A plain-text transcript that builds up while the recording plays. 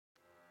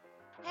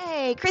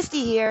Hi,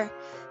 Christy here.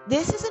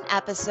 This is an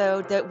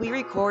episode that we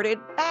recorded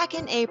back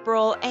in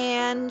April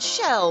and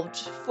shelved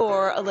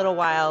for a little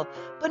while,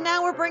 but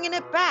now we're bringing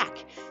it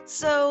back.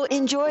 So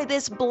enjoy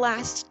this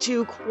blast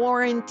to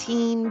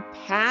quarantine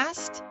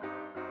past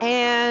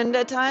and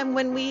a time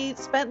when we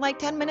spent like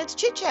 10 minutes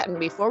chit-chatting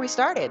before we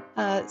started.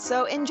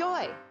 So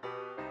enjoy.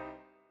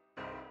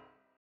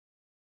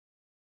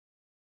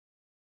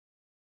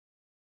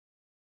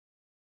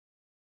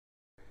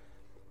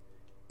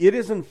 It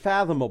is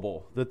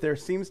unfathomable that there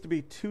seems to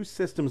be two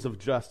systems of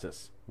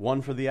justice,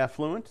 one for the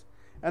affluent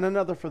and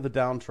another for the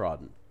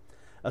downtrodden.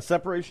 A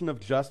separation of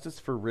justice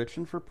for rich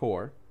and for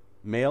poor,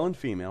 male and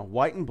female,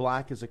 white and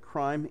black is a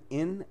crime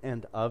in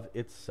and of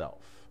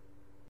itself.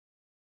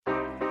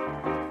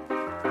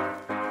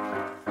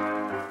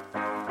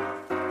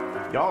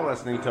 You're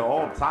listening to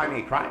Old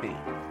Timey Crimey,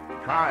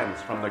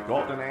 crimes from the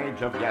golden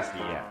age of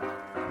yesteryear.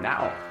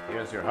 Now,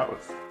 here's your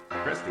hosts,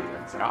 Christy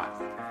and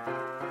Scott.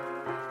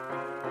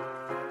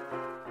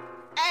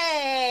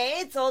 Hey,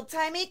 it's Old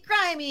Timey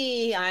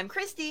Crimey. I'm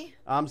Christy.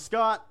 I'm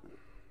Scott.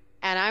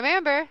 And I'm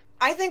Amber.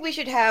 I think we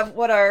should have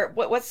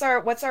what's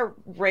our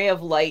ray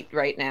of light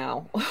right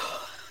now,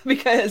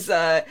 because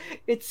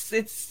it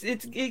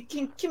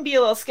can be a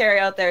little scary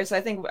out there. So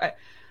I think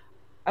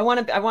I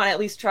want to at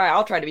least try.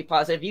 I'll try to be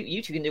positive.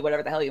 You two can do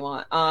whatever the hell you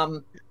want.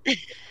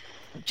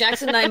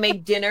 Jackson and I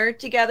made dinner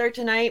together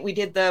tonight. We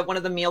did one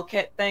of the meal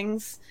kit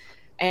things,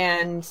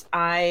 and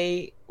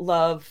I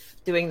love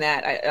doing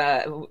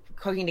that.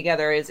 Cooking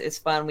together is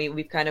fun.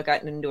 We've kind of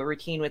gotten into a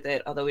routine with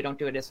it, although we don't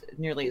do it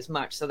nearly as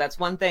much. So that's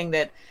one thing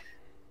that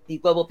the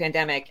global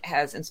pandemic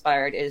has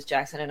inspired, is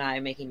Jackson and I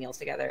making meals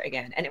together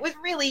again. And it was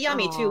really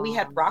yummy too. We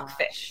had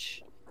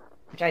rockfish,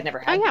 which I'd never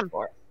had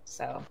before.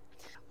 So,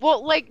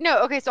 well,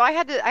 so I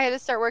had to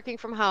start working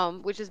from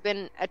home, which has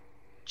been a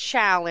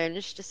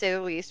challenge to say the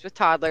least with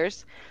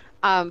toddlers.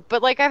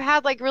 But I've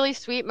had really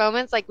sweet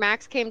moments.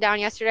 Max came down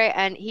yesterday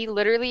and he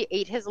literally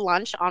ate his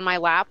lunch on my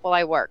lap while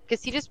I worked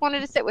because he just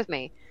wanted to sit with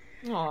me.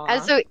 Aww.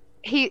 And so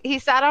he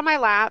sat on my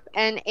lap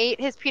and ate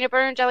his peanut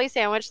butter and jelly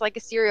sandwich like a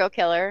serial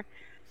killer,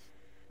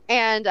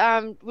 and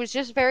was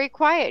just very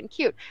quiet and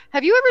cute.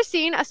 Have you ever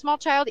seen a small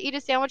child eat a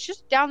sandwich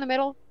just down the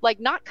middle,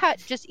 not cut,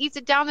 just eats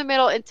it down the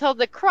middle until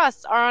the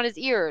crusts are on his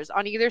ears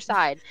on either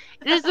side?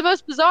 It is the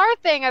most bizarre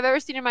thing I've ever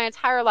seen in my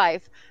entire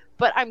life,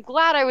 but I'm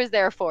glad I was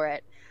there for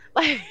it.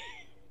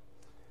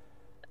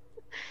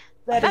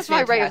 That's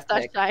my ray of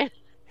sunshine.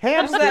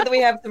 I'm glad that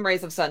we have some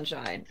rays of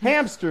sunshine.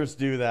 Hamsters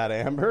do that,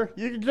 Amber.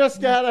 You just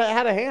had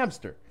a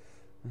hamster.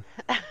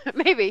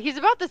 Maybe. He's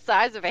about the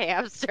size of a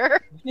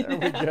hamster. There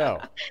we go.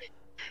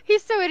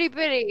 He's so itty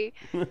bitty.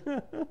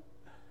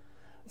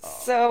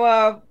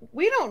 So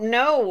we don't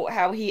know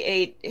how he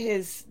ate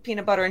his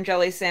peanut butter and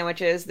jelly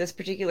sandwiches, this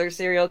particular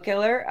serial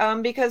killer,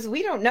 because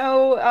we don't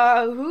know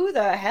who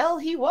the hell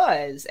he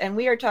was. And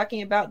we are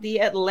talking about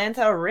the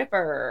Atlanta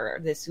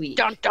Ripper this week.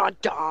 Dun, dun,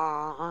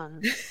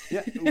 dun.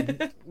 Yeah,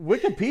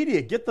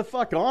 Wikipedia, get the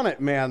fuck on it,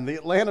 man. The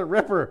Atlanta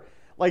Ripper.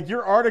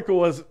 Your article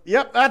was,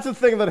 yep, that's a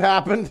thing that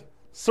happened.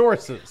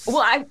 Sources.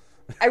 Well,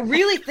 I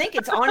really think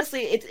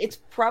it's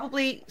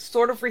probably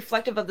sort of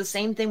reflective of the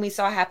same thing we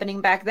saw happening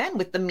back then,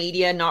 with the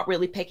media not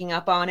really picking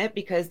up on it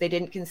because they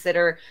didn't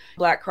consider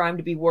black crime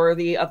to be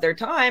worthy of their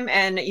time.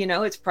 And,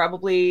 it's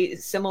probably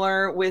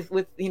similar with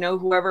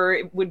whoever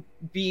would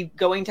be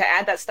going to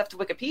add that stuff to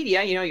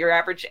Wikipedia. Your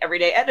average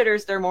everyday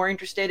editors, they're more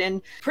interested in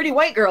pretty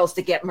white girls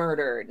to get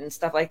murdered and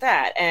stuff like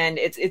that. And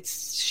it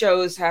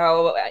shows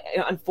how,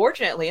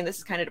 unfortunately, and this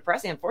is kind of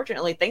depressing,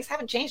 unfortunately, things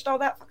haven't changed all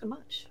that fucking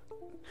much.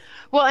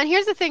 Well, and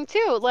here's the thing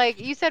too,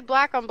 you said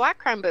black on black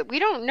crime, but we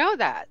don't know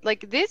that.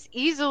 This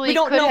easily we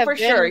don't could know have for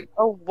been sure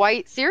a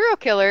white serial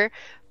killer,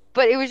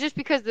 but it was just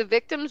because the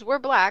victims were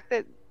black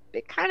that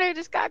it kind of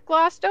just got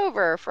glossed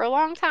over for a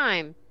long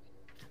time.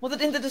 Well,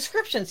 in the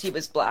descriptions he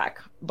was black,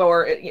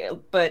 but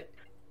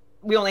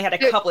we only had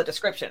a couple of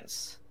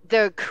descriptions.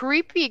 The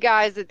creepy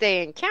guys that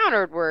they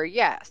encountered were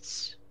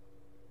yes.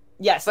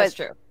 Yes, that's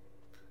true.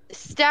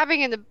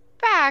 Stabbing in the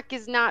back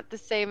is not the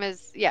same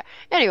as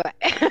anyway.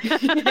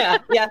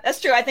 yeah,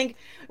 that's true. I think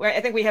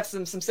we have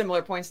some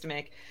similar points to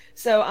make.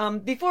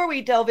 So before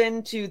we delve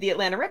into the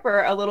Atlanta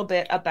Ripper, a little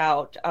bit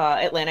about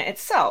Atlanta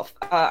itself.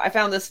 I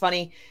found this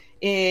funny.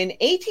 In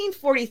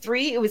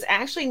 1843, it was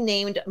actually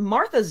named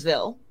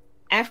Marthasville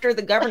after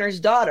the governor's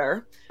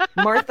daughter,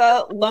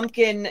 Martha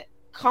Lumpkin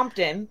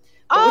Compton.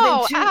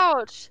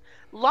 Ouch.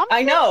 Lumpkin?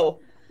 I know.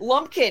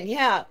 Lumpkin,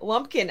 yeah,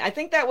 Lumpkin. I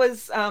think that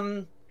was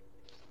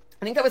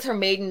her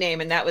maiden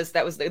name, and that was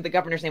the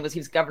governor's name. He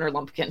was Governor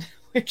Lumpkin,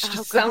 which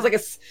just sounds like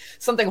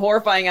something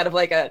horrifying out of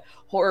a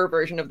horror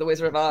version of The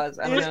Wizard of Oz.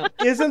 I don't know.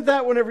 Isn't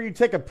that whenever you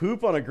take a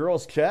poop on a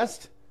girl's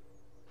chest?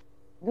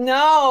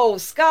 No,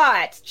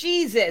 Scott.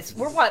 Jesus,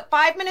 we're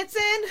 5 minutes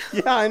in?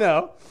 Yeah, I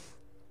know.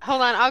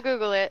 Hold on, I'll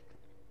Google it.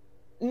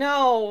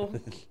 No,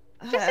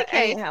 just in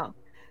case. Anyhow.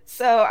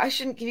 So I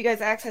shouldn't give you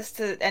guys access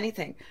to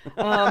anything.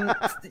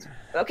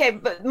 Okay,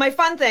 but my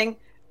fun thing.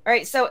 All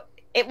right, so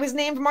it was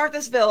named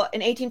Marthasville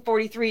in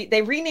 1843.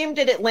 They renamed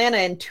it Atlanta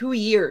in 2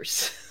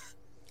 years.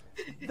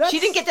 She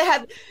didn't get to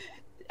have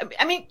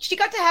I mean, she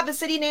got to have the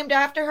city named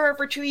after her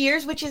for 2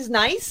 years, which is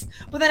nice.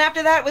 But then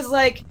after that, it was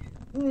like,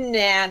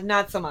 nah,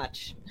 not so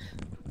much.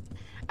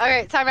 All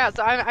right, time out.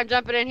 So I'm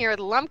jumping in here with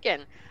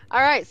lumpkin.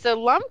 All right, so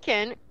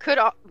lumpkin could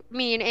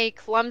mean a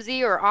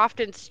clumsy or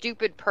often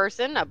stupid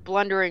person, a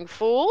blundering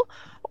fool,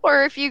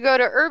 or if you go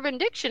to Urban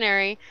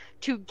Dictionary,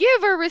 to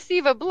give or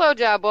receive a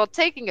blowjob while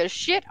taking a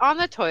shit on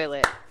the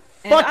toilet.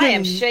 And I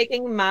am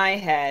shaking my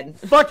head.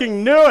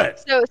 Fucking knew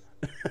it. So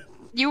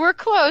you were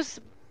close.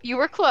 You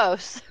were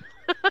close.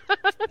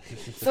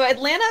 So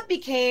Atlanta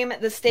became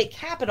the state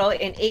capital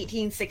in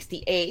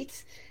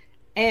 1868.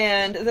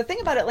 And the thing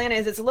about Atlanta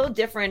is it's a little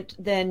different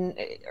than,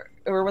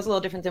 or was a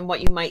little different than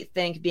what you might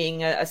think,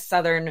 being a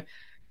southern,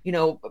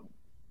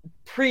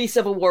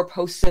 pre-Civil War,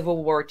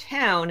 post-Civil War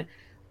town.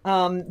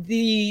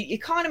 The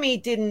economy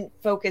didn't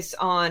focus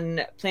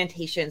on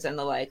plantations and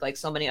the like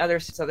so many other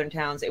southern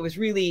towns. It was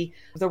really,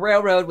 the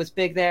railroad was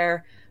big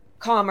there,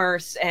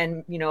 commerce,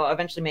 and,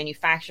 eventually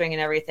manufacturing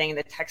and everything.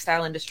 The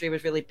textile industry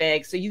was really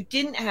big. So you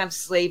didn't have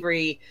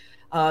slavery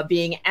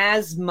being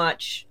as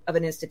much of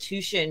an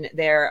institution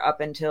there up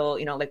until,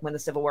 when the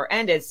Civil War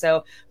ended. So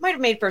it might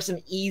have made for some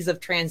ease of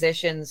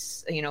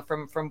transitions,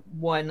 from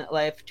one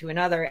life to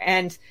another.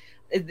 And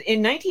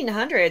in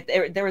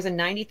 1900, there was a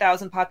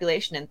 90,000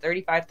 population, and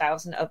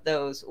 35,000 of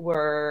those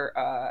were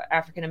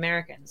African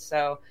Americans.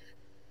 So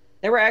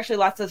there were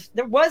actually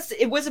it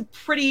was a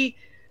pretty,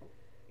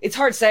 it's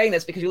hard saying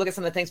this because you look at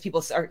some of the things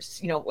people are,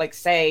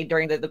 say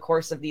during the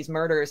course of these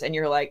murders, and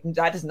you're like,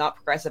 that is not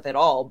progressive at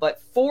all.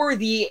 But for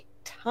the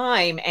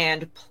time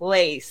and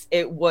place,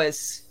 it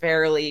was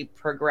fairly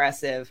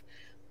progressive.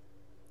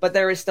 But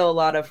there is still a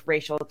lot of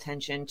racial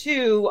tension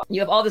too. You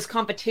have all this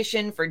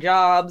competition for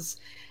jobs,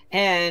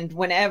 and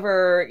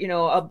whenever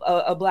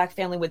a black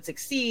family would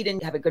succeed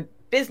and have a good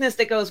business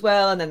that goes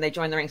well, and then they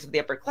join the ranks of the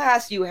upper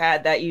class, you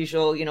had that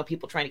usual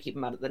people trying to keep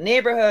them out of the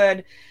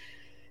neighborhood.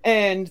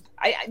 And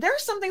there are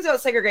some things about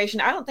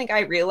segregation I don't think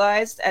I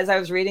realized as I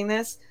was reading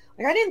this.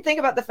 Like, I didn't think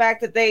about the fact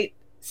that they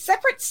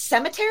separate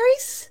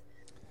cemeteries.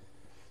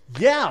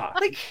 Yeah.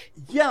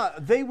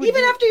 They would.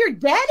 Even after you're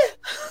dead?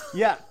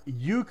 Yeah,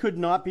 you could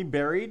not be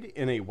buried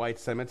in a white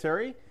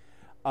cemetery.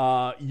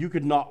 You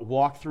could not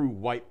walk through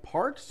white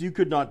parks. You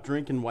could not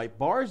drink in white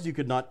bars. You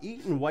could not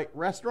eat in white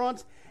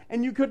restaurants.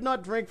 And you could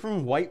not drink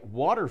from white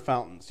water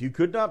fountains. You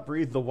could not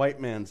breathe the white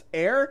man's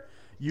air.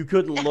 You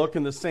couldn't look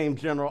in the same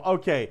general.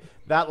 Okay,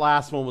 that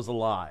last one was a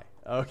lie.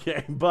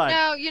 Okay, but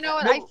no, you know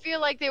what? I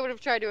feel like they would have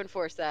tried to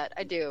enforce that.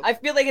 I do. I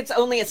feel like it's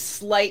only a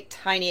slight,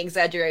 tiny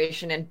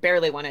exaggeration, and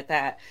barely one at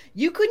that.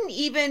 You couldn't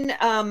even,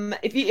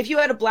 if you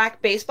had a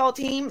black baseball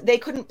team, they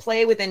couldn't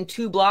play within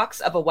 2 blocks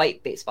of a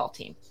white baseball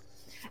team.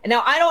 And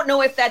now I don't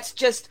know if that's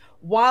just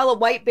while a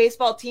white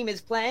baseball team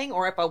is playing,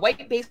 or if a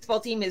white baseball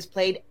team is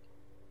played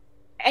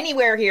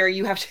anywhere here,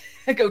 you have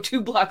to go 2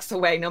 blocks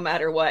away, no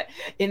matter what.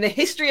 In the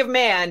history of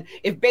man,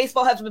 if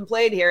baseball has been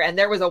played here and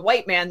there was a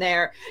white man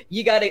there,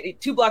 you got a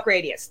 2-block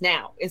radius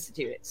now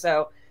instituted.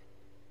 So,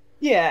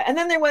 yeah. And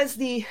then there was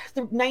the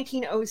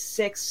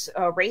 1906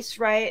 race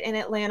riot in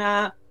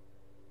Atlanta.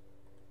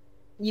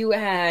 You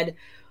had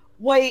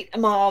white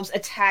mobs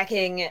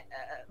attacking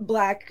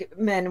black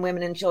men,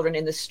 women, and children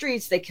in the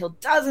streets. They killed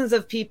dozens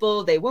of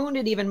people. They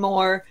wounded even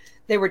more.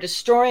 They were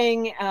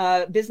destroying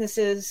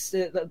businesses,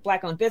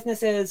 black-owned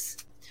businesses.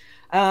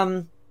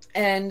 And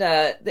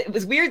it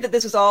was weird that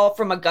this was all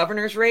from a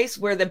governor's race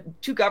where the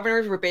 2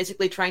 governors were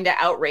basically trying to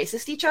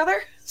out-racist each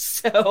other.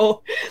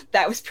 So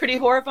that was pretty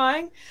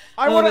horrifying.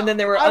 I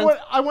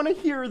want to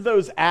hear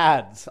those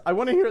ads.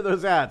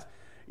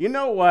 You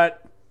know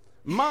what?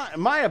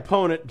 My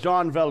opponent,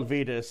 John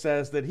Velveeta,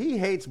 says that he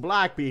hates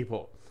black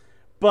people.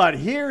 But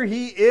here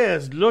he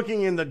is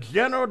looking in the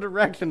general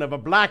direction of a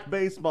black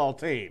baseball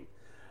team.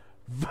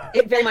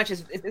 It very much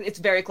is. It's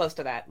very close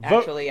to that,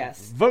 actually,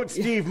 yes. Vote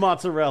Steve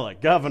Mozzarella,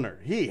 governor.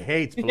 He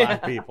hates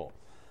black people.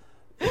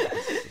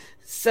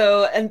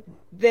 So, and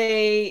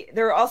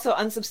there are also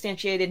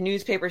unsubstantiated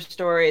newspaper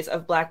stories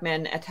of black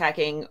men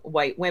attacking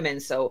white women.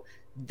 So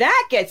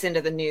that gets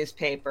into the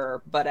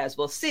newspaper. But as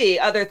we'll see,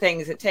 other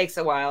things, it takes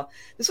a while.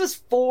 This was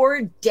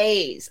 4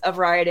 days of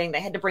rioting.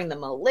 They had to bring the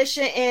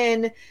militia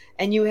in,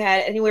 and you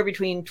had anywhere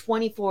between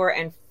 24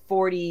 and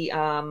 40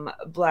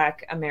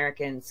 black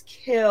Americans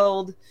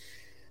killed.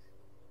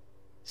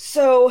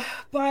 So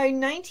by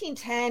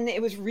 1910,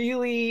 it was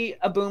really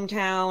a boom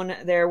town.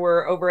 There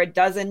were over a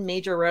dozen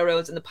major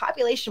railroads, and the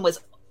population was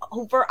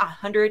over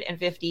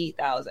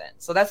 150,000.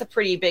 So that's a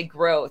pretty big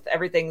growth.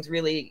 Everything's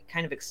really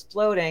kind of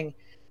exploding.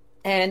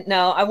 And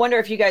now I wonder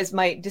if you guys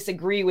might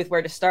disagree with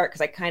where to start,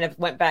 because I kind of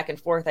went back and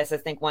forth, as I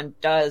think one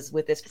does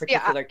with this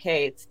particular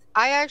case.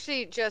 I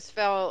actually just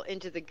fell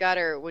into the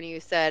gutter when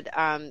you said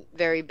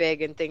very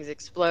big and things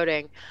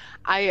exploding.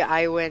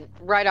 I went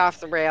right off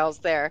the rails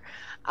there.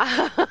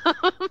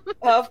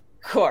 Of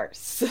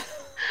course.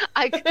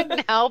 I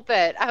couldn't help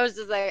it. I was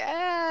just like,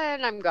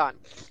 and I'm gone.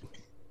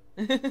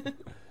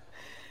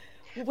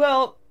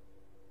 Well,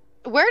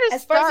 where to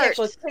as start? far as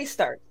the actual case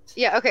starts.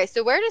 Yeah, okay.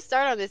 So where to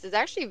start on this is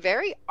actually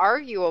very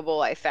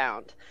arguable, I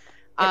found.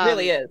 It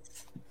really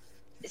is.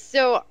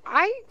 So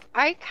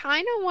I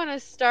kind of want to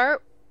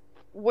start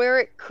where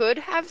it could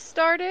have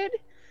started.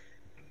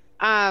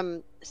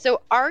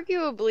 So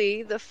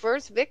arguably the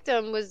first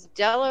victim was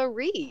Della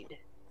Reed.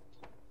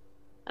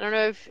 I don't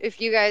know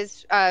if you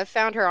guys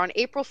found her on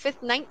April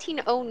 5th,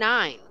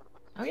 1909.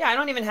 Oh yeah, I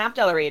don't even have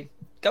Della Reed.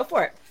 Go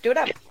for it. Do it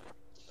up.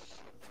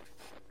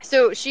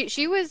 So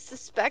she was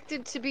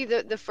suspected to be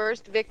the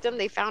first victim.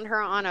 They found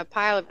her on a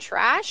pile of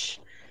trash.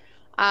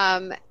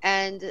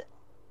 And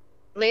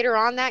later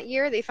on that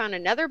year, they found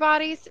another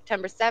body,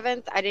 September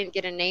 7th. I didn't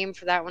get a name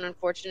for that one,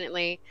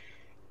 unfortunately.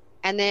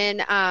 And then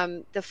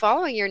the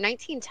following year,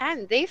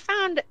 1910, they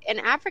found an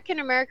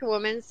African-American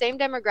woman, same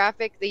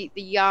demographic, the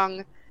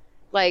young,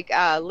 like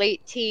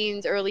late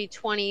teens, early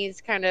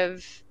 20s kind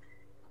of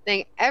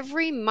thing,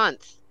 every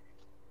month.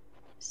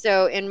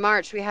 So in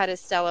March, we had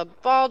Estella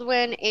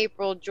Baldwin,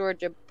 April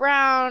Georgia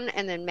Brown,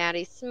 and then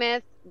Maddie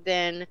Smith.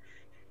 Then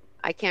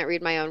I can't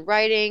read my own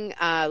writing.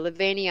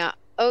 Lavania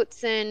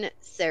Oatson,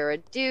 Sarah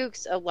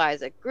Dukes,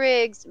 Eliza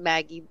Griggs,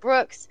 Maggie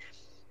Brooks,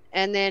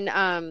 and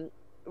then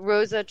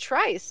Rosa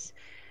Trice.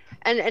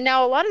 And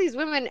now a lot of these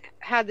women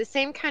had the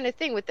same kind of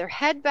thing with their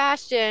head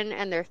bashed in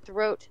and their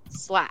throat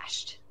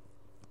slashed.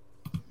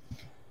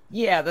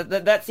 Yeah,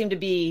 that seemed to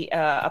be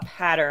a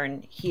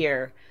pattern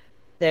here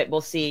that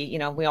we'll see. You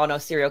know, we all know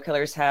serial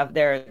killers have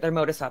their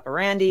modus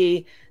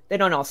operandi. They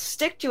don't all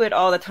stick to it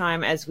all the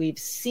time, as we've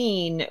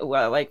seen,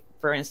 well, like,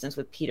 for instance,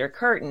 with Peter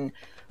Curtin.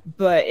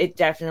 But it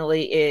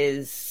definitely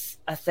is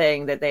a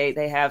thing that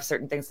they have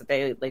certain things that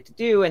they like to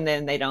do, and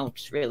then they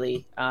don't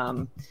really,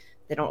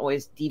 they don't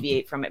always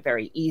deviate from it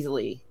very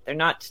easily. They're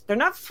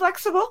not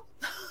flexible.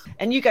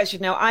 And you guys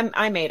should know,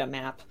 I made a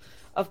map.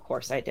 Of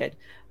course I did.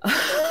 Of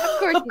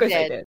course you did.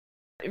 I did.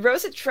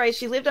 Rosa Trice,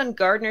 she lived on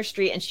Gardner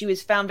Street, and she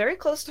was found very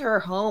close to her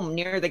home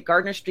near the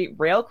Gardner Street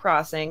rail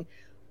crossing.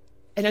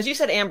 And as you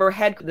said, Amber,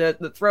 had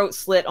the throat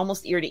slit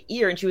almost ear to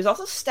ear, and she was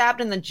also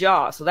stabbed in the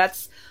jaw. So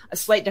that's a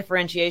slight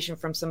differentiation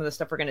from some of the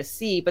stuff we're going to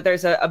see. But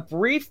there's a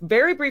brief,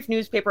 very brief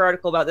newspaper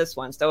article about this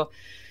one. So,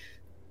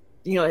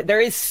 you know,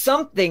 there is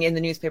something in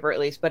the newspaper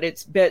at least, but it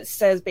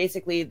says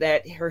basically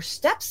that her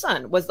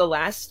stepson was the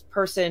last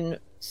person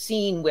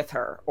seen with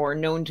her or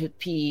known to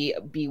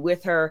be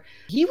with her.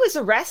 He was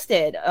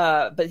arrested,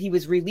 but he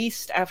was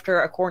released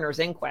after a coroner's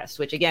inquest,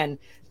 which, again,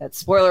 that's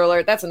spoiler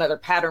alert, that's another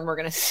pattern we're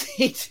going to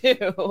see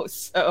too.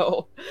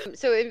 So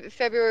in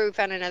February we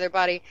found another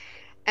body,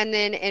 and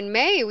then in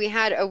May we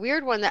had a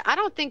weird one that I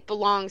don't think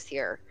belongs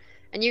here,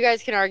 and you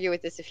guys can argue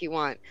with this if you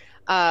want.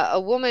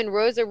 A woman,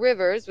 Rosa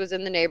Rivers, was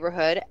in the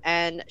neighborhood,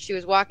 and she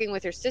was walking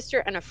with her sister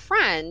and a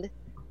friend,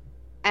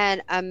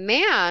 and a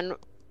man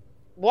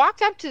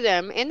walked up to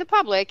them in the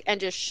public and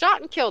just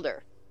shot and killed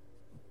her.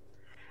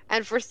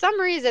 And for some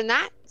reason,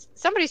 that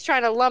somebody's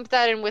trying to lump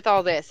that in with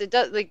all this. It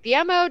does, like,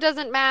 the MO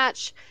doesn't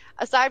match.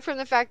 Aside from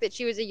the fact that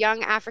she was a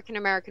young African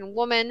American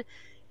woman,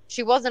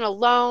 she wasn't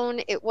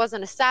alone. It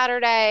wasn't a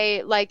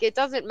Saturday. Like, it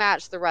doesn't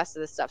match the rest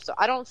of the stuff. So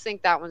I don't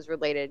think that one's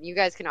related. You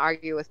guys can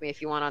argue with me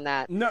if you want on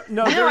that. No,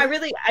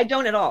 I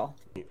don't at all.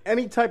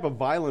 Any type of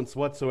violence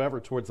whatsoever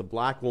towards a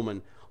black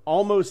woman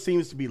almost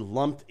seems to be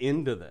lumped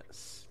into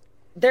this.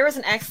 There was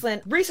an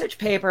excellent research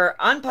paper,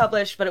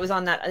 unpublished, but it's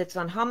on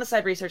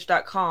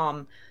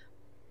homicideresearch.com.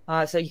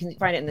 So you can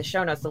find it in the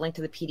show notes, the link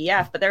to the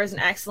PDF. But there was an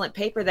excellent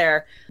paper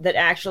there that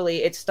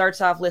actually, it starts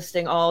off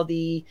listing all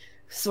the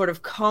sort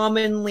of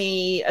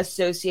commonly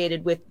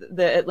associated with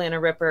the Atlanta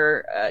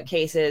Ripper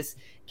cases,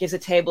 gives a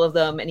table of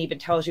them, and even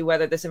tells you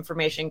whether this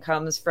information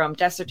comes from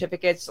death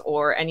certificates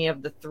or any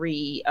of the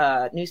three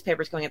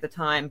newspapers going at the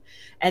time,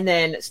 and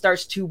then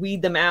starts to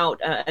weed them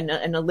out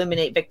and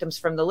eliminate victims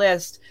from the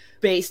list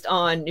based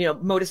on, you know,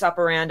 modus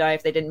operandi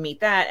if they didn't meet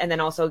that, and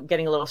then also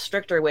getting a little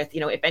stricter with,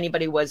 you know, if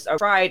anybody was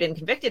tried and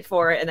convicted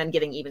for it, and then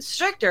getting even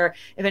stricter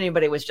if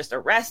anybody was just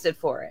arrested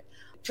for it.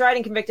 Tried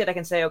and convicted, I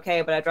can say,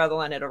 okay, but I'd rather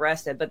land it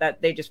arrested. But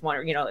that they just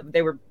want, you know,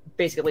 they were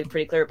basically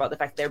pretty clear about the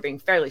fact they're being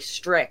fairly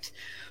strict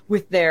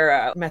with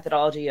their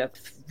methodology of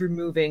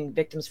removing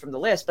victims from the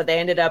list. But they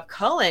ended up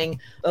culling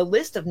a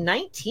list of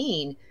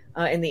 19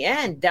 in the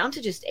end down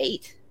to just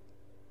 8.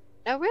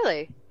 Oh,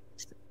 really?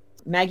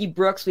 Maggie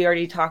Brooks, we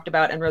already talked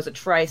about, and Rosa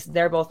Trice,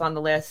 they're both on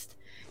the list.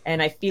 And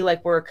I feel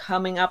like we're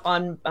coming up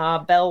on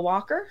Belle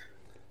Walker.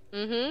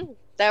 Mm-hmm.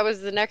 That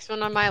was the next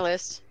one on my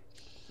list.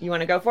 You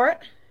want to go for it?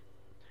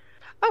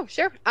 Oh,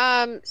 sure.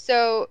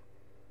 So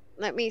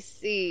let me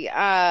see.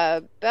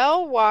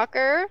 Belle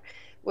Walker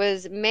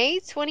was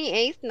May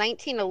 28th,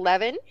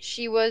 1911.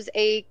 She was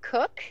a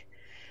cook,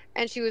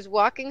 and she was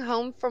walking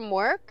home from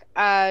work.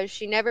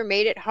 She never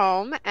made it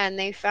home, and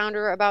they found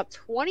her about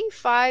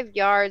 25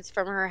 yards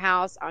from her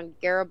house on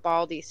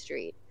Garibaldi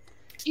Street.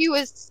 She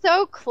was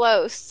so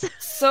close.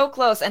 So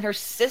close, and her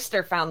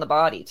sister found the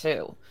body,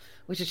 too,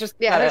 which is just...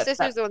 Yeah, her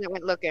sister's the one that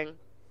went looking.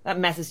 That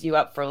messes you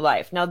up for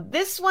life. Now,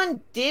 this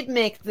one did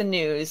make the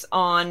news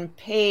on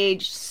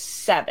page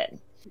 7.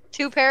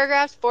 2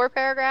 paragraphs, 4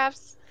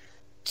 paragraphs?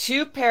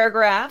 2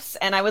 paragraphs,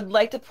 and I would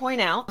like to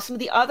point out some of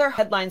the other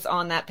headlines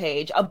on that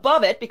page.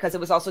 Above it, because it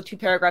was also 2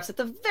 paragraphs at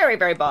the very,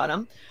 very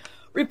bottom,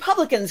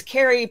 Republicans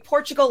carry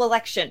Portugal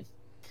election.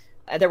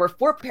 There were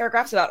 4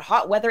 paragraphs about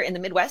hot weather in the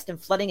Midwest and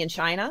flooding in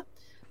China.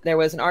 There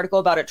was an article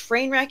about a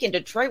train wreck in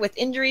Detroit with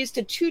injuries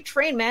to 2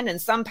 trainmen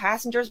and some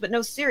passengers, but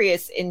no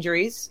serious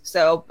injuries.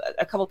 So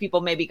a couple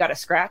people maybe got a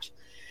scratch.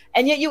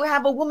 And yet you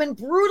have a woman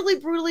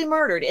brutally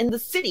murdered in the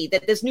city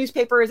that this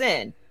newspaper is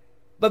in.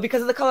 But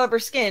because of the color of her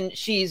skin,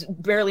 she's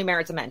barely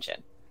merits a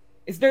mention.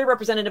 It's very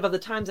representative of the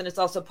times, and it's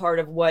also part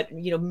of what,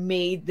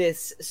 made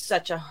this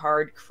such a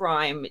hard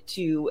crime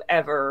to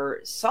ever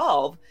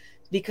solve,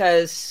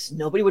 because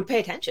nobody would pay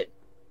attention.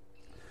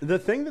 The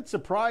thing that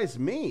surprised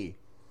me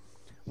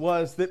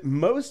was that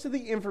most of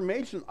the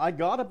information I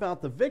got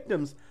about the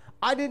victims,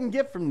 I didn't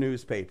get from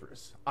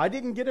newspapers. I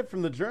didn't get it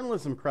from the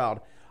journalism crowd.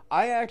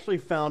 I actually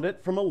found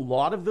it from a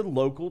lot of the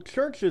local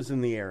churches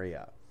in the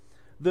area.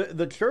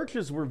 The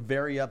churches were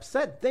very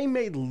upset. They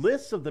made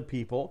lists of the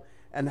people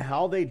and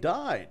how they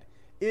died.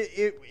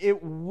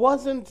 It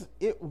wasn't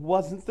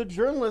the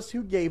journalists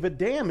who gave a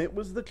damn. It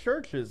was the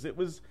churches. It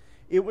was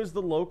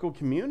the local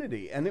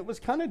community, and it was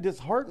kind of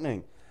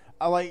disheartening.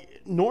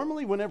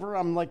 Normally whenever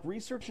I'm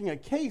researching a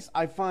case,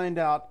 I can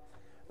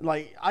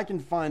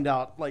find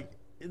out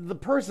the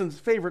person's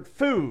favorite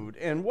food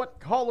and what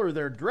color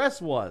their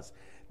dress was.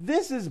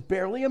 This is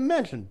barely a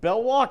mention.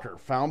 Belle Walker,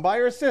 found by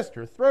her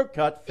sister, throat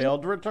cut,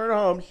 failed to return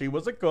home. She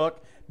was a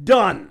cook.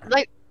 Done.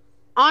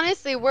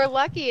 Honestly, we're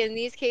lucky in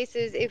these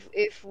cases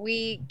if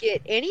we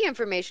get any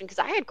information, because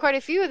I had quite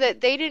a few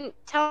that they didn't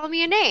tell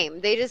me a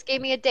name. They just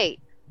gave me a date.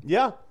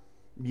 Yeah.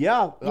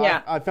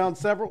 I found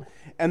several,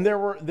 and there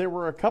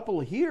were a couple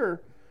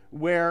here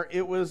where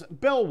it was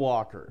Belle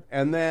Walker,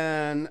 and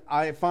then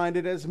I find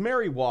it as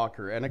Mary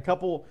Walker, and a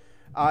couple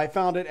I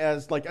found it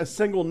as a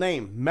single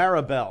name,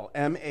 Maribel,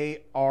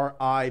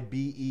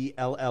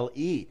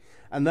 Maribelle,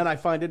 and then I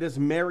find it as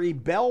Mary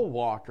Bell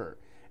Walker.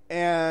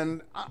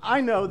 And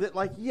I know that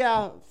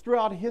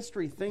throughout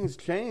history things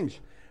change,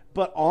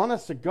 but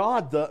honest to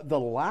God, the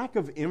lack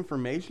of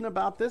information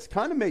about this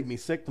kind of made me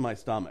sick to my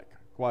stomach,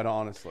 quite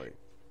honestly.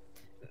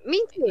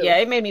 Me too. Yeah,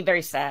 it made me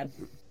very sad.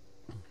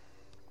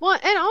 Well,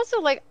 and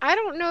also, I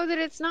don't know that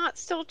it's not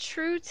still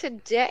true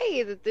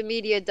today that the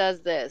media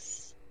does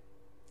this.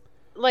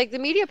 The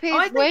media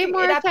pays way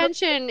more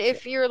attention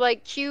if you're,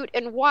 cute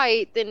and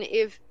white than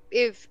if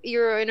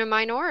you're in a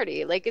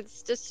minority.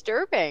 It's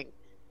disturbing.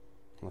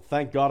 Well,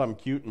 thank God I'm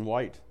cute and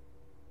white.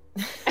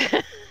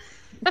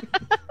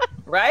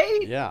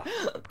 Right? Yeah.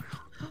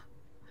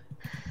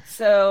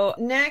 So,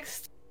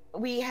 next,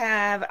 we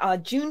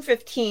have June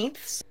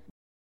 15th.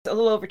 A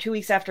little over 2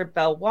 weeks after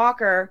Belle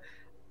Walker,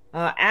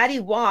 Addie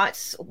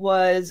Watts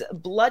was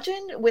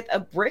bludgeoned with a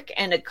brick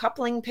and a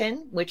coupling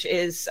pin, which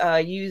is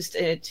used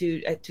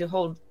to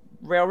hold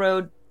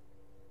railroad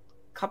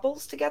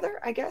couples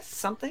together, I guess,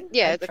 something.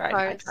 Yeah,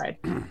 I tried.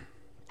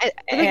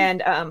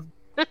 And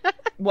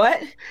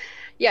what?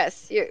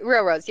 Yes,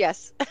 railroads,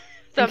 yes.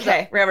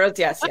 Okay, railroads,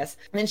 yes. And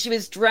then she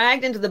was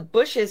dragged into the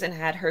bushes and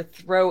had her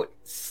throat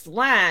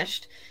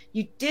slashed.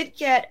 You did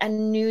get a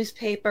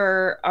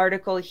newspaper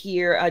article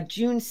here, a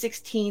June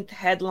 16th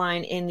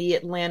headline in the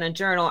Atlanta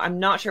Journal. I'm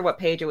not sure what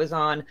page it was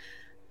on,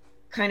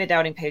 kind of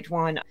doubting page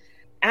 1,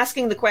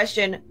 asking the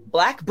question,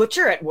 Black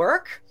Butcher at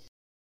work?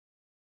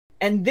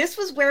 And this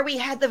was where we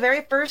had the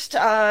very first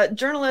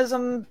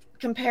journalism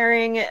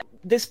comparing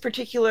this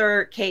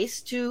particular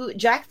case to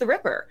Jack the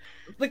Ripper.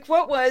 The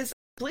quote was,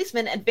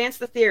 policemen advance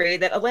the theory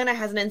that Atlanta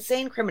has an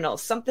insane criminal,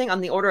 something on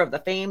the order of the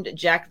famed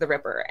Jack the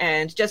Ripper.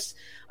 And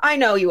I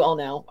know you all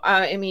know.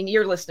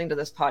 You're listening to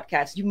this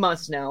podcast. You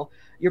must know.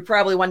 You're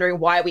probably wondering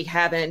why we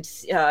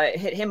haven't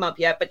hit him up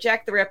yet. But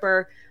Jack the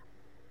Ripper,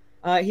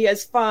 he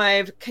has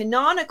 5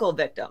 canonical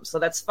victims. So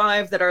that's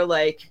 5 that are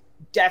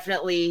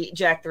definitely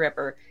Jack the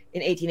Ripper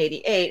in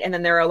 1888. And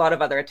then there are a lot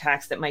of other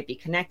attacks that might be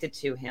connected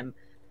to him.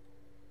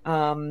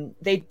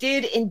 They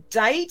did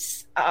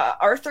indict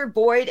Arthur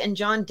Boyd and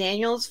John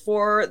Daniels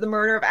for the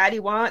murder of Addie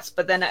Watts,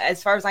 but then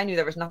as far as I knew,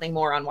 there was nothing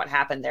more on what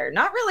happened there.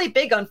 Not really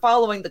big on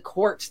following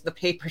the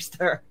papers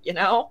there,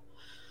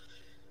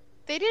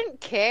 They didn't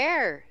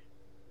care.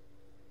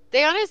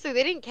 They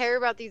didn't care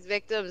about these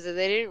victims, and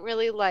they didn't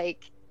really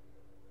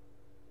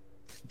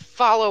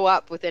follow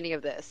up with any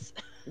of this.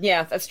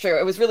 Yeah, that's true.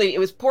 It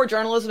was poor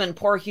journalism and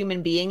poor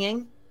human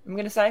beinging, I'm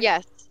going to say.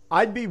 Yes.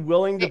 I'd be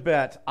willing to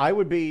bet, I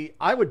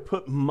would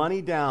put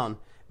money down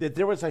that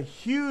there was a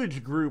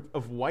huge group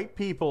of white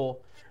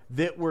people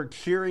that were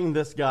cheering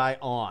this guy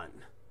on.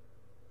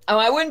 Oh,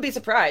 I wouldn't be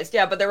surprised.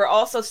 Yeah, but there were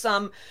also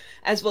some,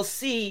 as we'll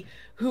see,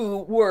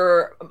 who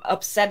were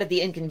upset at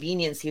the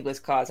inconvenience he was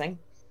causing.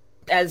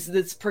 As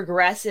this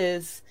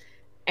progresses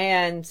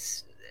and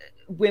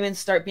women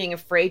start being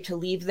afraid to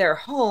leave their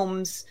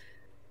homes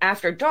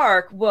after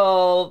dark,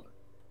 well,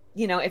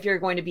 if you're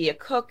going to be a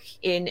cook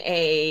in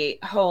a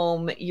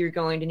home, you're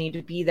going to need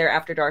to be there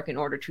after dark in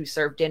order to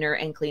serve dinner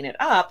and clean it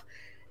up.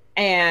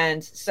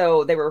 And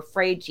so they were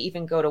afraid to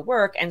even go to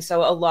work. And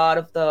so a lot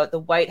of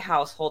the white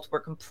households were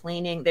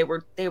complaining. They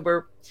were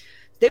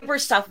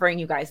suffering,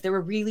 you guys. They were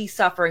really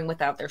suffering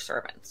without their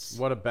servants.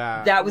 What a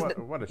bad,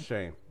 what a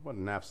shame. What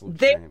an absolute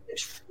they shame. were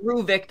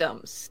true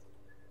victims.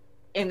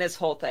 in this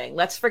whole thing.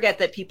 Let's forget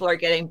that people are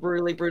getting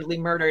brutally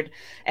murdered,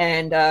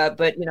 and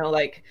but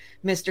like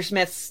Mr.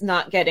 Smith's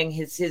not getting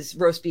his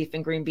roast beef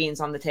and green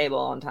beans on the table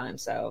on time.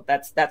 So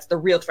that's the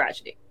real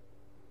tragedy.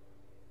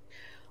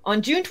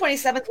 On June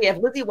 27th, we have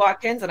Lizzie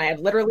Watkins, and I have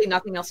literally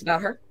nothing else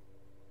about her.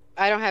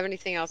 I don't have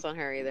anything else on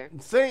her either.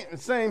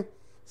 Same.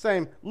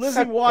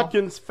 Lizzie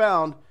Watkins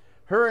found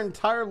her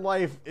entire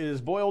life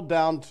is boiled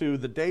down to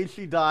the day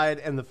she died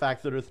and the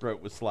fact that her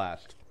throat was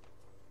slashed.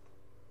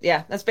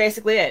 Yeah, that's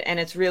basically it, and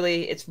it's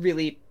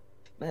really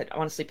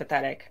honestly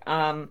pathetic.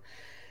 On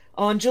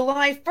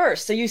July 1st,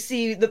 so you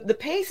see the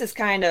pace is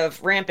kind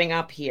of ramping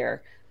up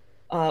here.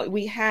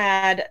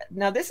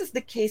 This is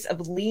the case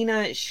of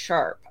Lena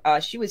Sharp.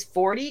 She was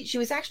 40. She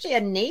was actually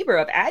a neighbor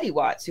of Addie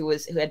Watts, who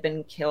had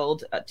been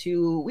killed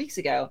 2 weeks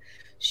ago.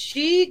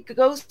 She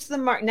goes to the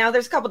market. Now,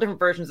 there's a couple different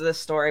versions of this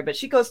story, but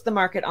she goes to the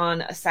market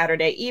on a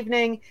Saturday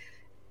evening,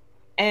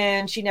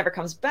 and she never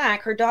comes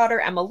back. Her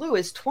daughter, Emma Lou,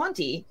 is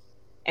 20.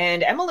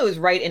 And Emma Lou is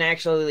right in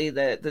actually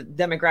the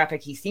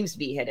demographic he seems to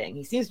be hitting.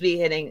 He seems to be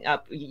hitting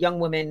up young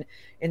women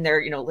in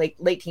their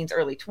late teens,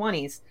 early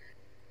 20s.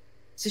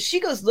 So she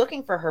goes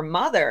looking for her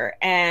mother,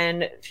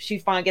 and she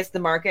finally gets to the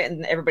market,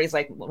 and everybody's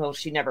like, well,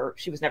 she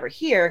was never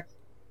here.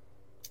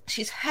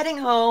 She's heading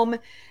home,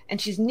 and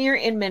she's near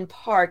Inman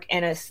Park,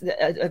 and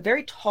a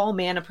very tall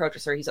man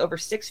approaches her. He's over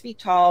 6 feet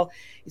tall.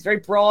 He's very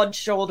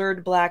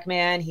broad-shouldered black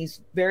man.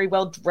 He's very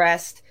well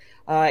dressed.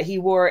 He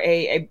wore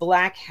a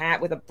black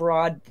hat with a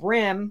broad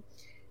brim.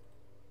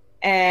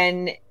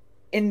 And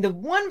in the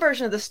one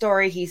version of the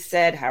story, he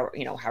said, how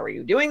are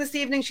you doing this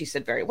evening? She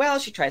said, very well.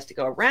 She tries to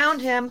go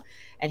around him,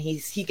 and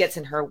he gets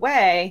in her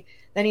way.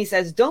 Then he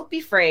says, don't be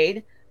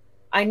afraid.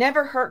 I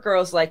never hurt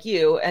girls like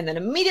you. And then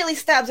immediately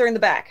stabs her in the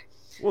back.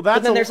 Well,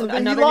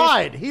 he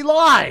lied. He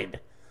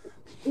lied.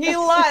 He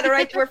lied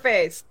right to her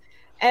face.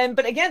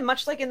 But again,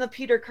 much like in the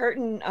Peter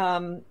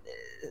Curtin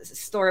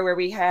story, where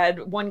we had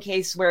one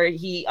case where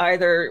he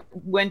either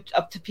went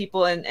up to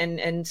people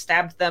and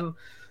stabbed them,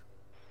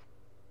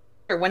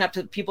 or went up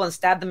to people and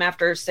stabbed them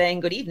after saying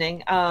good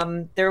evening.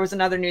 There was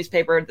another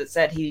newspaper that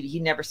said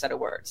he never said a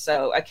word.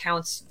 So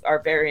accounts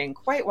are varying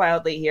quite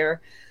wildly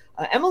here.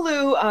 Emma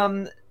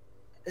Lou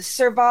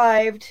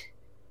survived,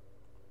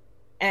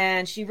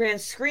 and she ran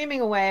screaming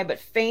away, but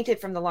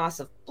fainted from the loss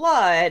of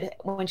blood.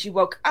 When she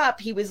woke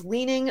up, he was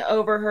leaning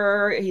over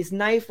her. His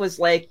knife was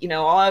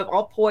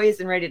all poised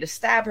and ready to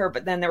stab her,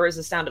 but then there was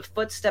a sound of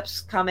footsteps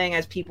coming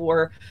as people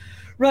were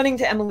running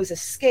to Emma Lou's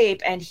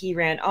escape, and he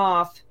ran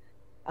off.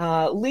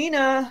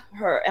 Lena,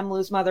 Emma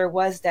Lou's mother,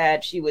 was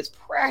dead. She was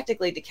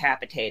practically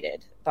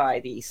decapitated by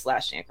the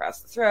slashing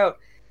across the throat.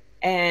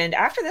 And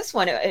after this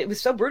one, it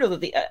was so brutal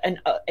that an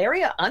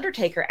area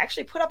undertaker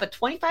actually put up a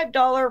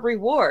 $25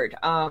 reward,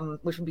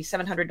 which would be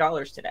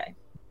 $700 today.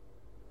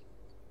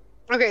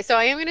 Okay, so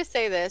I am going to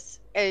say this,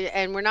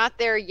 and we're not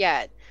there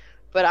yet,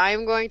 but I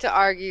am going to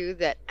argue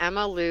that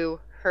Emma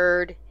Lou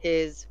heard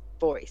his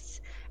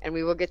voice, and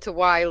we will get to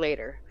why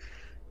later.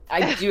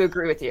 I do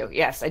agree with you.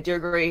 Yes, I do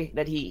agree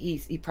that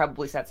he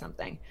probably said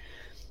something.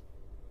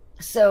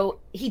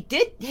 So we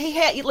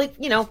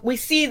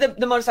see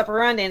the modus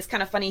operandi, and it's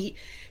kind of funny.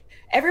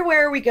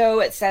 Everywhere we go,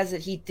 it says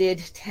that he did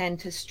tend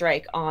to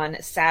strike on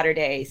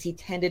Saturdays. He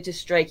tended to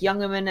strike young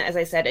women, as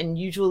I said, and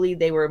usually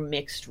they were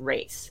mixed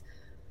race.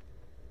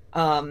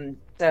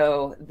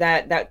 So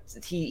that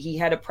he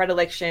had a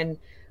predilection,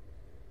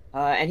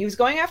 and he was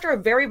going after a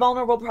very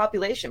vulnerable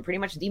population, pretty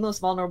much the most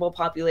vulnerable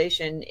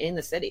population in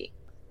the city.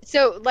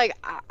 So,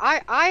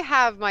 I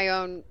have my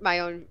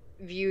own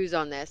views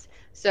on this.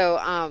 So,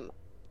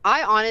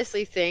 I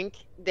honestly think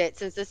that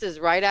since this is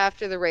right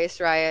after the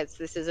race riots,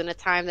 this isn't a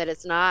time that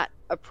it's not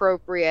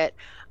appropriate.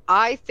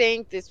 I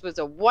think this was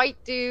a white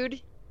dude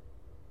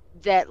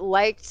that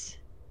liked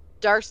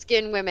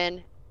dark-skinned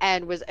women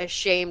and was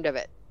ashamed of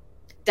it.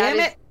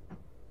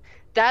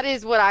 That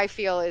is what I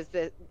feel is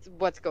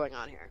what's going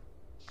on here.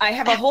 I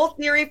have a whole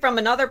theory from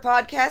another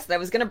podcast that I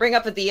was going to bring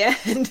up at the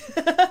end,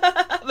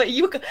 but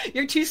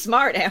you're too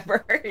smart,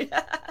 Amber.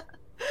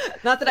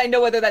 Not that I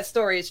know whether that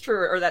story is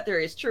true or that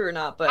theory is true or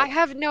not, but I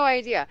have no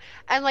idea.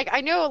 And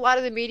I know a lot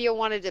of the media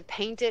wanted to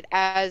paint it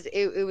as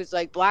it was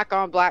like black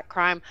on black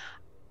crime.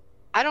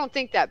 I don't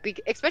think that,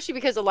 especially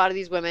because a lot of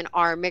these women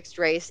are mixed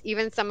race.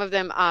 Even some of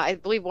them, I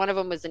believe one of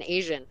them was an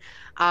Asian.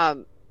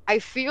 I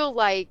feel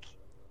like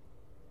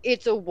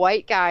it's a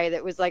white guy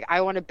that was like, I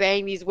want to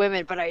bang these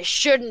women, but I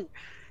shouldn't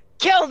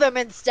kill them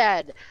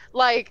instead.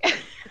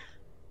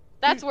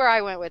 That's where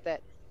I went with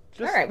it.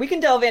 All right, we can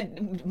delve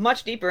in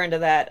much deeper into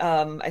that.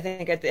 I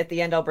think at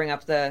the end I'll bring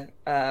up the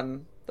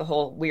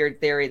whole weird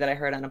theory that I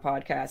heard on a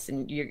podcast,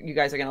 and you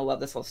guys are going to love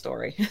this whole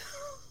story.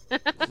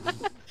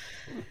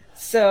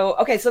 So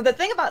the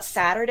thing about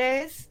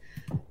Saturdays,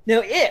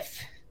 now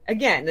if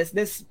again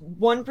this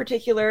one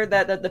particular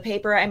the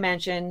paper I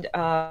mentioned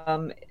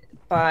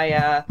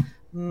by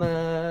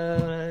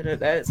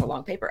it's a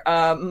long paper,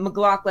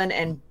 McLaughlin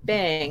and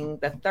Bing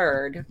the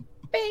third,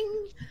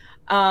 Bing.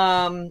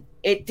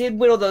 It did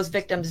whittle those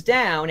victims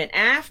down, and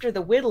after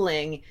the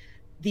whittling,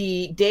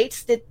 the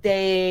dates that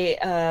they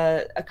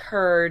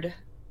occurred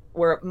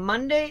were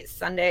Monday,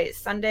 Sunday,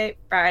 Sunday,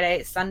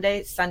 Friday,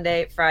 Sunday,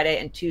 Sunday, Friday,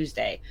 and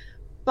Tuesday.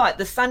 But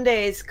the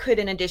Sundays could,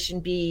 in addition,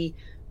 be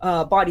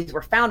bodies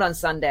were found on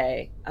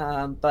Sunday,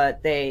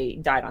 but they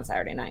died on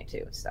Saturday night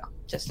too. So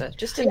just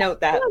to note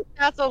that.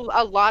 That's a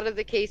lot of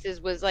the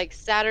cases was like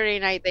Saturday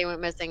night they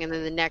went missing, and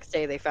then the next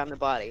day they found the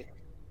body.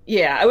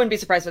 Yeah, I wouldn't be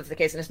surprised if that's the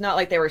case. And it's not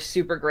like they were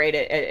super great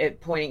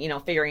at pointing,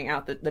 figuring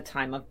out the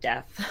time of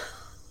death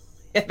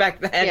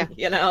back then.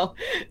 Yeah.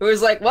 It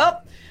was like,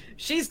 well,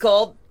 she's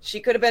cold. She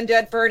could have been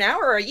dead for an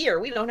hour or a year.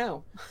 We don't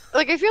know.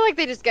 Like, I feel like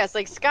they just guessed.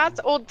 Like, Scott's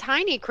old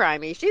tiny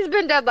crimey. She's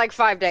been dead like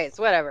 5 days.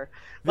 Whatever.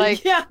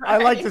 Like, yeah, I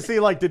like to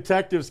see like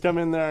detectives come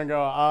in there and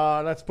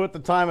go, let's put the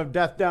time of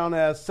death down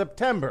as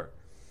September.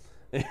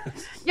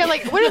 Yeah,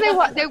 like what do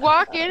they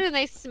walk in and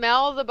they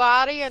smell the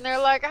body and they're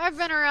like, I've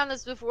been around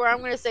this before. I'm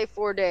going to say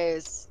 4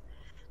 days.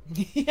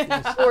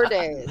 Yeah. 4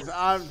 days.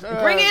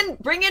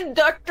 Bring in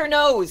Dr.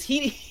 Nose.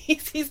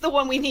 He's the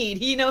one we need.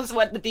 He knows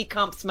what the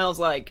decomp smells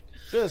like.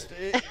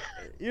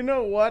 You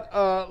know what?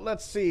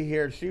 Let's see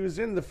here. She was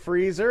in the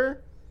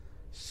freezer.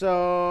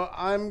 So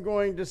I'm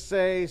going to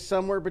say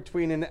somewhere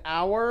between an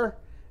hour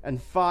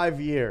and 5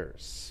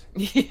 years.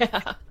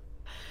 Yeah.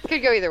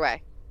 Could go either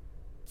way.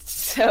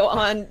 So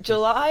on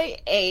July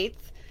 8th,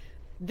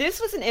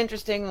 this was an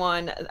interesting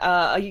one.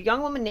 A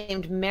young woman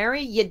named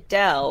Mary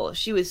Yedell.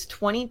 She was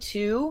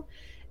 22,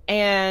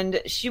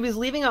 and she was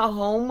leaving a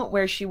home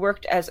where she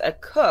worked as a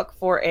cook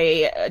for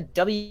a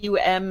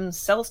W.M.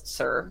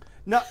 Seltzer.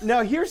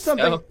 Now here's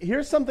something.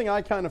 Here's something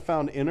I kind of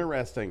found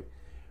interesting.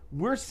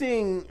 We're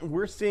seeing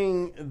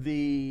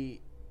the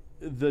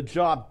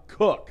job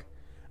cook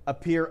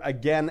appear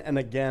again and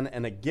again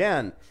and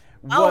again.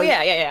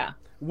 Yeah.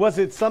 Was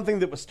it something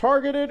that was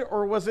targeted,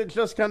 or was it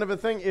just kind of a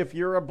thing? If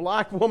you're a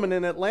black woman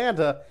in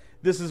Atlanta,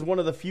 this is one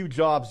of the few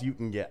jobs you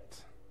can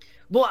get.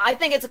 Well, I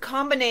think it's a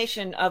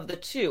combination of the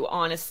two,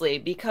 honestly,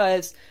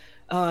 because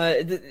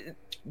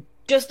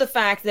just the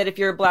fact that if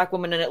you're a black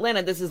woman in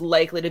Atlanta, this is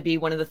likely to be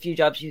one of the few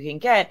jobs you can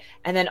get.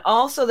 And then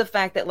also the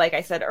fact that, like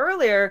I said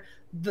earlier,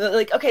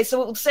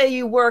 so say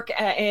you work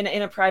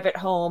in a private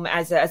home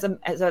as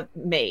a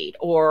maid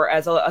or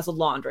as a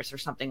laundress or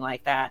something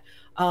like that.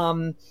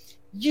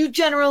 You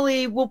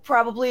generally will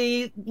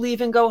probably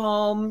leave and go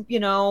home,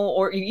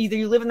 or either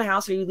you live in the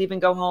house or you leave and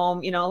go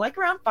home, like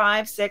around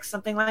 5, 6,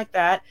 something like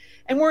that.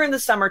 And we're in the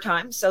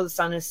summertime, so the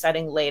sun is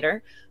setting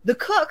later. The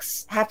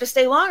cooks have to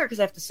stay longer because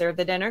they have to serve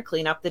the dinner,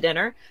 clean up the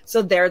dinner.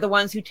 So they're the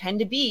ones who tend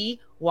to be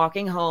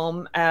walking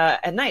home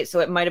at night. So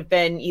it might have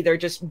been either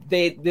just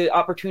the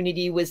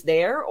opportunity was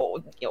there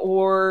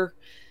or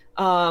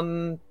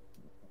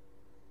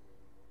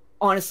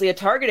honestly a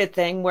targeted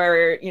thing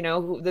where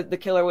the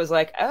killer was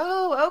like,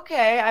 oh,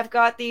 okay, I've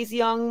got these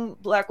young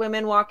black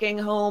women walking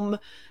home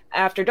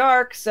after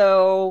dark,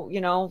 so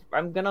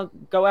I'm gonna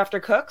go after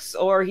cooks.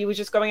 Or he was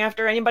just going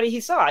after anybody he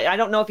saw. I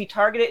don't know if he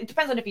targeted, it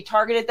depends on if he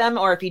targeted them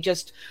or if he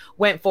just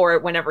went for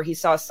it whenever he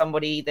saw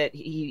somebody that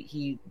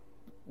he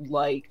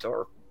liked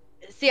or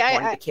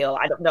wanted to kill.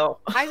 I don't know.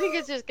 I think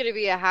it's just going to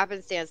be a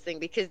happenstance thing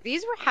because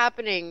these were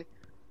happening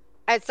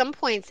at some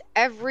points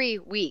every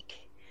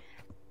week,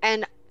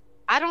 and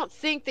I don't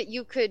think that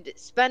you could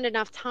spend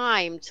enough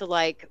time to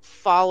like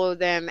follow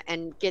them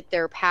and get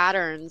their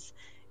patterns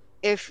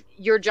if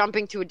you're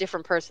jumping to a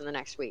different person the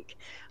next week.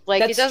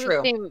 Like, it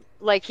doesn't seem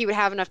like he would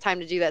have enough time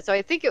to do that. So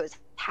I think it was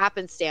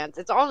happenstance.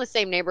 It's all in the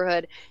same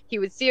neighborhood. He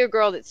would see a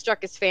girl that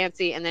struck his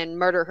fancy and then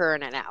murder her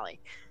in an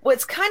alley. Well,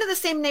 it's kind of the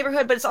same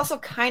neighborhood, but it's also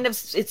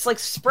it's like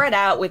spread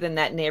out within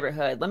that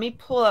neighborhood. Let me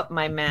pull up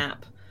my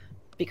map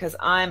because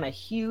I'm a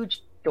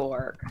huge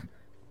dork.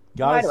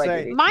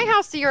 My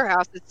house to your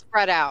house is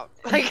spread out.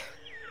 Like,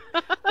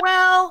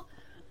 well,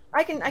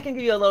 I can give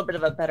you a little bit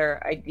of a better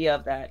idea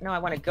of that. No, I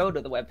want to go to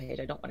the webpage.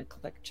 I don't want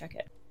to check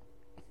it.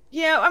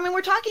 Yeah, I mean,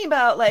 we're talking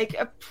about like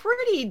a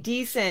pretty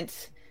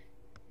decent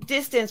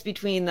distance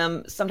between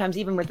them, sometimes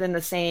even within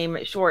the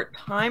same short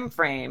time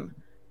frame.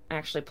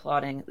 Actually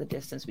plotting the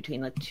distance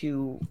between the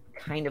two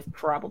kind of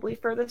probably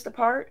furthest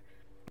apart.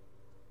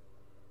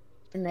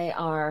 And they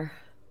are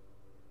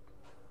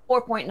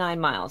 4.9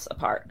 miles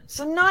apart.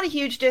 So not a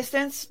huge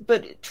distance,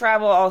 but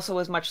travel also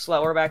was much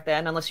slower back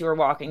then, unless you were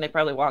walking. They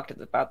probably walked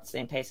at about the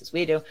same pace as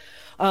we do.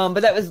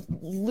 But that was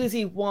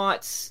Lizzie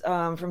Watts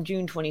from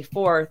June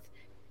 24th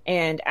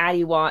and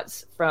Addie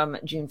Watts from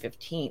June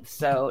 15th.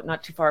 So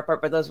not too far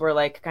apart, but those were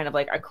like kind of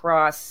like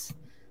across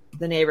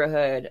the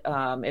neighborhood.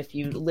 If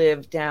you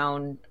live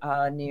down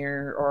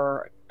near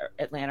or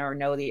Atlanta or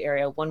know the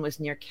area, one was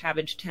near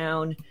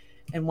Cabbagetown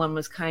and one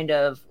was kind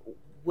of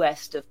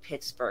west of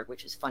Pittsburgh,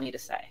 which is funny to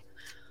say.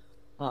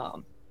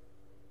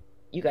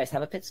 You guys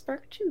have a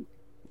Pittsburgh too?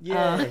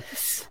 Yeah.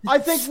 I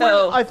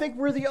think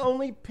we're the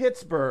only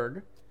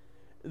Pittsburgh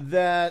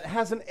that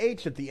has an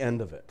H at the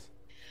end of it.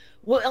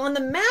 Well, on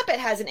the map it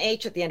has an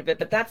H at the end of it,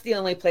 but that's the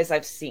only place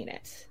I've seen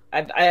it.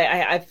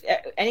 I've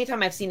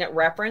anytime I've seen it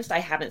referenced, I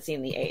haven't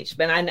seen the H.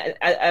 But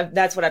I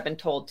that's what I've been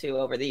told too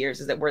over the years,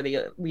 is that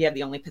we have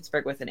the only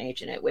Pittsburgh with an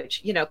H in it,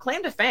 which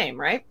claim to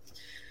fame, right?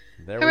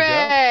 There we go.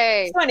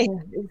 Hooray! It's funny.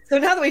 So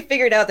now that we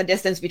figured out the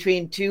distance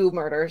between two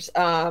murders,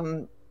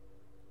 so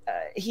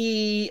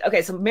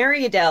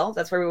Mary Adele,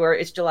 that's where we were.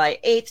 It's July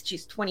 8th.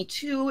 She's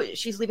 22.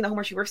 She's leaving the home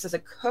where she works as a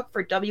cook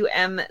for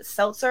W.M.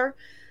 Seltzer.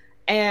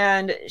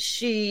 And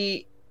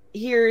she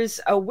hears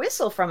a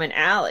whistle from an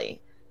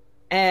alley.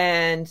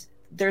 And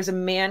there's a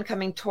man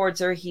coming towards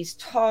her. He's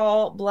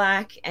tall,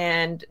 black,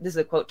 and this is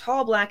a quote,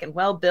 tall, black, and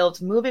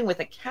well-built, moving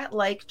with a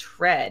cat-like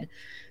tread.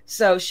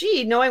 So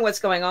she, knowing what's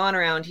going on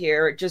around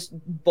here, just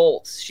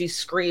bolts. She's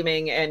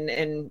screaming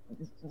and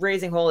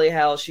raising holy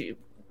hell. She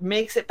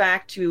makes it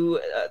back to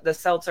the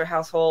Seltzer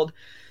household.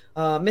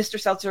 Mr.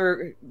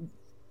 Seltzer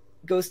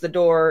goes to the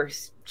door.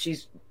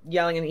 She's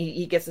yelling, and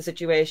he gets the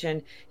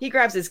situation. He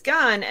grabs his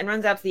gun and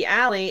runs out to the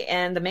alley,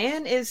 and the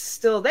man is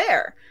still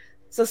there.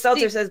 So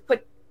Seltzer says,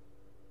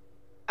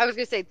 I was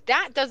going to say,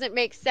 that doesn't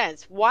make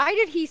sense. Why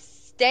did he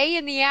stay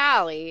in the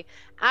alley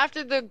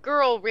after the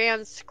girl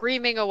ran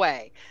screaming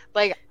away?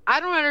 Like, I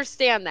don't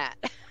understand that.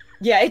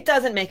 Yeah, it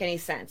doesn't make any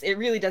sense. It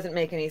really doesn't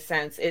make any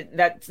sense.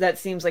 That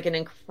seems like an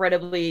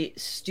incredibly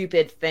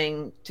stupid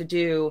thing to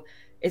do.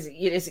 Was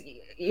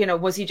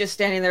he just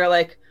standing there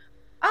like,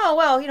 oh,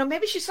 well,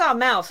 maybe she saw a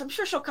mouse. I'm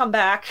sure she'll come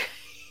back.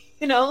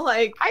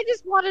 I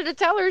just wanted to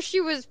tell her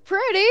she was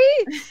pretty.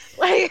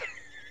 Like,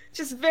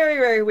 just very,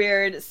 very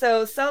weird.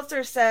 So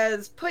Seltzer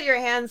says, put your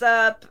hands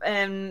up,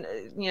 and,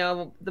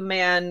 the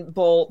man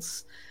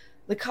bolts.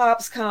 The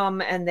cops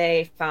come, and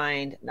they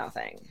find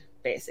nothing,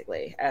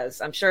 basically,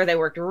 as I'm sure they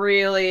worked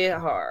really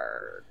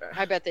hard.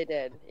 I bet they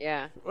did,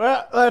 yeah.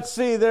 Well, let's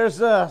see. There's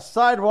a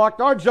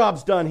sidewalk. Our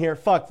job's done here.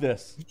 Fuck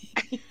this.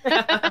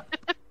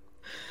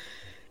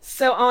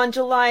 So on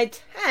July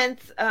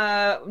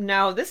 10th,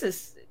 now this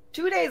is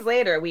 2 days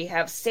later, we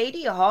have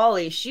Sadie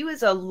Hawley. She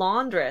was a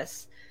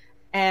laundress,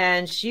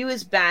 and she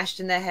was bashed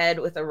in the head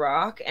with a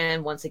rock.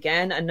 And once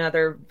again,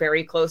 another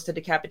very close to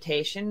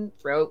decapitation,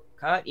 throat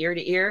cut, ear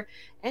to ear.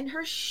 And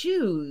her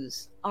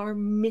shoes are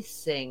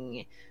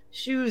missing.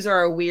 Shoes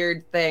are a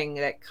weird thing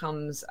that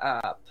comes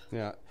up.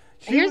 Yeah.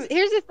 Here's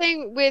the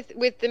thing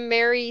with the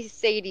Mary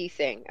Sadie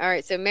thing. All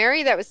right, so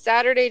Mary, that was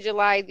Saturday,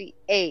 July the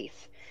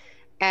 8th.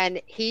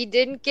 And he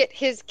didn't get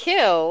his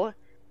kill.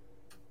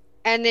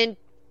 And then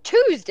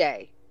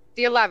Tuesday,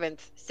 the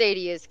 11th,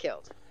 Sadie is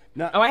killed.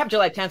 No. Oh, I have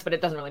July 10th, but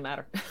it doesn't really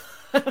matter.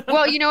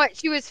 Well, you know what?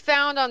 She was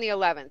found on the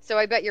 11th. So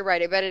I bet you're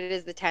right. I bet it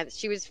is the 10th.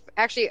 She was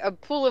actually, a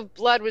pool of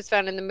blood was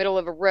found in the middle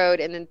of a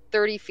road. And then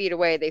 30 feet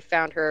away, they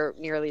found her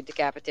nearly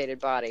decapitated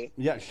body.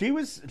 Yeah, she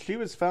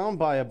was found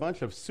by a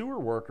bunch of sewer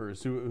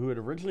workers who had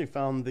originally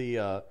found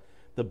the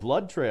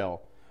blood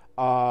trail.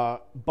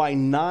 By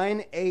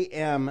 9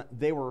 a.m.,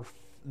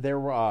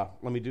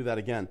 let me do that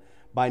again.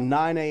 By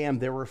 9 a.m.,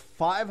 there were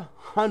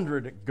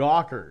 500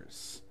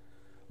 gawkers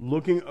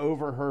looking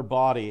over her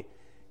body.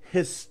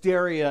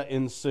 Hysteria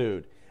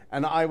ensued.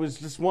 And I was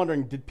just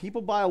wondering, did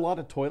people buy a lot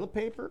of toilet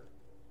paper?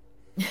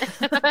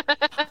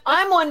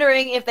 I'm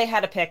wondering if they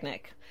had a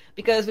picnic,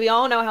 because we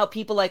all know how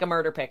people like a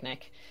murder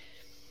picnic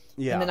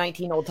in the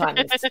 19 old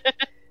timers.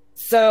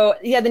 So,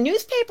 yeah, the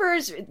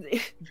newspapers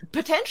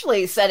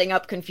potentially setting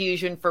up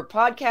confusion for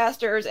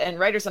podcasters and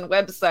writers on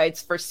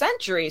websites for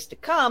centuries to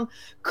come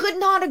could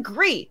not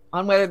agree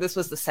on whether this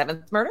was the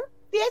 7th murder,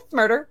 the 8th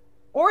murder,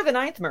 or the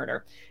 9th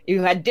murder.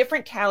 You had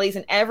different tallies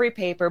in every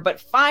paper, but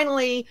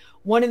finally,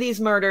 one of these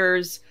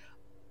murders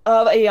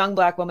of a young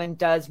black woman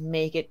does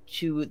make it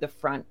to the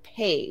front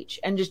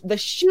page. And just the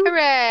shoot.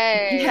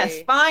 Hooray!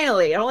 Yes,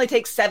 finally. It only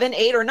takes 7,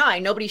 8, or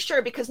 9. Nobody's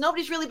sure, because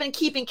nobody's really been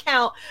keeping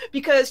count,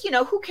 because,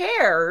 who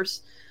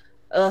cares?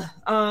 The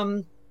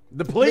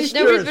police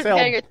Nobody's been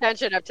paying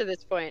attention up to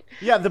this point.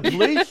 Yeah, the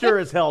police sure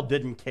as hell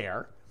didn't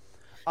care.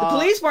 The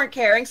police weren't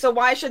caring, so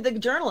why should the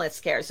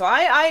journalists care? So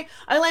I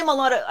lay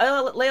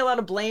a lot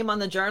of blame on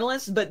the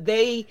journalists, but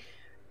they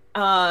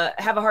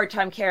have a hard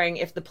time caring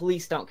if the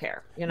police don't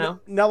care,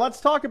 Now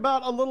let's talk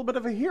about a little bit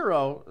of a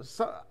hero.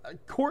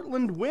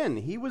 Cortland Wynn,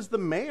 he was the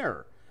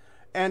mayor,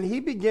 and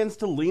he begins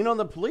to lean on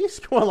the police,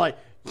 going like,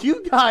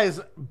 you guys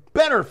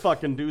better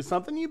fucking do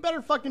something. You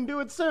better fucking do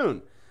it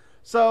soon.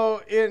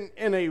 So in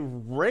a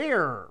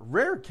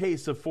rare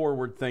case of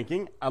forward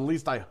thinking, at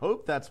least I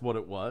hope that's what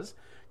it was,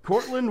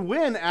 Cortland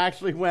Wynn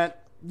actually went,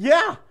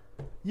 yeah,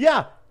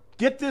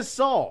 get this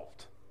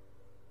solved.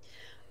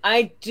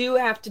 I do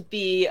have to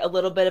be a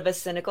little bit of a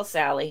cynical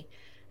Sally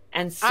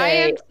and say... I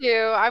am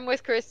too. I'm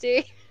with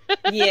Christy.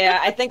 Yeah,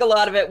 I think a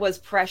lot of it was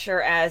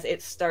pressure as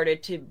it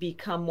started to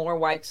become more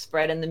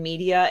widespread in the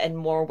media and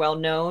more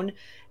well-known.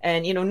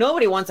 And,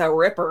 nobody wants a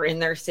ripper in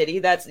their city.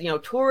 That's,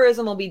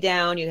 tourism will be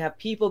down. You have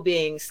people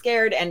being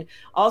scared. And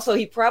also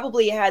he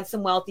probably had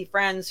some wealthy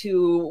friends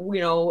who,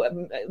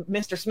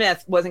 Mr.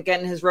 Smith wasn't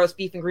getting his roast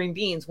beef and green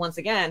beans once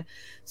again.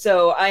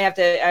 So I have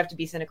to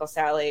be cynical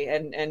Sally,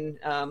 and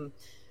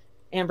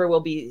Amber will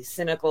be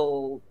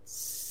cynical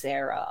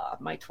Sarah,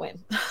 my twin.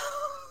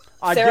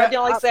 Sarah, do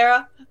you like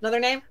Sarah?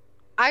 Another name?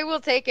 I will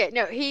take it.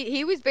 No,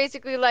 he was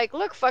basically like,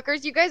 look,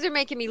 fuckers, you guys are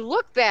making me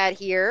look bad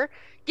here.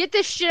 Get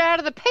this shit out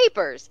of the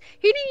papers.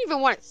 He didn't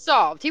even want it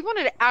solved. He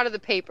wanted it out of the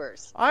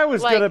papers. I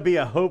was going to be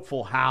a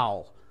hopeful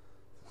Hal.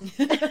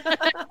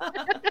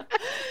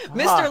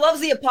 Mr.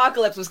 Loves the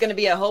Apocalypse was going to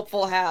be a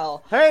hopeful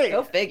Hal. Hey,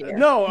 go figure.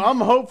 No, I'm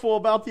hopeful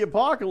about the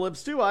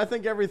apocalypse too. I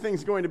think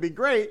everything's going to be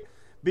great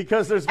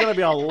because there's going to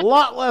be a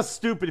lot less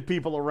stupid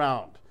people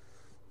around.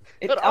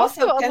 But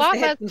also a lot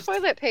less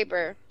toilet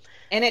paper.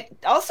 And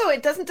it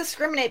doesn't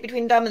discriminate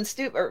between dumb and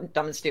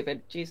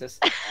stupid. Jesus,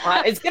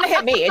 it's gonna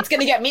hit me. It's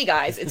gonna get me,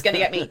 guys. It's gonna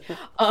get me.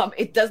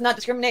 It does not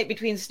discriminate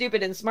between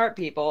stupid and smart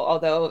people.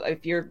 Although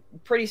if you're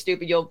pretty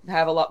stupid, you'll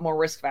have a lot more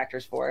risk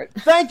factors for it.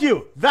 Thank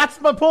you.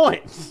 That's my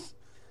point.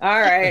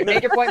 All right,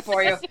 made your point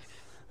for you.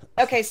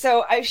 Okay,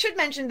 so I should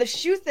mention the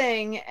shoe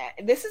thing.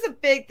 This is a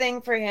big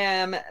thing for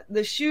him.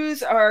 The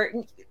shoes are.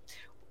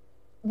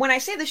 When I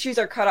say the shoes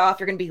are cut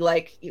off, you're gonna be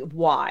like,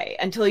 why?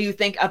 Until you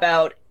think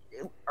about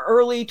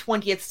early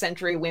 20th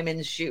century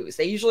women's shoes.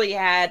 They usually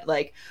had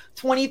like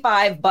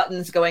 25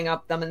 buttons going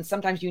up them, and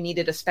sometimes you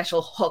needed a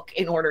special hook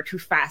in order to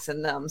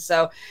fasten them.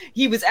 So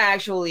he was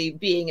actually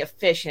being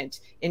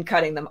efficient in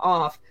cutting them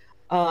off.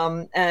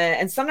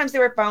 And sometimes they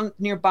were found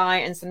nearby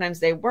and sometimes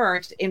they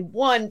weren't. In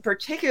one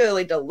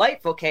particularly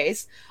delightful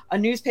case, a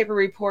newspaper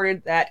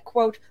reported that,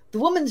 quote, the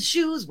woman's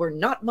shoes were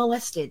not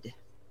molested,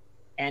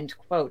 end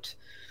quote.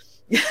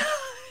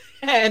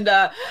 And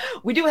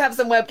we do have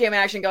some webcam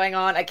action going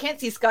on. I can't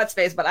see Scott's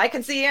face, but I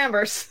can see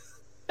Amber's.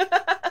 I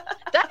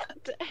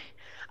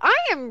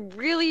am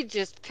really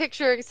just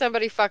picturing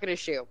somebody fucking a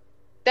shoe.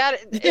 I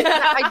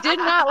did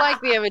not like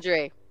the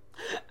imagery.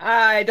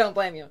 I don't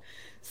blame you.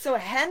 So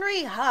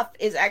Henry Huff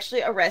is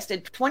actually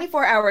arrested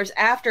 24 hours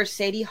after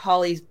Sadie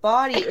Hawley's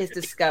body is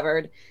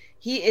discovered.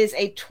 He is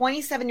a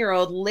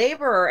 27-year-old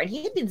laborer, and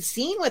he had been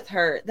seen with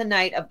her the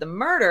night of the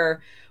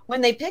murder.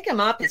 When they pick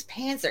him up, his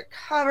pants are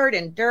covered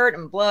in dirt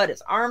and blood.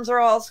 His arms are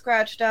all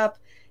scratched up.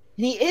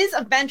 And he is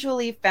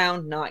eventually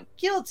found not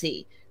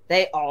guilty.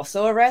 They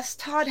also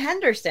arrest Todd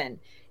Henderson.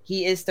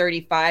 He is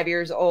 35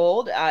 years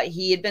old.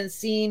 He had been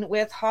seen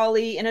with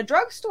Hawley in a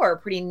drugstore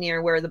pretty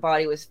near where the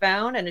body was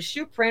found, and his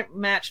shoe print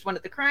matched one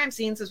at the crime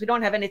scene. Since we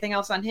don't have anything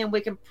else on him, we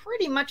can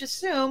pretty much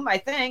assume, I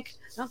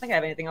don't think I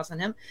have anything else on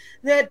him,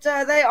 that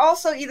they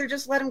also either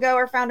just let him go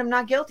or found him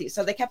not guilty.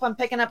 So they kept on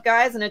picking up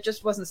guys, and it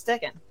just wasn't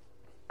sticking.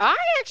 I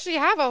actually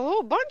have a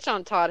whole bunch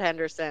on Todd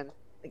Henderson.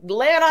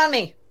 Lay it on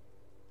me.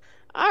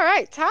 All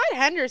right, Todd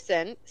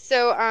Henderson.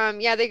 So,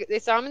 they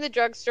saw him in the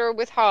drugstore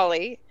with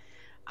Hawley.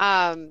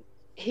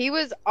 He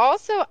was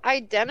also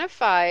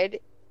identified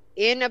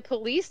in a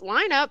police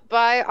lineup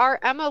by our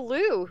Emma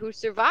Lou, who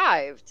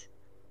survived.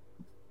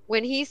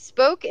 When he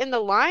spoke in the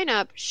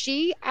lineup,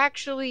 she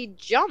actually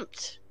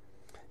jumped.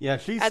 Yeah,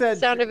 she at said the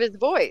sound of his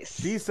voice.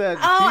 She said.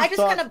 I just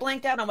kind of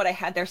blanked out on what I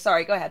had there.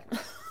 Sorry, go ahead.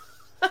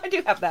 I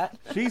do have that.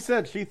 She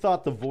said she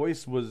thought the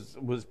voice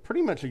was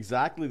pretty much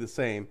exactly the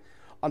same.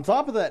 On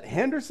top of that,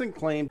 Henderson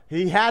claimed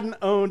he hadn't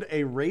owned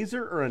a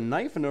razor or a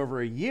knife in over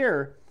a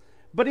year,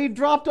 but he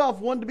dropped off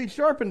one to be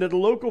sharpened at a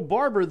local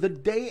barber the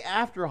day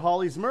after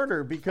Hawley's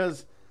murder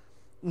because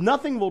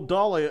nothing will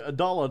dull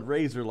a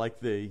razor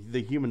like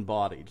the human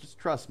body. Just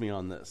trust me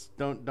on this.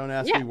 Don't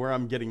ask me where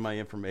I'm getting my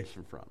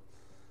information from.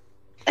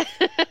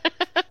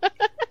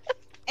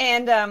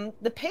 And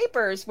the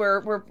papers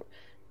were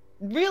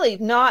really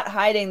not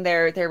hiding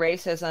their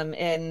racism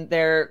in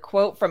their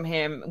quote from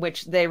him,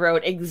 which they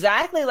wrote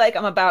exactly like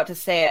I'm about to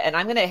say it, and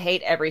I'm going to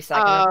hate every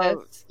second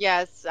of this.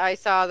 Yes, I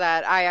saw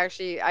that.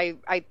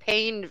 I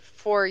pained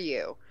for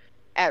you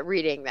at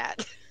reading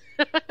that.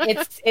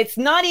 It's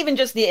not even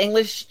just the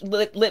English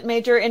lit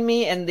major in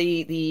me and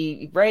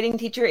the writing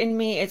teacher in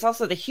me. It's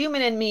also the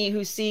human in me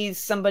who sees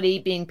somebody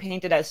being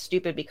painted as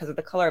stupid because of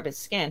the color of his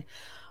skin.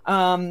 So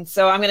I'm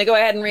going to go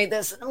ahead and read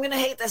this. I'm going to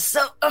hate this.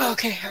 So,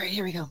 okay, all right,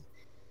 here we go.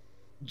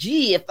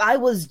 Gee, if I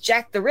was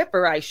Jack the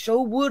Ripper, I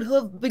sure would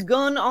have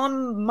begun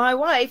on my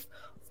wife,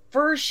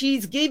 for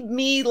she's give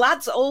me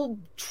lots of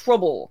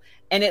trouble.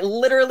 And it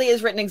literally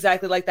is written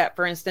exactly like that.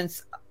 For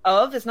instance,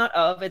 of is not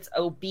of, it's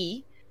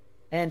O-B.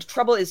 And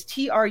trouble is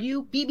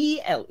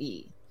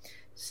T-R-U-B-B-L-E.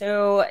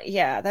 So,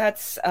 yeah,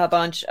 that's a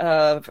bunch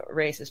of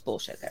racist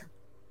bullshit there.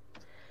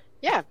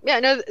 Yeah,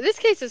 no, this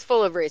case is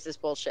full of racist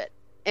bullshit.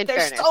 There's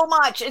fairness. So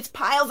much. It's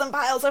piles and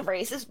piles of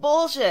racist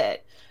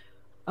bullshit.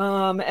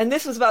 And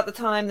this was about the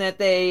time that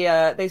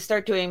they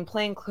start doing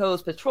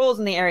plainclothes patrols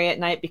in the area at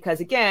night because,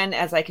 again,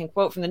 as I can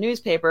quote from the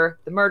newspaper,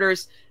 the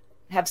murders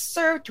have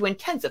served to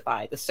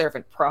intensify the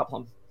servant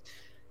problem.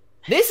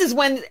 This is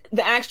when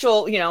the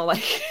actual,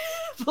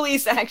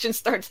 police action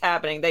starts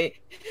happening. They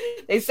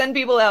send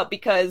people out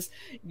because,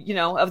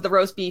 of the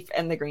roast beef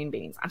and the green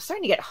beans. I'm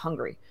starting to get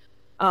hungry.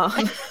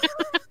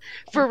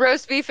 For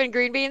roast beef and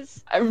green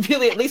beans? I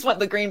really at least want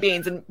the green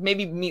beans and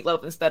maybe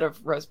meatloaf instead of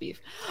roast beef.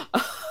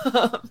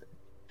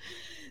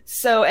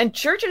 And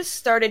churches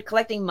started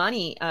collecting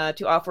money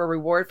to offer a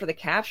reward for the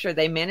capture.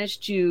 They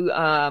managed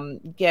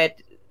to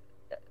get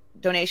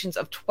donations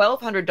of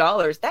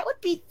 $1,200. That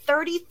would be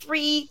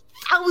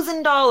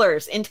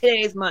 $33,000 in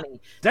today's money.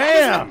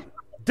 Damn!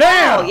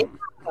 Yeah.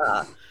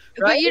 Right?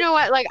 But you know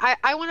what? Like,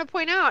 I want to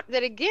point out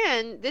that,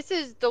 again, this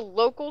is the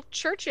local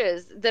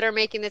churches that are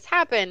making this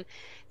happen.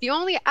 The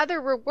only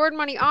other reward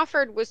money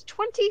offered was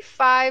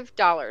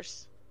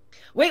 $25.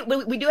 Wait,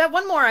 we do have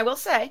one more, I will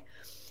say.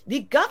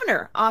 The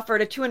governor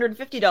offered a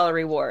 $250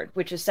 reward,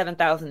 which is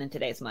 $7,000 in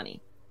today's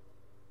money.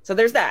 So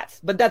there's that.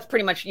 But that's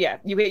pretty much, yeah,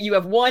 you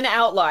have one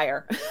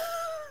outlier.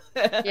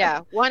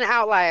 Yeah, one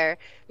outlier.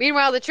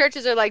 Meanwhile, the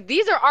churches are like,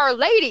 these are our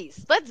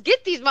ladies. Let's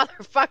get these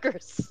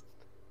motherfuckers.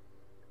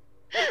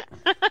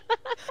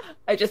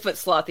 I just put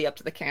Slothy up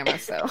to the camera,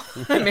 so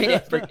I made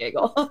it for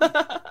giggle.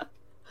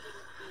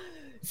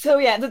 So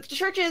yeah, the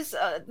churches,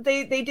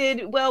 they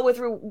did well with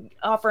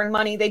offering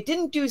money. They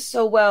didn't do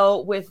so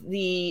well with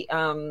the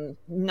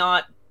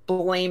not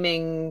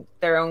blaming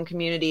their own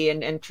community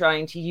and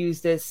trying to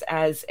use this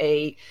as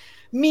a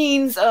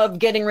means of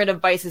getting rid of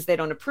vices they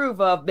don't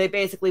approve of. They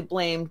basically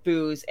blamed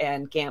booze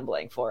and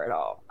gambling for it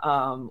all,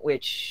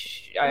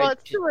 which...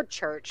 it's still a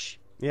church.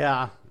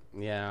 Yeah.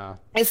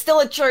 It's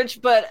still a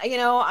church, but,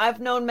 I've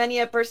known many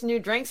a person who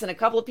drinks and a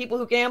couple of people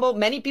who gamble,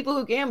 many people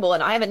who gamble,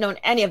 and I haven't known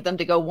any of them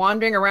to go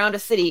wandering around a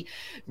city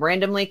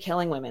randomly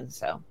killing women,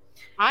 so...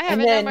 I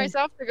haven't known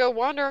myself to go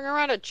wandering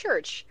around a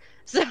church,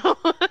 so...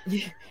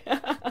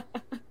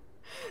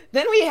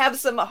 Then we have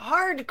some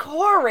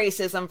hardcore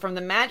racism from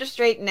the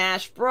Magistrate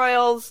Nash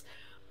broils.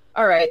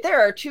 All right, there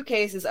are 2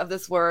 cases of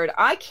this word.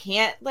 I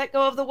can't let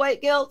go of the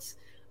white guilt,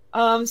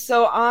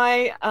 so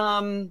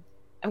I'm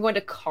going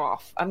to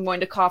cough. I'm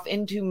going to cough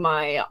into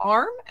my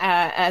arm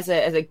as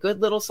a good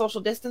little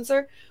social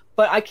distancer,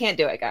 but I can't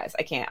do it, guys.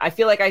 I can't. I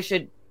feel like I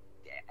should.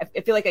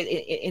 I feel like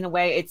in a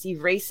way it's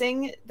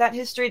erasing that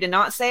history to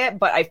not say it,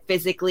 but I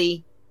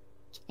physically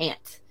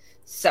can't.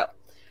 So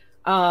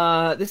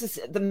this is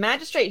the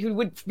magistrate who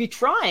would be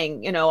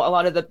trying, a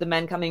lot of the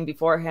men coming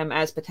before him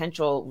as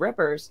potential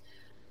rippers.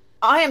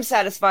 I am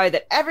satisfied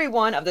that every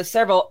one of the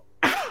several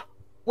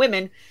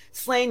women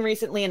slain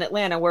recently in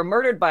Atlanta were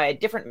murdered by a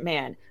different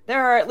man.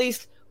 There are at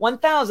least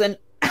 1,000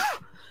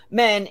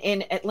 men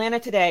in Atlanta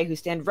today who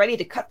stand ready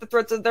to cut the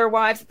throats of their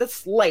wives at the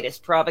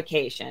slightest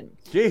provocation.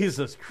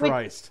 Jesus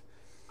Christ.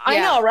 I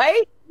know,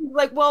 right?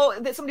 Like, well,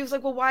 somebody was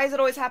like, well, why is it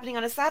always happening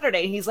on a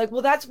Saturday? And he's like,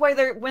 well, that's why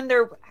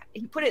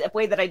he put it a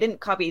way that I didn't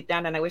copy it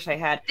down and I wish I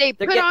had. They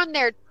put on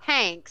their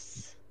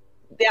tanks.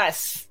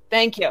 Yes,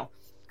 thank you.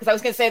 Because I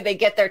was going to say they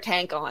get their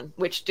tank on,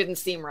 which didn't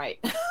seem right.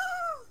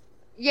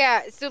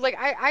 Yeah, so like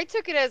I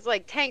took it as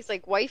like tanks,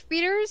 like wife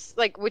beaters,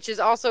 like, which is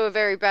also a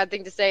very bad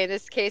thing to say in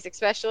this case,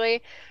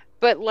 especially.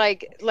 But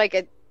like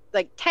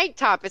tank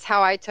top is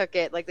how I took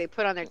it. Like they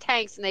put on their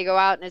tanks and they go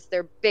out and it's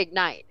their big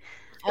night.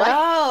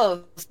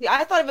 Oh, see,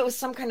 I thought of it was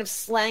some kind of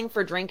slang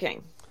for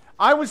drinking.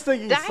 I was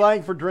thinking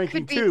slang for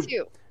drinking too,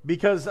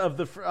 because of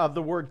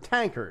the word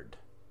tankard.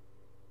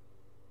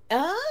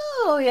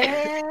 Oh,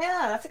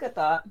 yeah. That's a good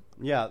thought.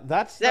 Yeah,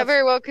 that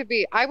very well could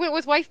be. I went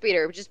with wife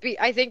beater,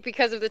 I think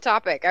because of the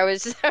topic. I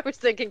was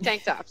thinking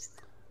tank tops.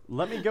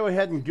 Let me go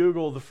ahead and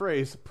Google the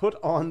phrase "put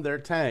on their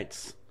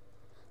tanks."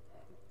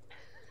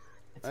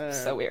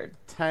 It's so weird.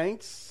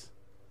 Tanks.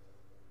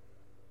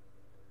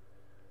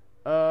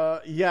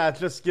 Yeah, it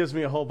just gives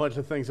me a whole bunch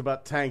of things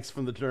about tanks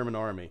from the German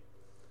army.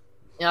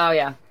 Oh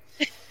yeah.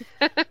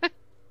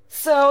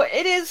 So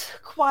it is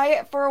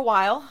quiet for a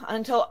while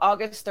until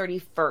August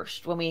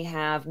 31st when we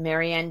have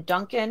Marianne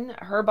Duncan.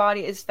 Her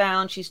body is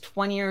found. She's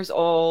 20 years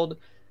old,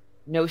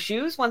 no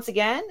shoes once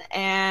again,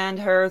 and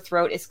her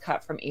throat is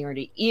cut from ear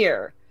to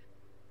ear.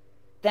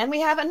 Then we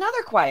have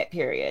another quiet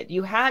period.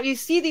 You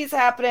see these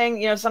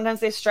happening, sometimes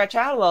they stretch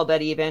out a little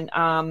bit even,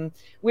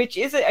 which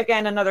is,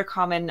 again, another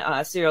common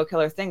serial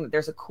killer thing, that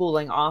there's a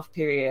cooling off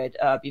period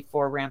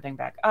before ramping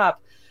back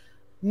up.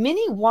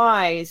 Minnie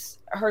Wise,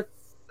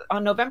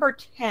 on November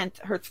 10th,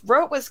 her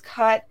throat was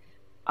cut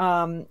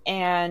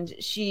and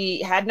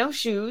she had no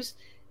shoes.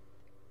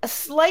 A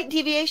slight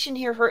deviation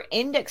here, her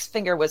index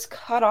finger was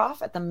cut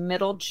off at the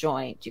middle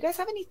joint. Do you guys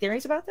have any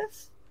theories about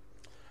this?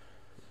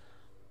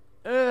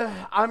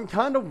 I'm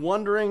kind of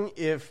wondering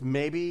if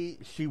maybe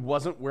she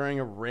wasn't wearing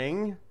a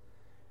ring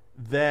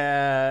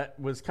that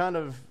was kind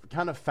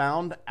of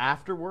found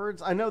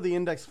afterwards. I know the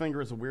index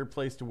finger is a weird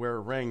place to wear a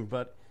ring,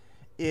 but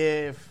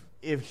if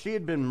she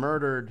had been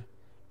murdered,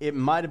 it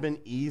might have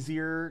been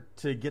easier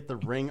to get the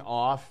ring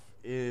off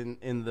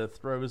in the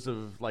throes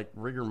of like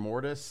rigor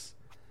mortis.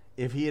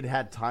 If he had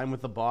had time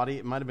with the body,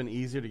 it might have been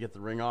easier to get the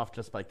ring off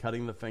just by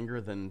cutting the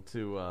finger than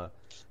to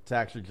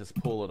actually just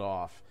pull it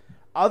off.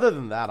 Other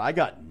than that, I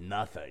got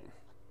nothing.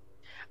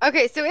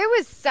 Okay, so it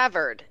was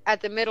severed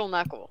at the middle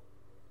knuckle.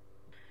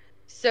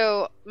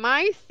 So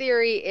my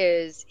theory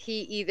is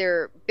he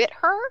either bit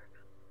her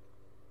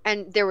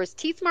and there was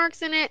teeth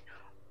marks in it,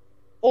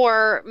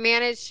 or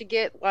managed to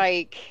get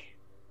like,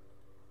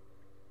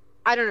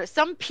 I don't know,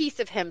 some piece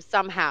of him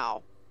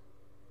somehow,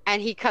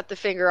 and he cut the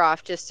finger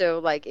off just so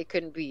like it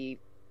couldn't be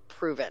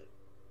proven.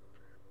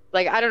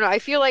 Like, I don't know. I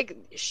feel like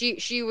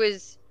she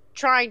was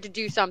trying to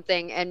do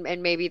something, and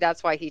maybe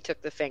that's why he took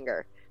the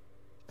finger.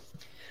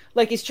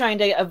 Like he's trying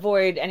to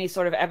avoid any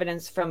sort of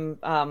evidence from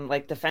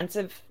like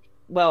defensive,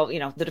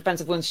 the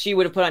defensive wounds she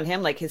would have put on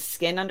him, like his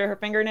skin under her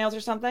fingernails or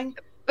something.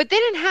 But they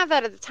didn't have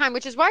that at the time,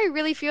 which is why I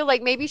really feel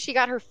like maybe she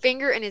got her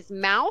finger in his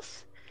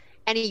mouth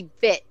and he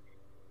bit,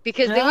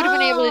 because they would have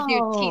been able to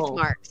do teeth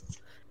marks.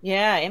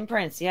 Yeah,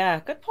 imprints. Yeah,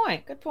 good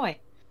point. Good point.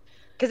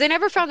 Because they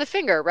never found the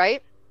finger,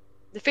 right?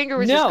 The finger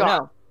was just No, gone.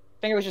 no,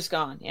 finger was just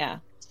gone. Yeah.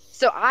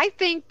 So I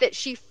think that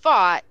she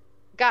fought,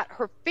 got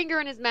her finger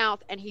in his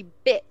mouth, and he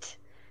bit.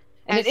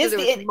 And it is there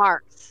was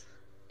marks.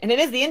 And it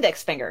is the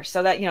index finger,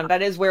 so that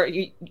that is where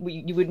you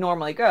would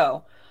normally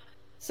go.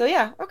 So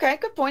yeah, okay,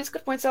 good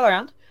points all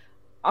around.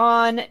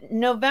 On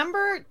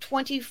November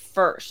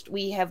 21st,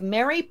 we have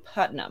Mary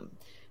Putnam.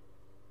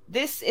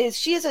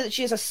 She is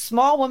a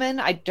small woman.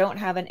 I don't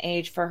have an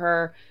age for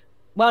her.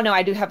 Well, no,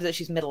 I do have that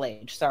she's middle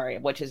aged. Sorry,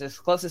 which is as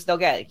close as they'll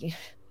get.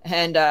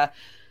 And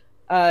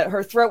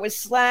her throat was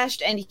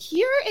slashed, and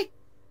here it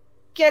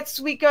gets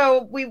we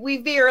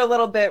veer a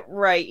little bit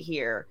right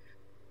here.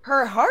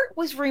 Her heart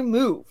was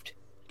removed.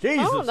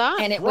 Jesus nice.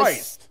 And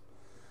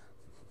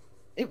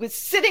it was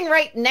sitting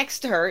right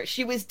next to her.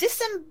 She was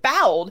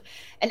disemboweled,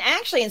 and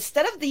actually,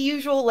 instead of the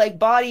usual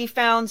body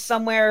found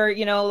somewhere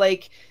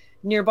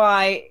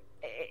nearby,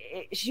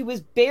 she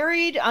was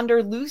buried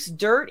under loose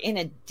dirt in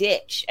a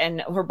ditch, and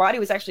her body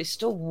was actually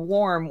still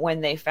warm when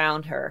they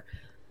found her.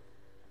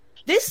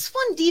 This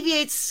one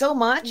deviates so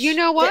much. You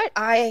know what?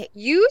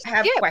 You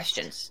have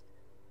questions.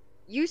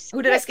 You skipped.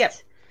 Who did I skip?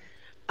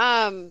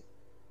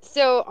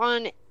 So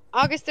on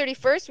August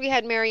 31st, we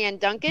had Marianne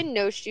Duncan,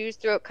 no shoes,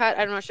 throat cut.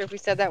 I'm not sure if we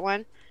said that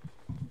one.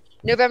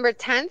 November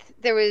 10th,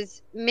 there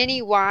was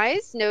Minnie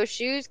Wise, no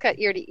shoes, cut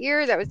ear to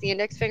ear. That was the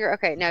index finger.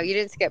 Okay, no, you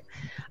didn't skip.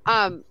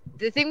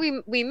 The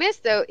thing we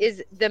missed, though,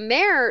 is the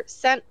mayor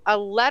sent a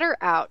letter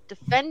out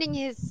defending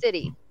his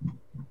city.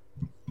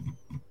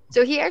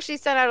 So he actually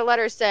sent out a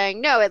letter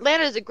saying, no,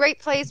 Atlanta is a great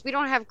place. We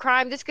don't have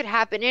crime. This could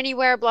happen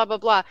anywhere, blah, blah,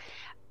 blah.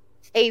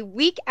 A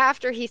week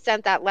after he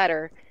sent that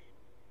letter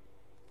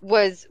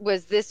was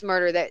this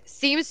murder that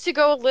seems to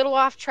go a little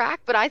off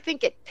track, but I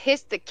think it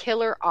pissed the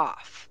killer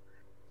off.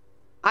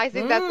 I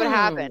think that's what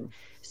happened.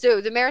 So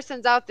the mayor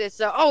sends out this,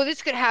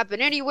 this could happen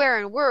anywhere,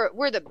 and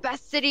we're the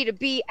best city to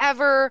be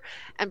ever,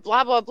 and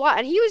blah, blah, blah.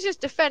 And he was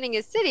just defending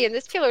his city, and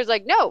this killer's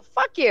like, no,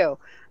 fuck you.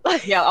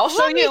 Yeah, I'll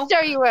show you. Let me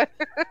show you.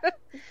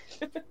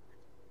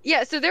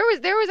 Yeah, so there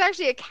was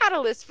actually a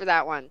catalyst for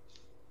that one.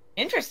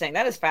 Interesting.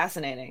 That is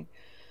fascinating.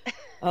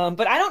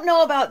 But I don't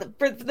know about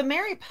for the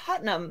Mary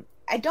Putnam.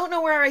 I don't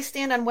know where I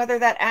stand on whether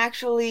that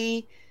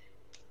actually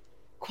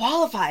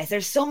qualifies.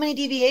 There's so many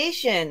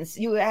deviations.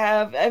 You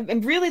have,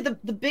 and really the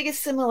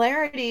biggest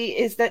similarity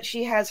is that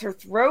she has her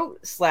throat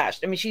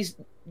slashed. I mean, she's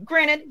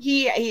granted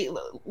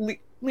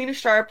Lena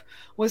Sharp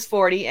was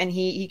 40 and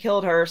he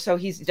killed her, so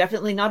he's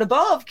definitely not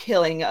above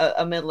killing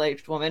a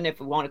middle-aged woman, if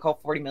we want to call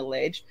 40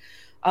 middle-aged,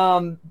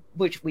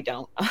 which we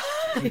don't.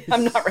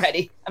 I'm not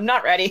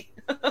ready.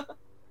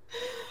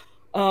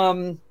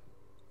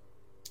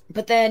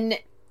 But then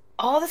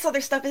all this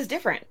other stuff is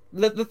different.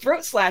 The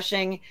throat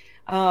slashing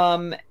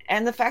and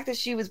the fact that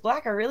she was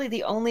black are really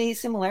the only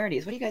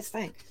similarities. What do you guys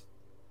think?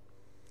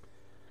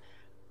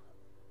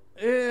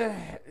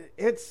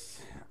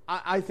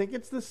 I think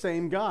it's the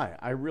same guy.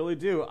 I really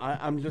do.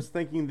 I'm just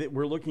thinking that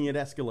we're looking at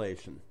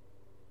escalation.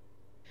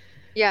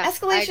 Yeah,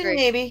 escalation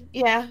maybe.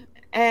 Yeah,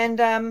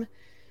 and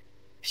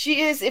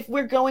she is. If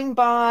we're going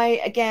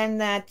by again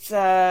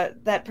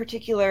that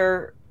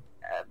particular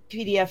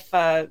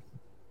PDF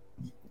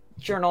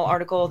journal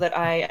article that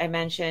I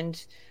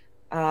mentioned,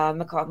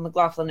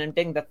 McLaughlin and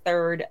Bing the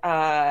Third,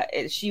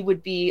 she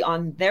would be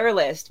on their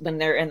list when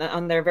they're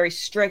on their very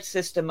strict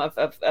system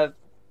of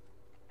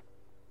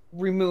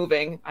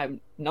removing,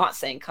 I'm not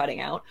saying cutting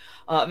out,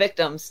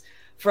 victims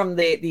from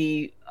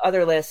the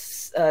other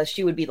lists.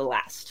 She would be the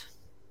last.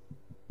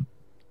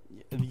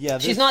 Yeah,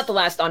 she's not the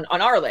last on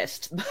our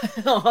list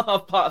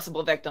of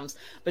possible victims,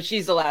 but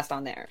she's the last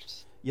on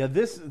theirs. Yeah,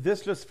 this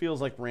just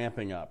feels like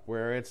ramping up,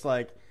 where it's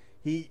like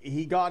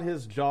he got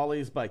his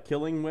jollies by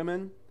killing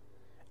women,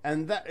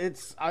 and that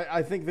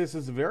I think this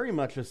is very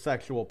much a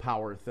sexual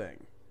power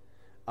thing.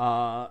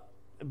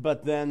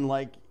 But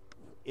then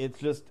it's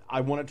just,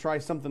 I want to try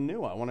something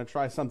new. I want to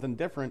try something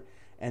different,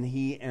 and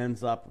he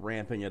ends up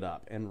ramping it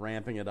up and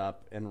ramping it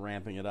up and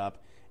ramping it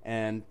up,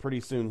 and pretty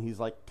soon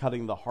he's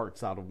cutting the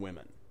hearts out of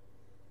women.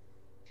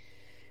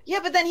 Yeah,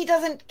 but then he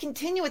doesn't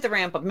continue with the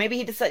ramp up. Maybe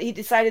he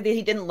decided that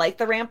he didn't like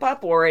the ramp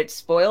up, or it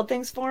spoiled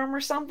things for him, or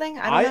something.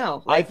 I don't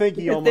know. I think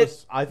he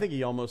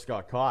almost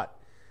got caught.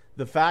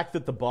 The fact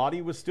that the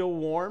body was still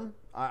warm,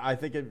 I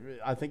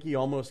think he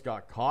almost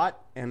got caught,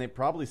 and it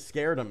probably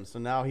scared him. So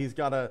now he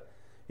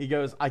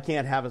goes, I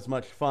can't have as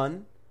much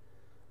fun.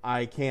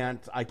 I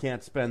can't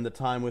spend the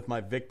time with my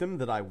victim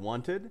that I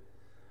wanted.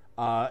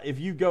 If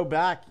you go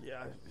back,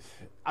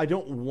 I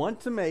don't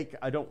want to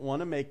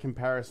make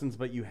comparisons,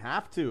 but you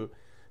have to.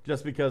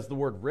 Just because the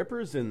word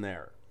Ripper's in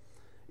there.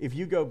 If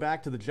you go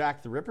back to the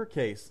Jack the Ripper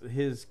case,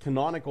 his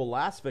canonical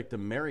last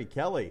victim, Mary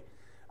Kelly,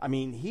 I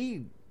mean,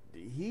 he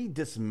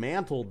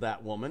dismantled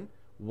that woman.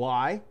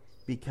 Why?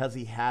 Because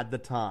he had the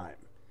time.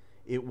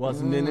 It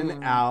wasn't in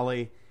an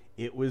alley.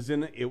 It was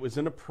in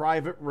a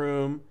private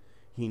room.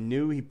 He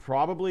knew he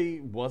probably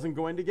wasn't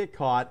going to get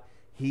caught.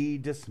 He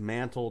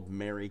dismantled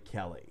Mary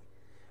Kelly.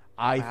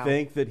 I Wow.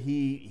 think that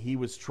he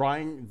was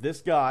trying,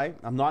 this guy,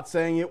 I'm not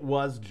saying it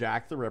was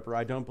Jack the Ripper.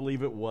 I don't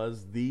believe it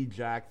was the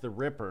Jack the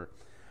Ripper.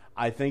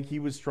 I think he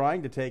was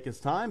trying to take his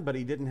time, but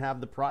he didn't have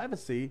the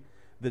privacy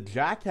that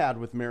Jack had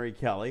with Mary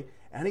Kelly,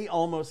 and he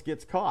almost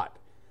gets caught.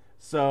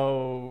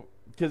 So,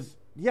 because,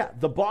 yeah,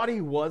 the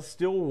body was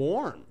still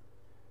warm.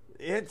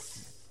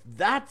 That's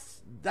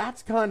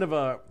kind of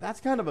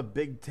a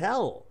big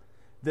tell.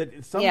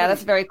 That somebody, Yeah,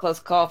 that's a very close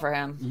call for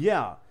him.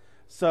 yeah.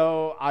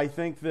 So I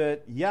think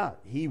that, yeah,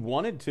 he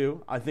wanted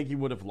to. I think he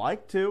would have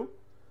liked to,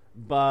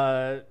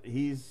 but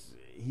he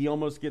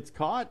almost gets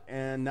caught,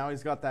 and now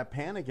he's got that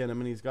panic in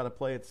him, and he's got to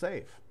play it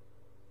safe.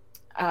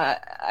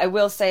 I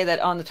will say that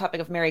on the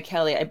topic of Mary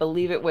Kelly, I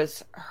believe it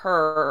was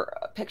a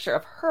picture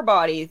of her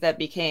body that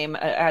became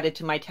added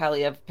to my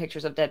tally of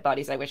pictures of dead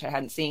bodies I wish I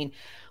hadn't seen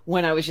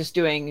when I was just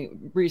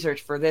doing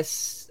research for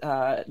this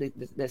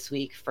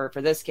week for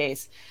this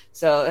case.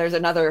 So there's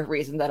another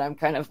reason that I'm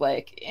kind of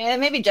like,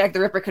 maybe Jack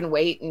the Ripper can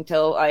wait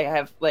until I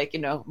have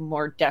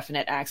more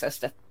definite access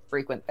to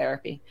frequent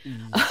therapy.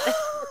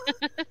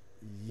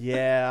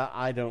 Yeah,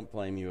 I don't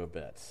blame you a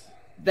bit.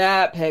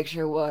 That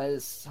picture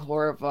was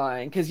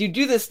horrifying because you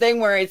do this thing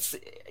where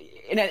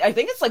and I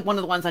think it's like one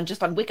of the ones on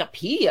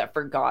Wikipedia,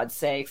 for God's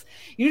sakes.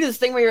 You do this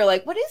thing where you're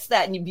like, what is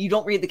that? And you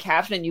don't read the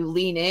caption and you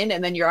lean in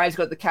and then your eyes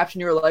go to the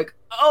caption and you're like,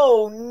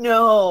 oh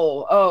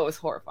no. Oh, it was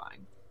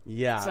horrifying.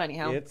 Yeah. So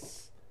anyhow.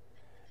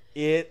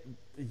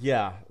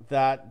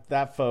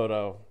 That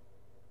photo.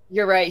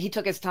 You're right. He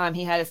took his time.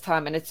 He had his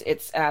time, and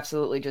it's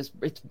absolutely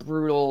it's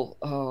brutal.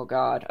 Oh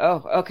God.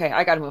 Oh, okay.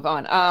 I got to move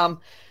on.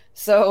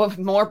 So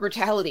more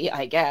brutality,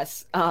 I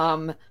guess.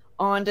 On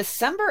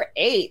December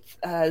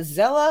 8th,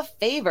 Zella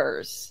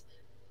Favors,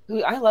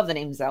 who I love the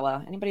name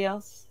Zella. Anybody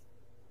else?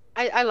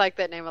 I like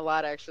that name a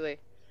lot, actually.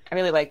 I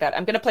really like that.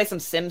 I'm going to play some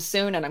Sims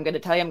soon, and I'm going to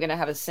tell you I'm going to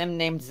have a Sim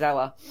named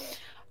Zella.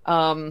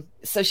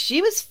 So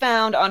she was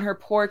found on her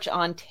porch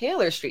on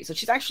Taylor Street. So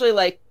she's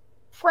actually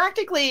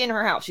practically in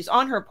her house. She's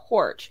on her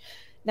porch.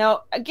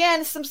 Now,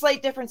 again, some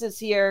slight differences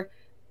here,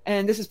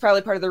 and this is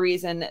probably part of the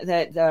reason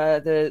that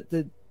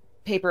the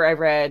paper I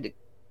read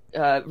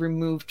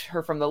removed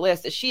her from the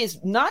list. Is she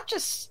is not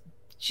just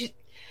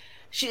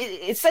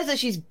it says that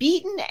she's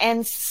beaten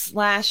and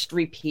slashed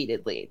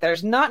repeatedly.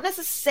 There's not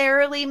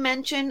necessarily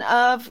mention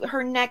of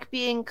her neck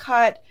being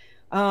cut.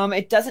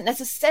 It doesn't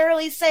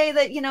necessarily say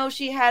that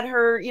she had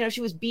her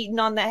she was beaten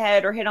on the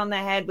head or hit on the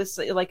head with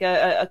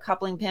a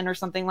coupling pin or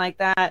something like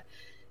that.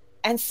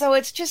 And so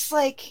it's just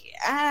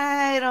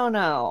I don't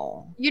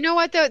know. You know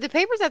what, though? The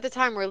papers at the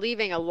time were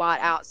leaving a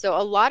lot out. So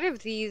a lot of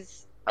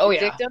these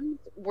victims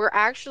were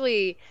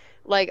actually,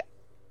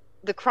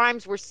 the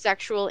crimes were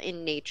sexual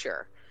in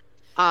nature.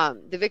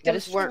 The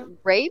victims weren't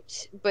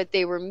raped, but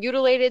they were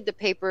mutilated. The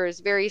papers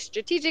very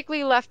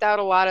strategically left out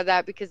a lot of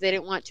that because they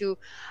didn't want to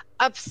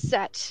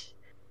upset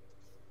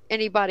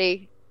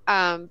anybody.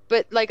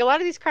 But a lot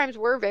of these crimes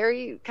were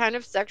very kind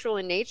of sexual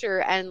in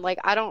nature, and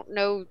I don't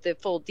know the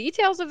full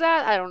details of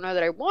that. I don't know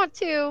that I want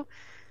to.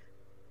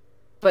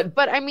 But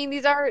I mean,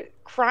 these are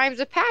crimes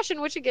of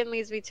passion, which again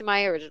leads me to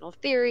my original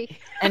theory.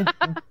 And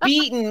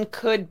beaten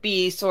could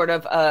be sort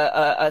of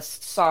a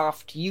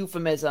soft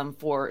euphemism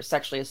for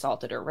sexually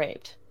assaulted or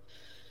raped.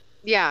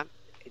 Yeah,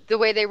 the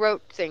way they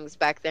wrote things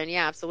back then.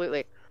 Yeah,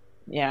 absolutely.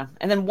 Yeah,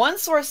 and then one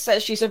source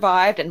says she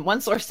survived, and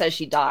one source says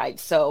she died.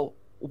 So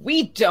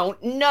we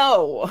don't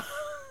know.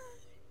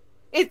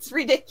 It's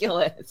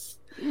ridiculous.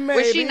 Maybe.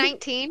 Was she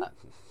 19?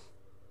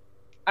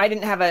 I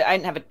didn't have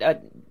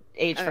a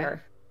age for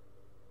her.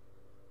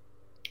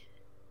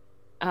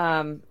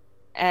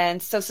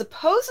 And so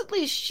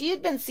supposedly she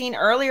had been seen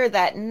earlier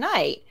that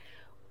night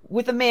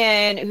with a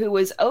man who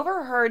was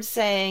overheard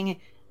saying,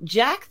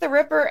 "Jack the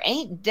Ripper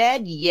ain't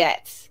dead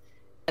yet."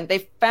 And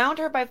they found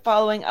her by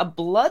following a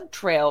blood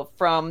trail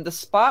from the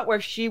spot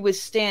where she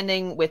was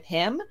standing with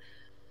him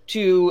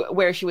to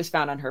where she was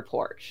found on her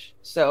porch.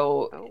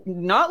 So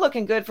not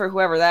looking good for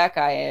whoever that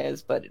guy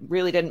is, but it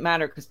really didn't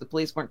matter because the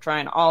police weren't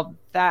trying all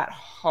that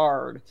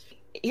hard.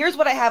 Here's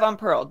what I have on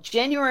Pearl.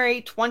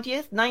 January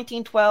 20th,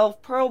 1912,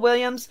 Pearl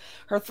Williams,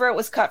 her throat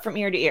was cut from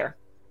ear to ear.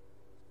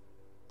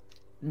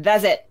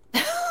 That's it.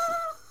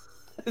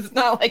 It's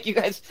not like you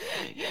guys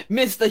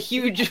missed the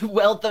huge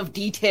wealth of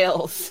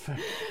details.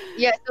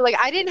 Yeah, so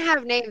I didn't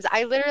have names.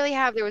 I literally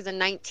there was a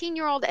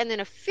 19-year-old and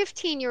then a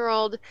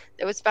 15-year-old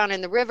that was found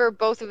in the river,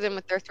 both of them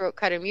with their throat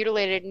cut and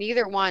mutilated.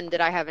 Neither one did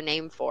I have a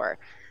name for.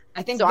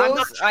 I think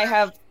those I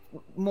have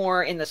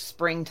more in the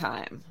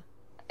springtime.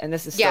 And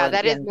this is still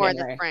that is more in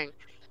the spring.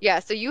 Yeah,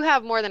 so you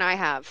have more than I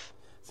have.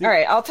 See, all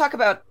right, I'll talk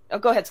about... Oh,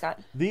 go ahead,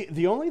 Scott.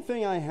 The only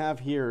thing I have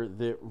here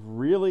that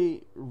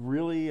really,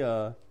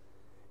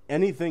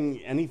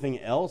 anything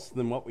else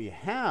than what we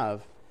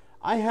have,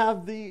 I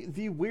have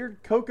the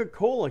weird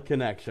Coca-Cola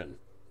connection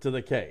to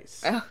the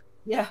case. Oh,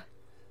 yeah.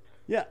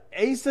 Yeah,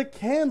 Asa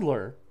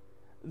Candler,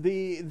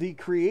 the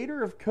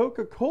creator of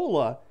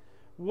Coca-Cola,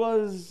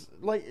 was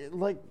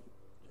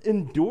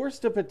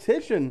endorsed a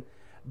petition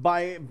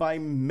by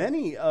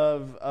many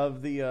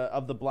of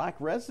the black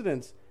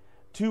residents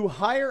to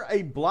hire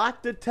a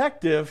black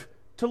detective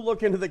to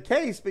look into the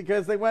case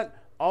because they went,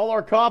 all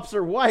our cops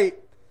are white.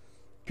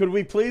 Could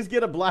we please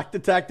get a black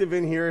detective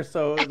in here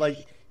so,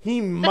 like,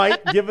 he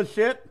might give a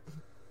shit?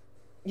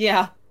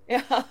 Yeah.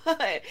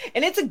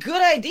 And it's a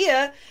good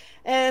idea,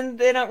 and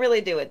they don't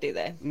really do it, do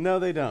they? No,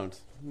 they don't.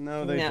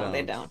 No, they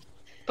don't.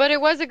 But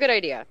it was a good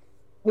idea.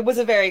 It was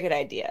a very good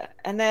idea.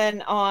 And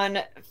then on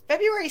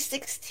February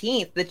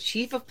 16th, the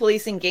chief of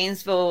police in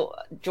Gainesville,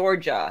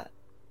 Georgia,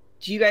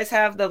 do you guys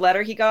have the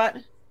letter he got?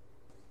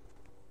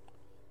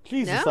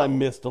 Jesus, No. I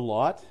missed a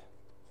lot.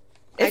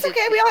 It's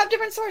okay. We all have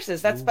different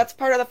sources. That's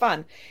part of the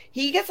fun.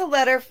 He gets a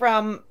letter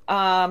from,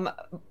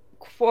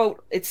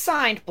 quote, it's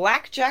signed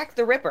Black Jack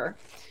the Ripper.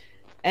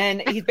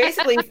 And he's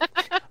basically...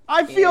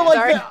 I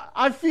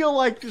feel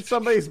like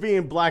somebody's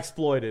being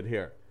blaxploited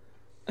here.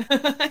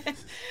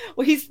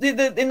 Well, he's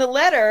in the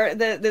letter.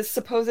 The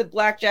supposed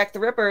Black Jack the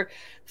Ripper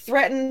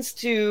threatens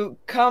to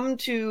come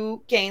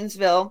to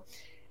Gainesville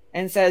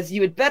and says,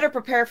 "You had better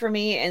prepare for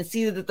me and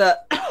see that the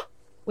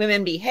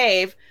women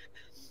behave."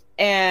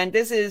 And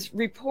this is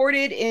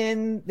reported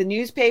in the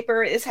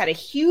newspaper. This had a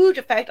huge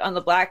effect on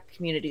the black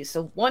community.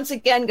 So once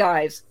again,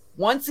 guys,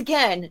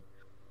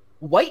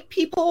 white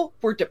people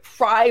were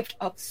deprived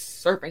of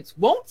servants.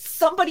 Won't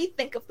somebody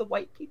think of the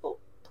white people,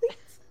 please?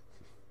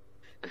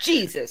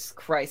 Jesus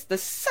Christ, the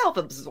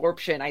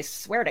self-absorption, I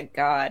swear to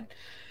God.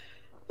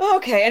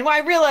 Okay, and I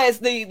realize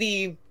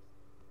the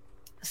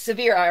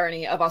severe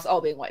irony of us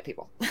all being white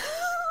people.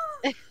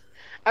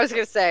 I was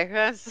going to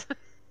say,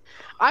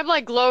 I'm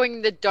like glowing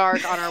in the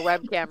dark on our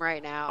webcam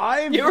right now.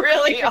 You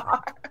really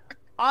are.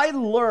 I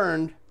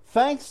learned,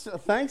 thanks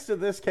to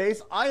this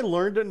case, I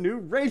learned a new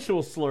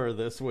racial slur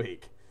this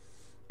week.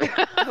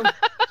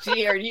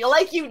 Dear,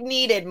 you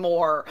needed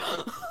more.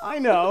 I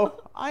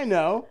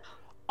know.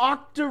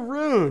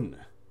 Octoroon.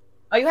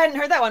 Oh, you hadn't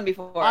heard that one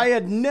before? I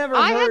had never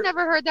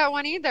heard that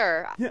one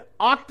either. Yeah,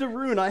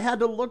 Octoroon. I had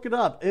to look it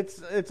up.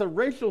 It's a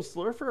racial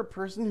slur for a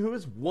person who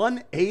is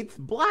 1/8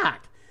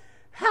 black.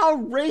 How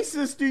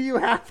racist do you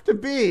have to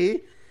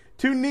be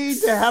to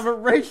need to have a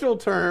racial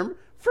term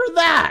for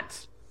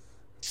that?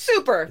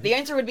 Super. The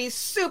answer would be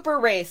super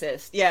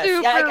racist. Yes.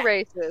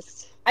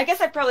 Racist. I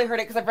guess I've probably heard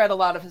it because I've read a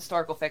lot of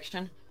historical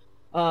fiction.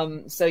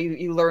 So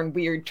you learn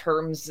weird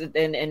terms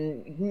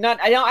and not.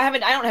 I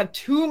don't have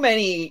too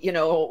many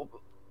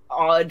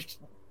odd,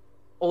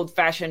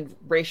 old-fashioned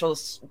racial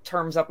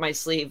terms up my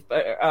sleeve,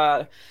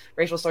 but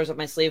racial slurs up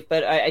my sleeve.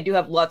 But I do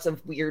have lots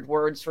of weird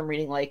words from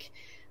reading like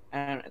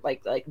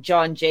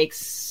John Jake's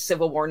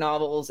Civil War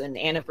novels and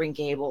Anne of Green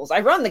Gables.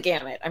 I run the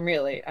gamut. I'm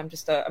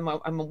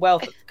a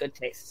wealth of good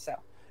taste. So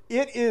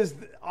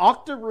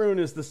Octoroon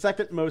is the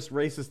second most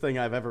racist thing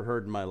I've ever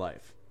heard in my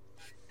life.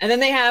 And then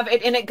they have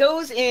it, and it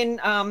goes in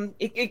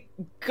it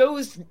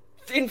goes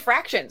in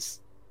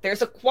fractions.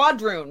 There's a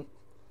quadroon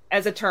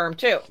as a term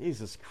too.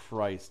 Jesus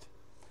Christ.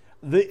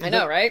 I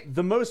know, right?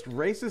 The most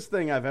racist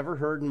thing I've ever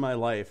heard in my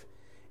life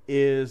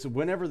is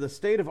whenever the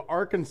state of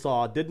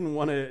Arkansas didn't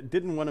want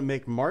to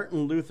make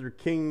Martin Luther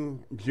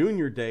King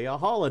Jr. Day a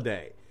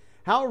holiday.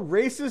 How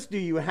racist do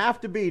you have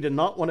to be to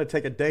not want to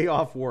take a day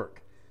off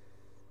work?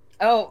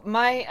 Oh,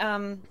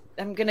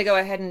 I'm going to go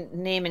ahead and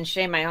name and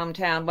shame my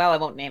hometown. Well, I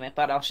won't name it,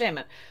 but I'll shame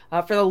it.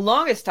 For the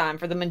longest time,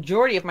 for the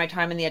majority of my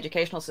time in the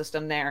educational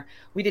system there,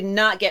 we did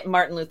not get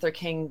Martin Luther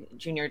King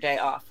Jr. Day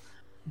off.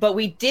 But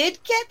we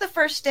did get the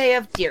first day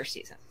of deer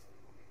season.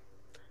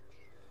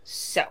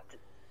 So,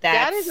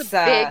 that is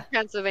a big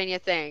Pennsylvania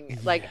thing.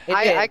 Like,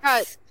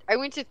 I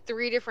went to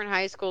 3 different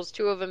high schools,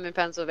 2 of them in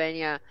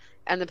Pennsylvania,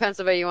 and the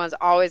Pennsylvania ones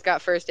always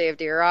got first day of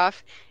deer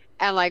off.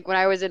 And, like, when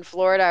I was in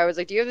Florida, I was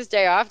like, do you have this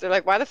day off? They're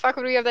like, why the fuck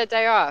would we have that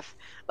day off?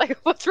 Like,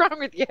 what's wrong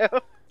with you?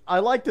 I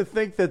like to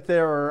think that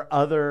there are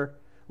other,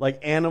 like,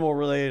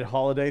 animal-related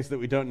holidays that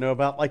we don't know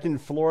about. Like, in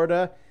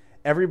Florida,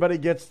 everybody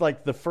gets,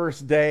 like, the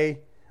first day,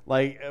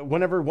 like,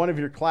 whenever one of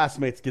your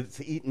classmates gets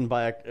eaten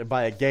by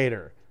a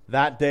gator,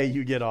 that day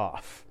you get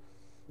off.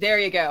 There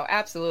you go.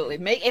 Absolutely.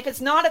 If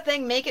it's not a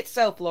thing, make it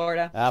so,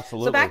 Florida.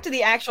 Absolutely. So back to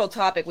the actual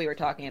topic we were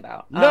talking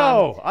about.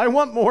 No, I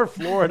want more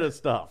Florida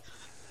stuff.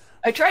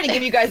 I try to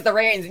give you guys the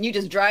reins, and you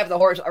just drive the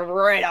horse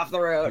right off the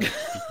road.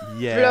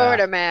 Yeah.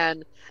 Florida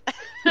man.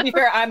 To be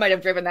fair, I might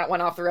have driven that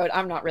one off the road.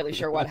 I'm not really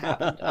sure what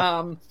happened.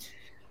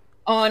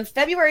 On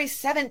February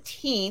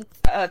 17th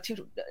of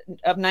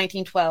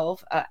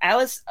 1912,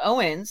 Alice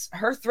Owens,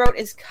 her throat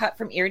is cut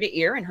from ear to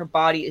ear, and her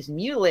body is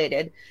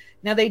mutilated.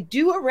 Now, they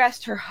do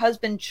arrest her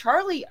husband,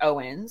 Charlie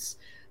Owens,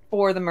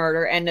 for the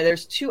murder, and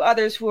there's 2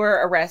 others who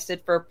are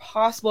arrested for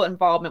possible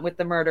involvement with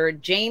the murder,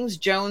 James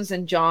Jones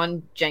and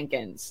John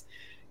Jenkins.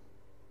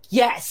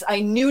 Yes,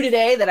 I knew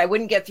today that I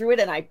wouldn't get through it,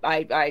 and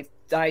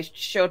I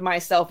showed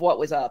myself what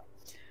was up.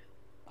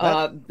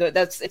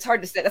 It's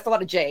hard to say. That's a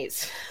lot of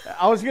J's.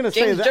 I was going to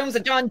say James Jones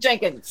and John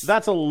Jenkins.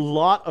 That's a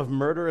lot of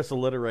murderous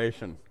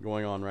alliteration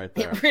going on right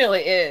there. It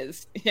really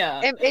is.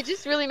 Yeah. It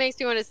just really makes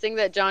me want to sing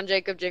that John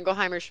Jacob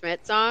Jingleheimer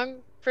Schmidt song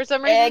for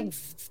some reason.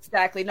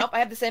 Exactly. Nope. I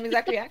have the same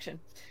exact reaction.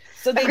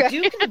 So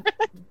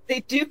they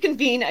do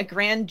convene a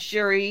grand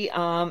jury,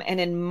 and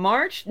in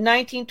March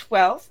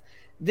 1912,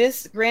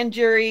 this grand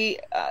jury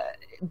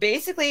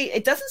basically,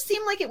 it doesn't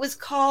seem like it was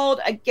called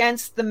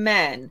against the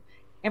men.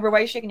 Amber, why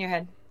are you shaking your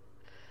head?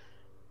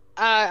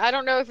 I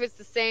don't know if it's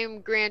the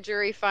same grand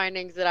jury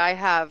findings that I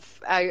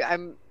have.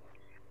 I'm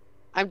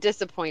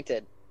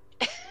disappointed.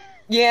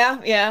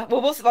 Yeah.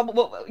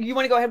 Well, you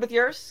want to go ahead with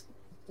yours?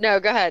 No,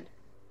 go ahead.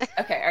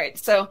 Okay, all right.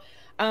 So,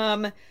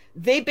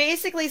 they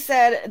basically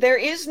said there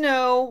is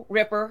no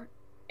Ripper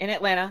in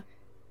Atlanta.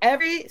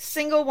 Every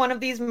single one of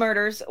these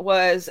murders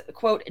was,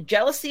 quote,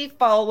 jealousy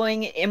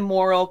following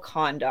immoral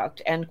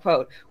conduct, end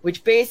quote,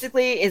 which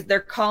basically is they're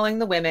calling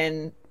the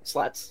women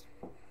sluts.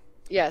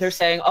 Yes. They're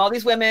saying all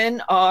these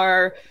women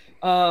are,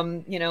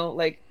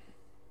 like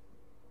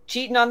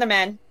cheating on the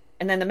men,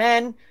 and then the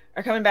men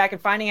are coming back and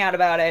finding out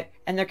about it,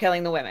 and they're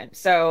killing the women.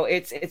 So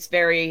it's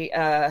very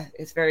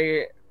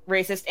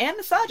racist and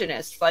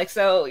misogynist. Like,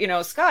 so,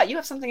 Scott, you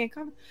have something in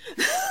common.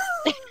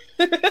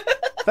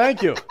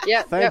 Thank you.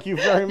 Yeah. Thank you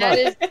very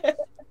much.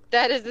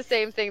 That is the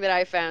same thing that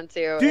I found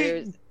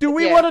too. Do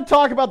we want to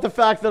talk about the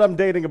fact that I'm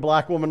dating a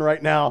black woman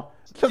right now?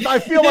 Because I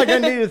feel like I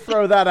need to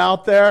throw that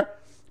out there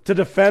to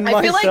defend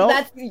myself. I feel like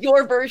that's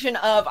your version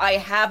of I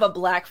have a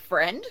black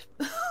friend.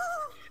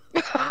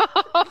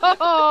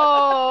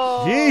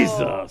 Oh,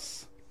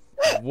 Jesus.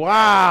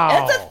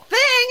 Wow.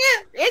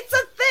 It's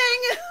a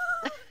thing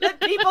that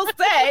people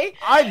say.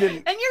 I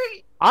didn't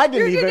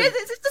even.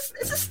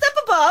 It's a step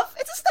above.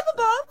 It's a step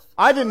above.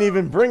 I didn't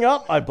even bring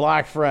up my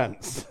black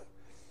friends.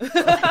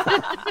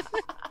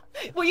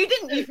 Well, you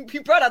didn't.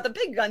 You brought out the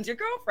big guns, your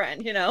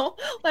girlfriend.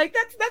 Like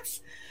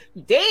that's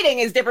dating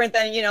is different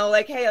than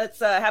like, hey, let's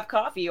have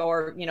coffee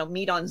or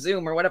meet on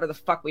Zoom or whatever the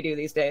fuck we do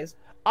these days.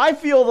 I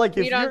feel like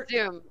if meet on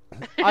Zoom.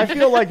 I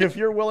feel like if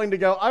you're willing to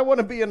go, I want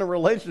to be in a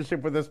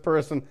relationship with this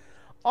person,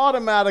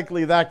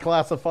 automatically that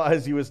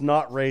classifies you as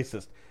not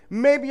racist.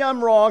 Maybe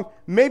I'm wrong.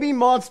 Maybe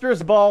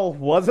Monsters Ball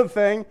was a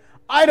thing.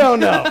 I don't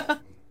know.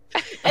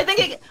 I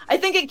think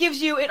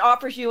it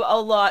offers you a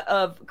lot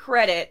of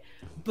credit,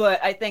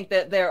 but I think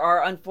that there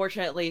are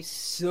unfortunately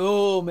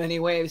so many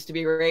ways to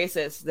be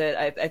racist that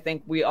I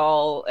think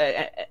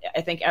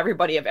I think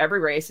everybody of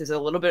every race is a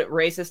little bit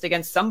racist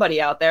against somebody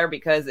out there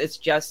because it's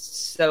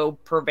just so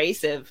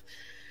pervasive.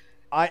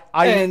 I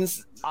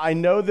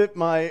know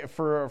that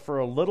for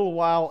a little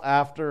while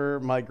after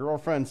my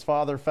girlfriend's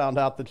father found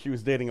out that she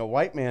was dating a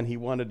white man, he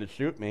wanted to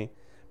shoot me.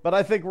 But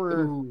I think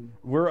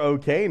we're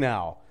okay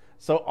now.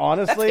 So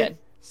honestly,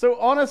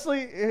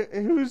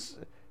 who's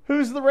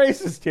the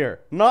racist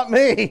here? Not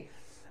me.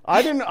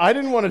 I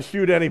didn't want to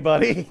shoot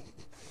anybody.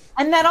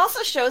 And that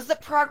also shows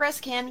that progress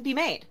can be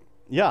made.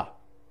 Yeah,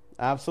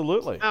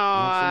 absolutely. Oh,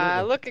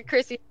 absolutely. Look at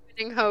Chrissy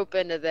putting hope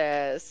into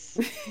this.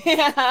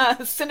 Yeah,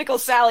 cynical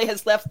Sally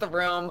has left the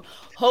room.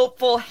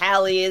 Hopeful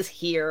Hallie is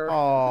here.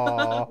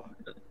 Aww.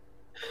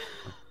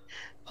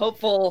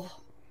 Hopeful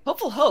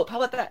Hope. How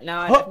about that? No,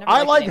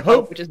 I like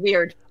Hope, which is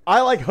weird.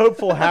 I like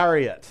Hopeful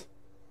Harriet.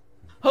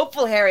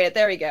 Hopeful Harriet.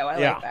 There we go. I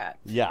like that.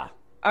 Yeah.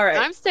 All right.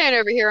 I'm staying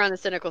over here on the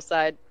cynical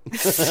side.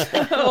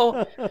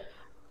 So,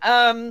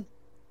 I'm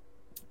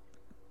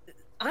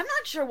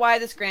not sure why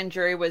this grand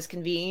jury was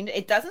convened.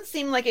 It doesn't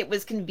seem like it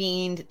was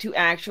convened to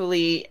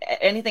actually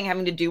anything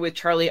having to do with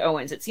Charlie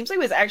Owens. It seems like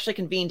it was actually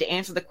convened to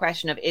answer the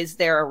question of, is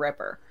there a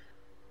Ripper?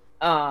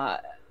 I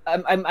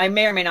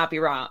may or may not be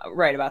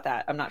right about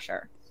that. I'm not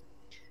sure.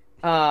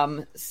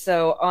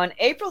 So on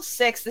April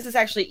 6th, this is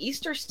actually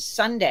Easter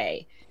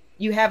Sunday,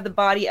 you have the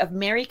body of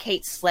Mary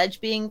Kate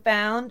Sledge being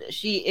found.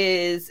 She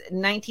is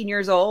 19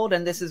 years old,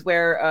 and this is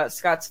where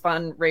Scott's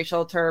fun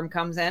racial term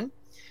comes in.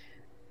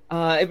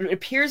 It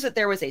appears that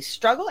there was a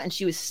struggle, and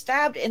she was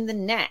stabbed in the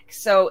neck.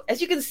 So as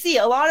you can see,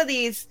 a lot of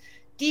these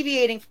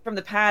deviating from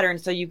the pattern,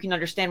 so you can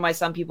understand why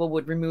some people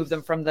would remove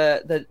them from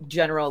the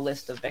general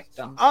list of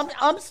victims.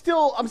 I'm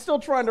still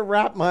trying to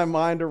wrap my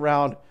mind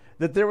around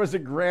that there was a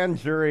grand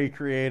jury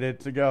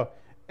created to go,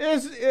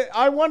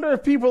 I wonder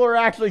if people are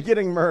actually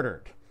getting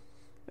murdered.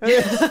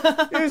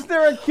 Is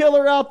there a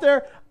killer out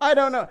there? I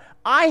don't know.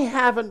 I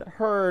haven't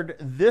heard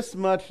this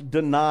much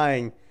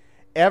denying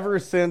ever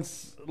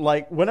since,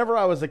 like, whenever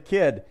I was a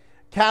kid,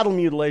 cattle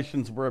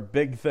mutilations were a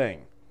big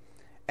thing.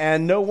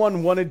 And no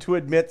one wanted to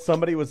admit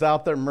somebody was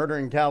out there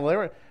murdering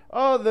cattle.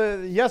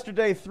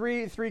 Yesterday,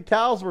 three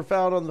cows were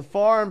found on the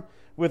farm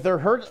with their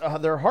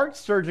hearts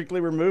surgically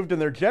removed and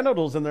their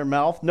genitals in their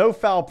mouth. No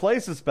foul play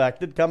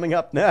suspected. Coming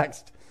up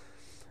next.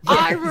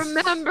 I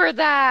remember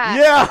that.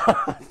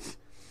 Yeah.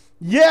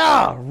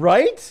 Yeah,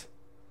 right?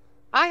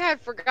 I had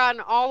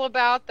forgotten all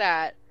about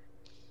that.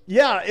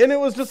 Yeah, and it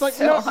was just like,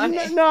 no,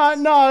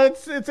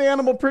 it's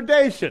animal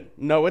predation.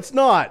 No, it's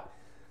not.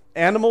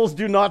 Animals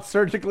do not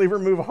surgically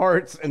remove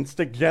hearts and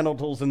stick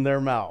genitals in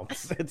their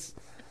mouths. It's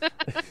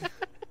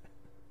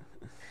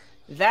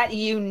that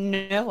you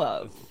know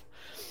of.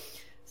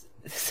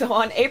 So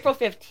on April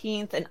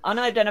 15th, an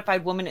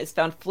unidentified woman is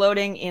found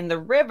floating in the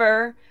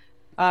river.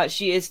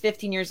 She is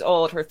 15 years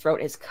old. Her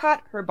throat is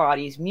cut. Her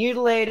body is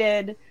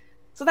mutilated.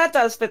 So that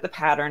does fit the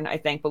pattern, I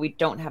think, but we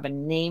don't have a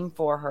name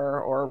for her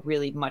or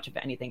really much of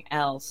anything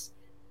else.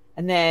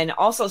 And then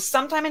also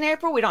sometime in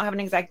April, we don't have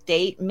an exact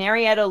date,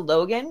 Marietta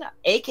Logan,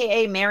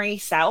 a.k.a. Mary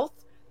South,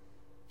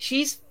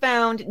 She's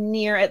found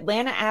near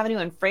Atlanta Avenue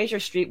and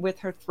Fraser Street with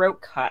her throat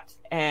cut.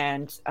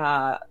 And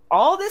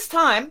all this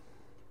time,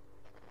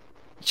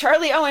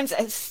 Charlie Owens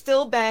has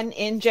still been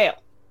in jail.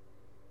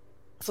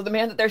 So the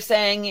man that they're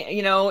saying,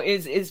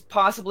 is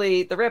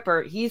possibly the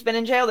Ripper, he's been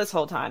in jail this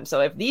whole time.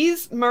 So if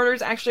these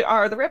murders actually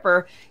are the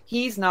Ripper,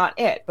 he's not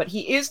it. But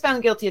he is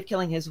found guilty of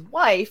killing his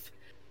wife.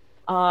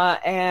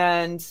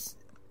 And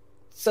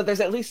so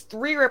there's at least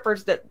three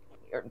Rippers that...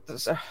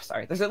 there's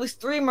at least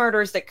three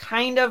murders that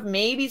kind of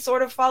maybe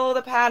sort of follow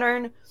the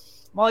pattern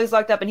while he's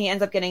locked up, and he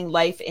ends up getting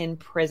life in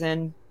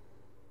prison.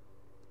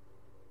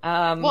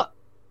 Well,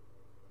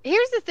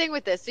 here's the thing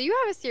with this. So you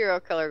have a serial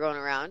killer going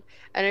around,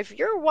 and if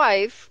your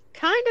wife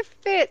kind of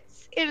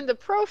fits in the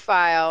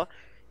profile,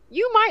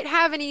 you might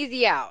have an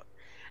easy out.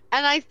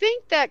 And I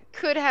think that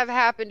could have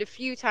happened a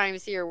few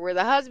times here where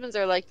the husbands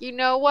are like, you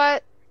know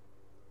what?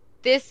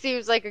 This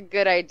seems like a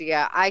good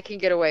idea. I can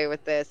get away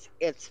with this.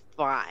 It's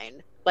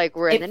fine. Like,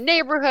 we're in the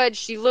neighborhood.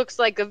 She looks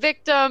like a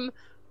victim.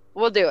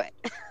 We'll do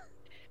it.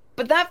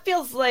 But that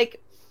feels like...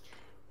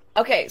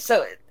 Okay,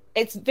 so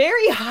it's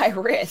very high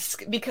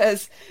risk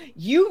because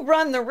you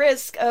run the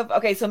risk of...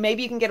 Okay, so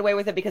maybe you can get away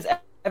with it because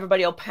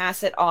everybody will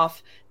pass it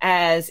off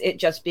as it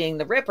just being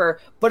the Ripper.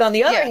 But on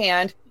the other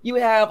hand, you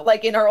have,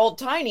 like in our old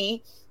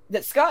Tiny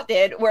that Scott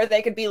did, where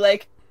they could be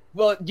like,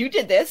 well, you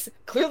did this.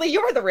 Clearly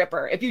you're the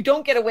Ripper. If you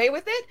don't get away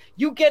with it,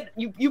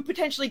 you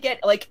potentially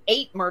get like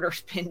 8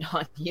 murders pinned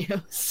on you.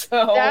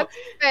 So that's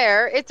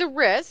fair. It's a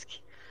risk.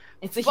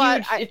 It's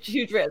a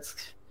huge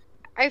risk.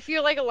 I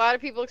feel like a lot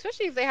of people,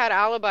 especially if they had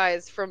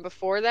alibis from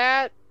before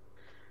that,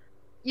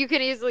 you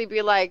can easily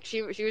be like,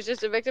 she was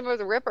just a victim of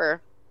the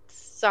Ripper.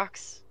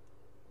 Sucks.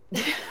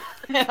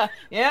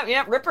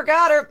 Yeah. Ripper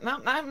got her. No,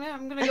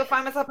 I'm gonna go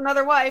find myself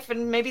another wife,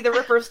 and maybe the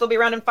Ripper will still be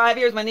around in 5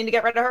 years. I need to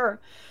get rid of her.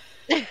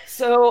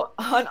 So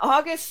on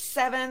August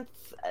 7th,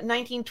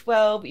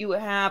 1912, you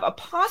have a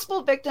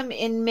possible victim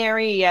in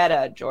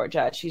Marietta,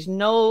 Georgia. She's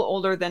no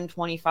older than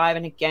 25,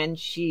 and again,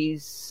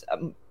 she's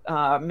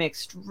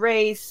mixed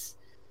race.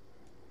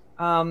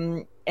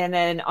 And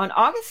then on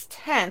August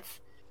 10th,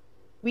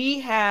 we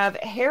have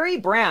Harry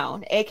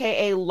Brown,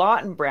 a.k.a.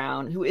 Lawton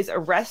Brown, who is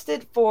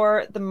arrested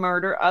for the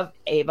murder of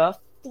Ava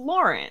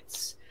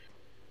Florence.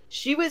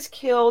 She was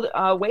killed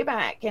way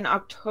back in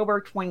October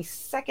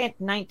 22nd,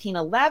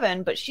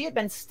 1911, but she had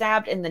been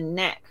stabbed in the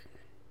neck.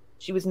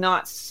 She was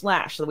not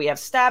slashed. So we have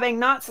stabbing,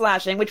 not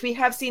slashing, which we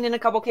have seen in a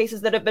couple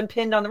cases that have been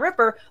pinned on the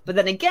Ripper. But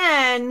then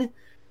again,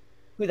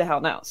 who the hell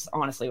knows,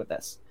 honestly, with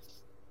this.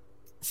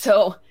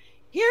 So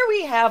here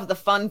we have the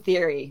fun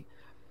theory.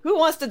 Who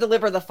wants to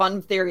deliver the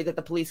fun theory that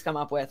the police come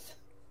up with?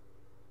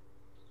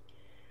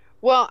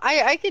 Well,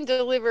 I can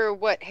deliver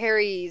what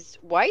Harry's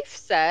wife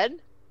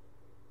said.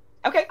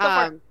 Okay, go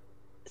for it.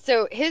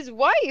 So his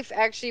wife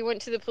actually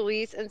went to the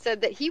police and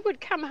said that he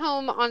would come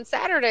home on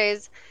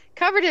Saturdays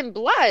covered in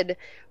blood,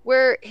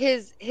 where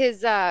his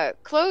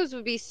clothes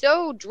would be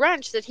so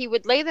drenched that he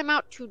would lay them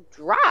out to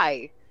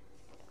dry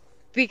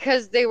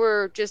because they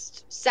were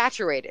just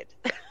saturated.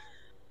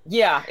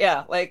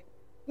 Yeah, like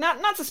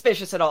not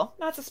suspicious at all.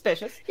 Not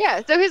suspicious.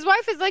 Yeah, so his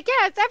wife is like,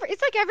 yeah,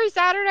 it's like every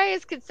Saturday,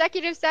 it's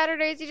consecutive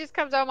Saturdays. He just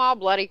comes home all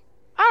bloody.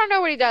 I don't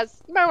know what he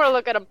does. You might want to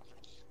look at him.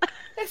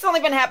 It's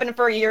only been happening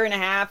for a year and a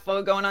half,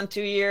 going on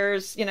 2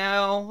 years, He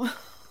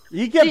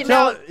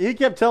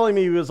kept telling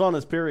me he was on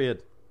his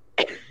period.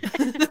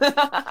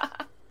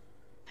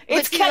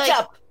 It's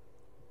ketchup.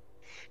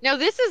 Now,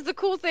 this is the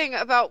cool thing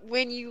about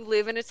when you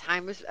live in a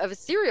time of a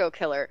serial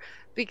killer,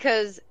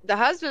 because the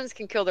husbands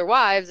can kill their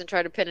wives and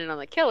try to pin it on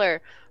the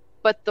killer,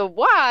 but the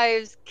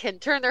wives can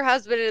turn their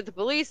husband into the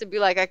police and be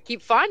like, I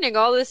keep finding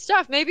all this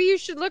stuff. Maybe you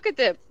should look at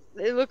them.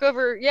 Look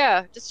over.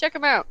 Yeah, just check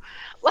them out.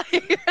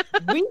 Like,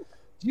 we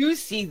do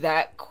see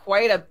that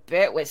quite a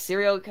bit with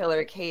serial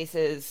killer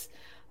cases.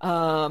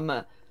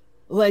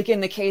 Like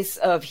in the case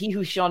of He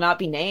Who Shall Not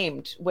Be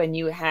Named, when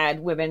you had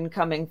women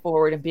coming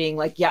forward and being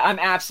like, yeah, I'm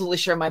absolutely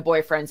sure my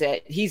boyfriend's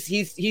it.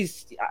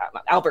 He's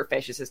Albert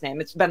Fish is his name.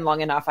 It's been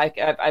long enough.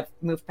 I've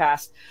moved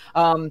past.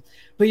 But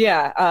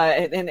yeah,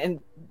 and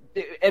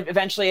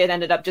eventually it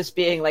ended up just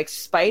being like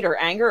spite or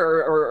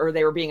anger, or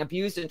they were being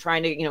abused and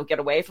trying to, get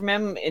away from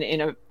him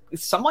in a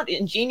somewhat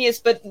ingenious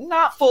but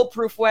not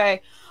foolproof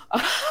way.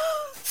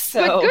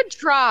 But good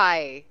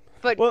try.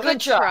 Good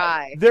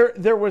try.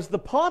 There was the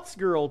Potts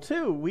girl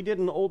too. We did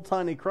an old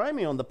Tiny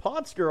Crimey on the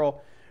Potts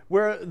girl,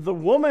 where the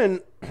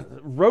woman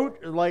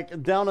wrote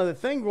like down on the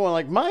thing going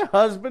like, my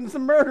husband's a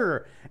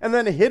murderer, and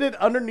then hid it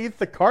underneath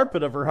the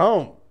carpet of her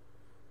home.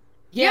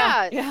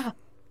 Yeah.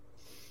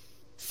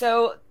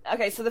 So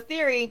the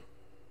theory,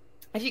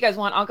 if you guys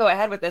want, I'll go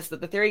ahead with this, that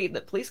the theory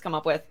that police come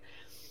up with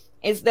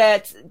is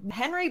that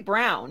Henry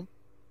Brown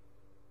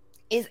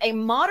is a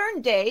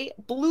modern day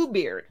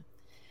Bluebeard.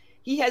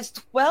 He has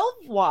 12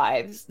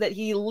 wives that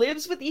he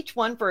lives with each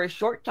one for a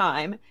short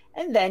time,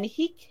 and then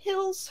he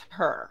kills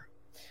her.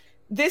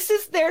 This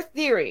is their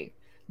theory.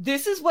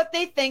 this is what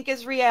they think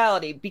is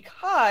reality,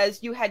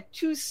 because you had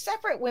two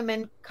separate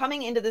women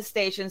coming into the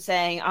station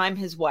saying, I'm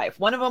his wife.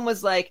 One of them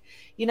was like,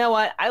 you know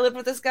what? I lived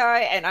with this guy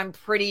and I'm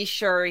pretty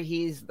sure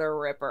he's the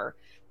Ripper.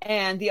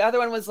 And the other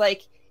one was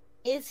like,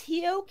 is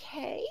he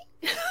okay?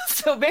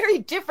 So very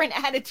different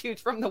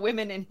attitudes from the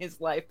women in his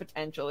life,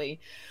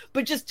 potentially.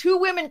 But just two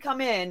women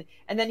come in,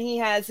 and then he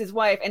has his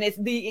wife, and it's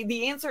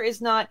the answer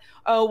is not,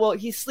 oh well,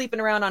 he's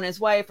sleeping around on his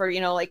wife, or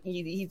like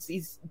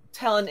he's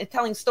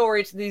telling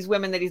stories to these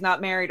women that he's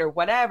not married or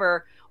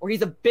whatever, or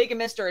he's a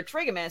bigamist or a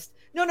trigamist.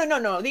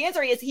 No. The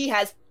answer is he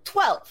has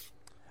 12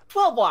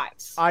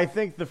 wives. I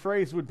think the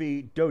phrase would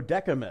be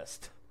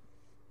dodecamist.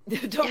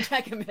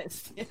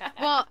 Dodecamist. Yeah.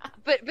 Well,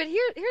 but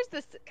here's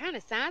the kind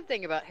of sad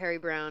thing about Harry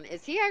Brown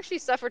is he actually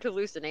suffered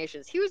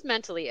hallucinations. He was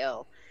mentally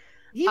ill.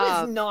 He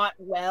was not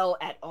well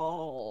at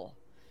all.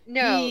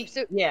 No. He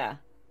Go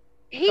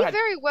ahead.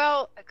 very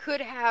well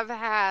could have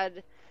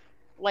had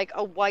like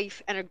a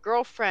wife and a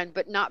girlfriend,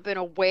 but not been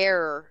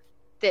aware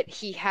that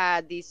he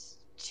had these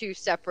two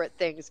separate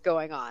things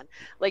going on.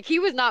 Like, he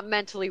was not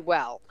mentally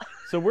well.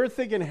 So we're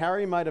thinking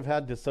Harry might have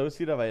had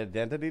dissociative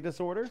identity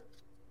disorder?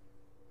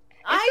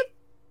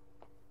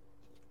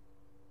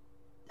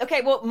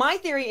 Okay, well, my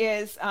theory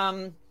is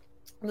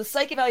the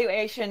psych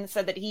evaluation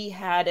said that he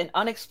had an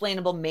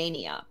unexplainable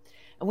mania.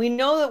 And we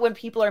know that when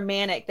people are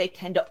manic, they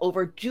tend to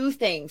overdo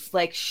things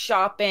like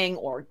shopping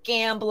or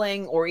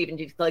gambling, or even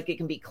just, like, it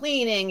can be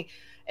cleaning.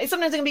 And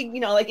sometimes it can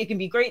be, like, it can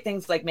be great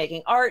things like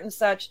making art and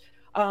such.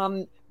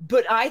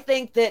 But I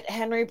think that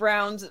Henry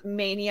Brown's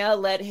mania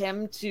led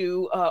him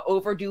to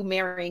overdo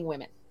marrying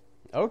women.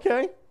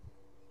 Okay.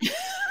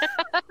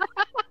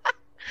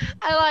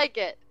 I like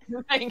it.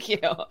 Thank you.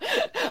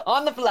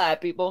 On the fly,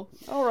 people.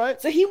 All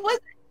right. So he was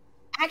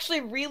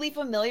actually really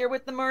familiar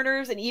with the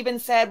murders, and even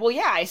said, well,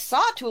 yeah, I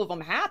saw two of them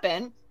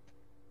happen.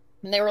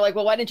 And they were like,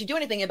 well, why didn't you do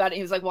anything about it?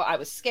 He was like, well, I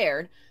was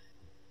scared.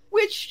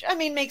 Which, I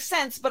mean, makes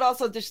sense, but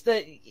also just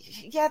they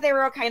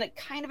were all kind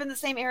of in the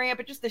same area,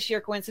 but just the sheer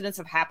coincidence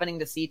of happening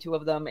to see two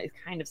of them, it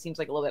kind of seems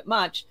like a little bit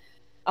much.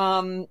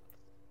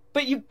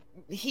 But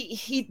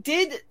he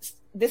did,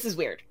 this is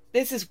weird.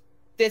 This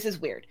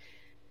is weird.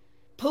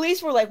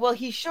 Police were like, well,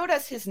 he showed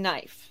us his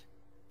knife,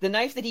 the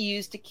knife that he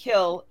used to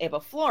kill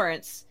Eva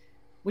Florence,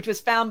 which was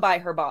found by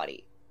her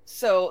body.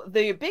 So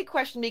the big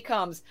question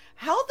becomes,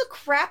 how the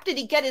crap did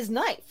he get his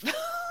knife?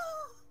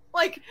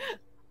 Like,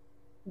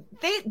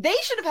 they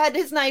should have had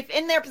his knife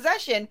in their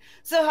possession.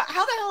 So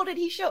how the hell did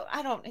he show?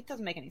 It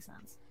doesn't make any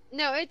sense.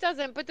 No, it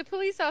doesn't. But the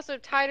police also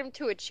tied him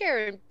to a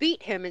chair and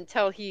beat him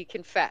until he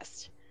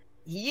confessed.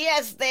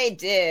 Yes, they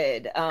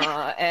did.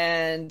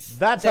 And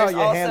that's how you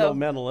handle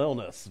mental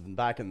illness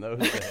back in those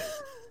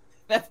days.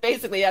 That's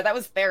basically, that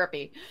was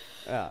therapy.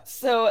 Yeah.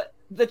 So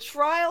the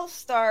trial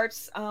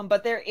starts,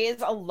 but there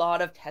is a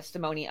lot of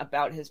testimony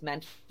about his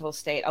mental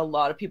state. A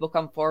lot of people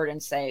come forward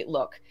and say,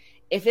 look,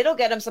 if it'll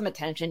get him some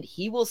attention,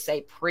 he will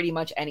say pretty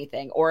much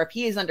anything. Or if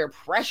he is under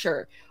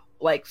pressure,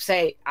 like,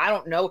 say, I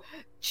don't know,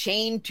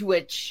 chained to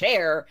a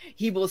chair,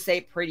 he will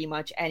say pretty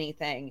much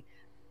anything.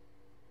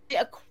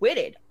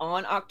 Acquitted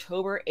on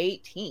October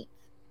 18th.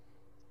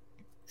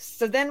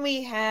 So then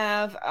we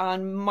have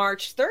on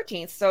March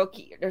 13th,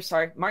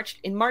 March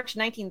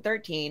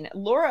 1913,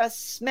 Laura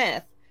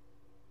Smith.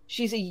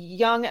 She's a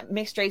young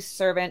mixed-race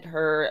servant.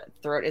 Her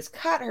throat is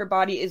cut. Her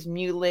body is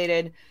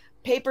mutilated.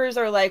 Papers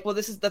are like, well,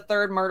 this is the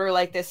third murder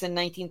like this in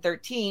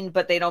 1913,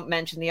 but they don't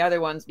mention the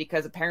other ones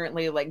because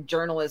apparently, like,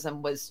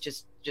 journalism was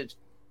just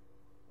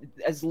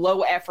as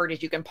low effort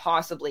as you can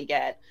possibly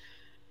get.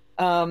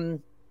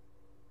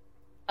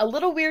 A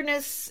little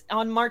weirdness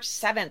on March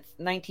 7th,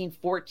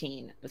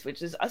 1914,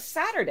 which is a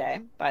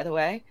Saturday, by the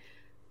way.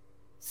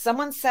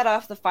 Someone set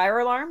off the fire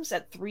alarms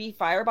at 3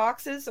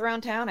 fireboxes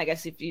around town. I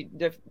guess if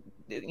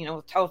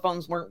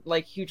telephones weren't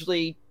like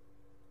hugely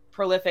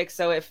prolific.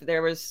 So if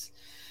there was,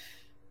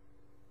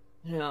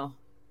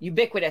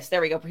 ubiquitous,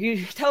 there we go.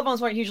 Telephones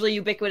weren't usually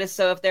ubiquitous.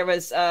 So if there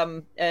was,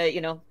 I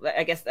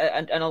guess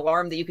an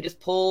alarm that you could just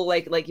pull,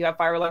 like you have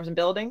fire alarms in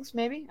buildings,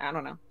 maybe. I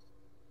don't know.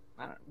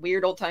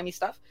 Weird old timey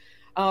stuff.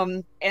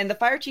 And the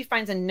fire chief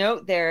finds a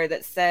note there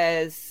that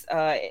says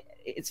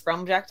it's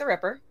from Jack the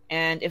Ripper,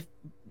 and if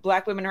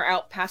black women are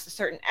out past a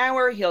certain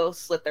hour, he'll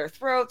slit their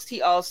throats.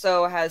 He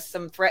also has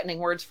some threatening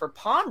words for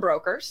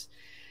pawnbrokers,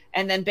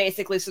 and then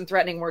basically some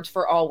threatening words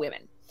for all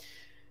women.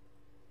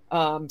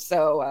 I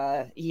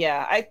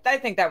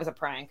think that was a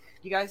prank.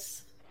 You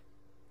guys?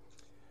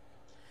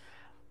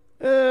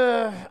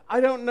 I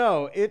don't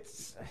know.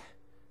 It's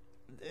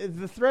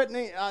the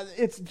threatening.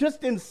 It's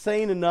just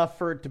insane enough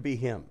for it to be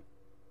him.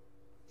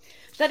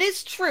 That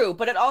is true,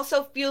 but it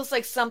also feels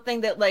like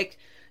something that, like,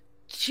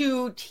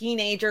 two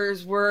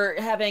teenagers were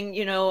having,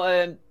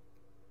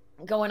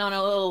 going on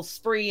a little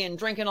spree and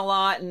drinking a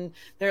lot, and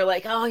they're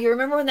like, oh, you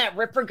remember when that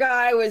Ripper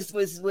guy was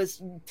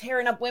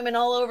tearing up women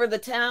all over the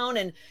town,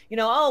 and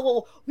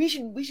we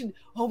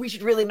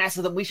should really mess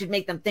with him. We should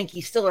make them think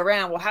he's still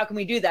around. Well, how can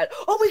we do that?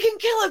 Oh, we can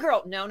kill a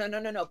girl.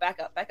 No,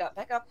 back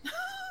up.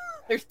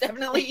 There's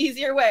definitely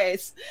easier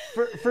ways.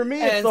 For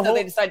me, it's And the so whole.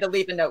 they decide to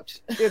leave a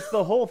note. It's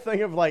the whole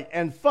thing of like,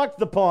 and fuck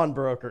the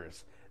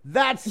pawnbrokers.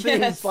 That seems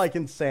Yes. like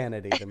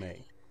insanity to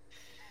me.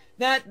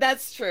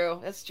 That's true.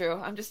 That's true.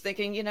 I'm just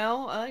thinking,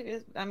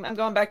 I'm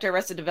going back to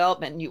Arrested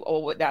Development.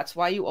 And that's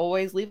why you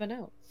always leave a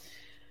note.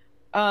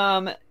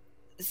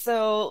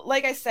 So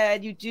like I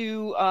said, you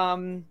do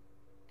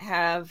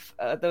have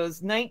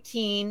those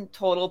 19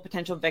 total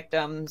potential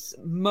victims.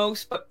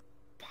 Most, but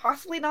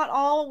possibly not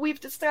all, we've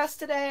discussed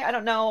today. I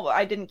don't know.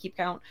 I didn't keep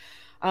count.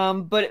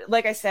 But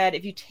like I said,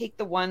 if you take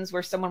the ones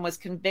where someone was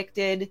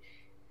convicted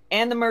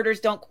and the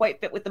murders don't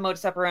quite fit with the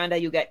modus operandi,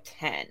 you get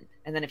 10.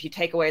 And then if you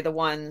take away the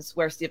ones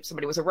where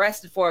somebody was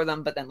arrested for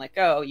them but then let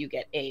go, you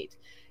get 8.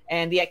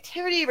 And the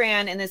activity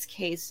ran in this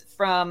case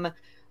from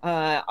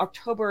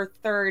October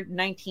 3rd,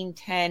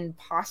 1910,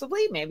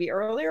 possibly, maybe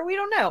earlier, we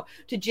don't know,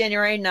 to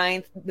January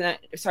 19th,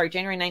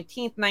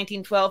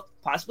 1912,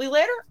 possibly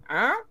later.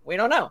 We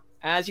don't know.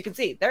 As you can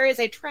see, there is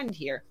a trend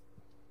here.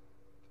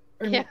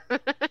 Yeah.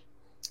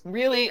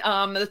 Really,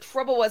 the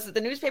trouble was that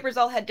the newspapers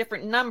all had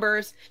different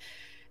numbers.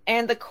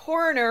 And the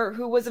coroner,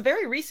 who was a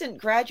very recent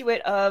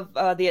graduate of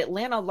the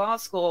Atlanta Law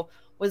School,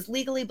 was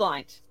legally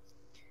blind.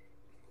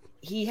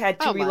 He had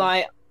to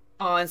rely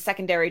on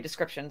secondary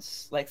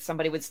descriptions. Like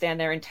somebody would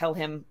stand there and tell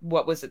him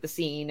what was at the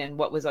scene and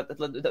what was up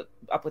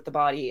with the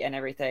body and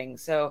everything.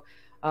 So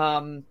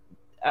I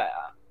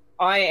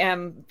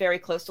am very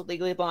close to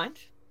legally blind.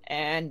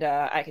 And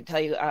I can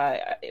tell you,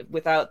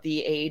 without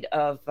the aid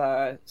of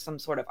some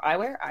sort of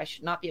eyewear, I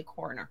should not be a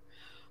coroner.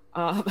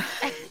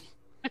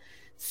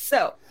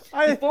 So,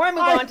 before I move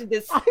on to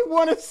this... I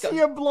want to see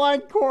a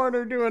blind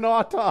coroner do an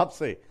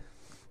autopsy.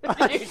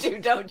 You do,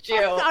 don't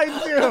you? I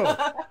do.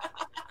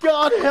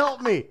 God help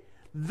me.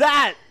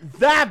 That,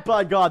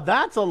 by God,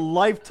 that's a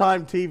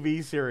Lifetime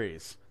TV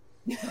series.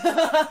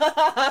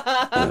 I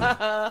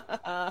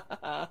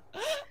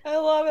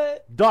love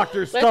it.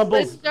 Dr. Stumbles...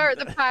 Let's start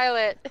the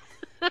pilot.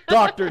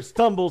 Dr.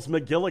 Stumbles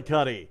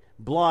McGillicuddy,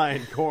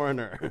 blind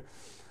coroner.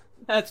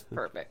 That's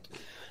perfect.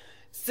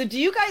 So do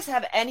you guys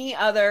have any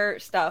other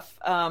stuff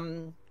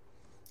on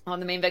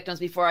the main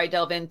victims before I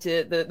delve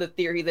into the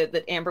theory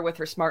that Amber, with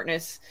her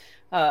smartness,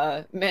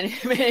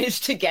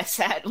 managed to guess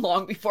at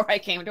long before I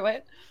came to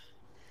it?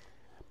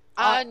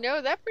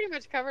 No, that pretty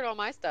much covered all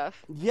my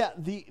stuff. Yeah,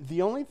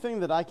 the only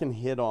thing that I can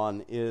hit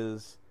on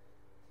is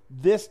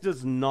this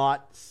does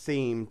not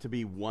seem to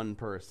be one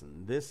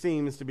person. This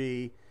seems to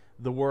be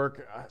the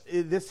work,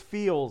 this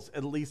feels,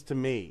 at least to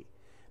me,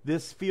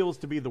 this feels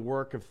to be the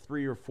work of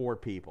 3 or 4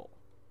 people.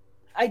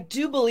 I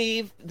do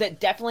believe that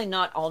definitely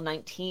not all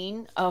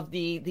 19 of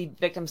the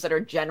victims that are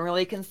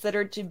generally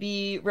considered to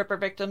be Ripper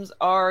victims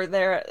are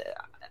there.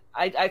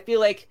 I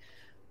feel like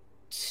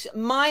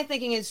my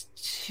thinking is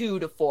 2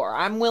 to 4.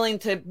 I'm willing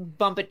to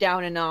bump it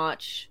down a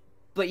notch,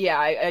 but yeah,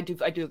 I do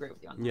agree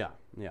with you on that.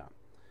 Yeah.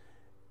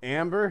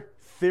 Amber,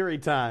 theory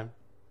time.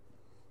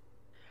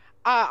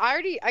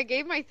 I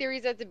gave my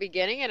theories at the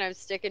beginning, and I'm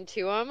sticking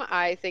to them.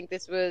 I think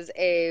this was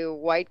a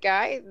white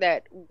guy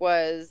that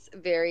was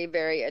very,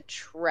 very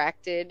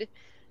attracted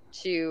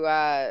to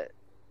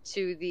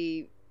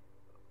the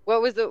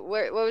what was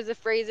the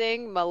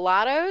phrasing?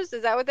 Mulattoes?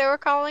 Is that what they were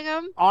calling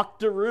them?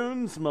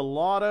 Octoroons,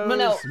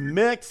 mulattoes,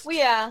 mixed. Well,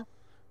 yeah.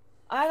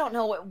 I don't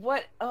know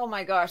what. Oh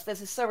my gosh,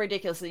 this is so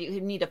ridiculous that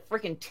you need a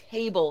freaking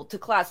table to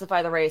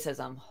classify the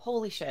racism.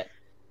 Holy shit.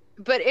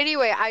 But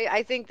anyway,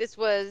 I think this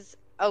was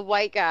a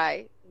white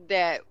guy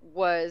that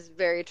was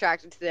very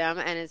attracted to them,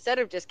 and instead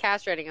of just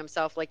castrating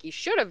himself like he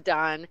should have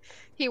done,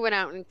 he went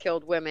out and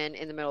killed women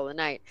in the middle of the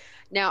night.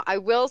 Now, I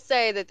will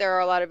say that there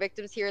are a lot of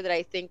victims here that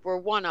I think were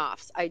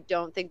one-offs. I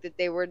don't think that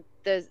they were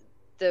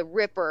the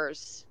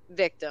Rippers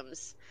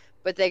victims,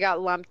 but they got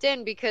lumped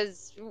in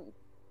because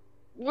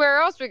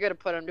where else are we going to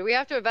put them? Do we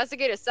have to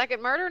investigate a second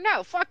murder?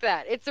 No, fuck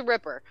that. It's a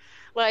Ripper.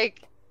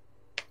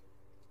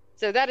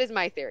 So that is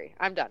my theory.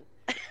 I'm done.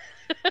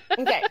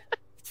 Okay.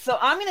 So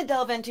I'm going to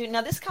delve into,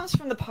 now this comes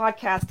from the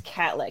podcast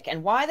Catlick,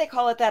 and why they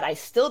call it that, I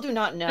still do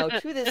not know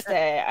to this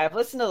day. I've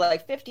listened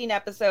to 15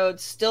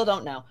 episodes, still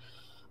don't know.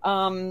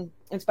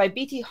 It's by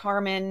B.T.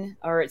 Harmon,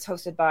 or it's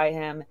hosted by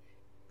him,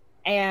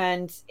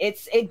 and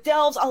it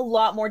delves a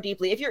lot more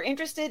deeply. If you're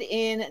interested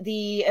in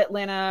the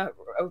Atlanta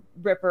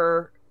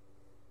Ripper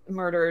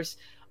murders,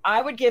 I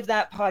would give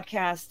that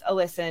podcast a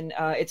listen.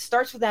 It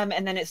starts with them,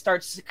 and then it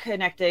starts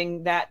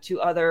connecting that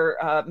to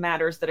other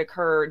matters that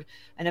occurred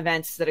and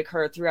events that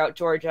occurred throughout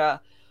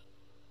Georgia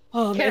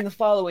in the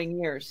following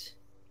years.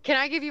 Can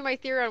I give you my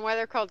theory on why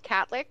they're called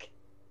Catlick?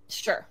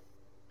 Sure.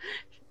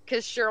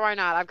 Because sure, why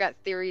not? I've got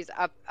theories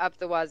up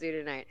the wazoo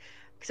tonight.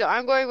 So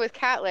I'm going with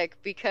Catlick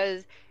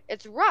because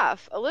it's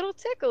rough, a little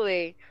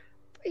tickly,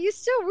 but you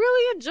still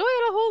really enjoy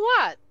it a whole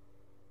lot.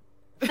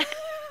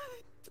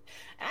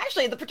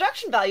 Actually, the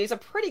production values are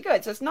pretty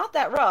good, so it's not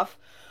that rough.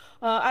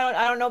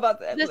 I don't know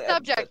about the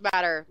subject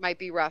matter might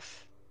be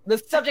rough. The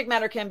subject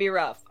matter can be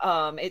rough.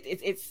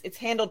 It's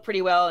handled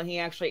pretty well, and he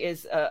actually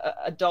is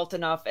adult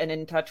enough and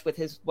in touch with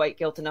his white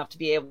guilt enough to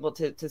be able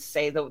to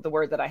say the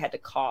word that I had to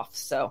cough.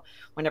 So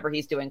whenever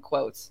he's doing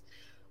quotes,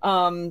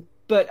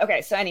 But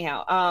okay, so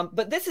anyhow,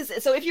 but this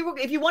is so if you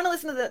want to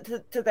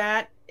listen to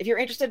that, if you're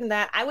interested in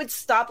that, I would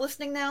stop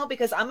listening now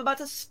because I'm about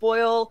to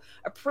spoil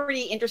a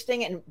pretty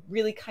interesting and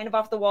really kind of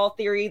off the wall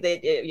theory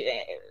that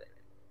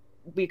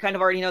we kind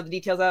of already know the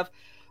details of.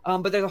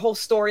 But there's a whole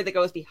story that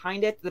goes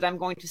behind it that I'm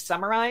going to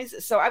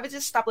summarize. So I would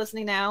just stop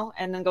listening now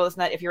and then go listen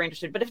to that if you're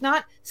interested. But if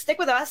not, stick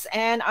with us,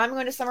 and I'm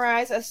going to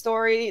summarize a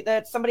story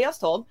that somebody else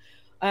told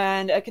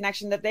and a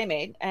connection that they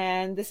made.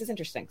 And this is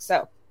interesting.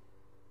 So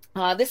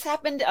this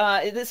happened,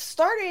 this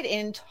started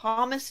in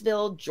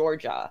Thomasville,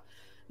 Georgia.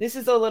 This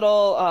is a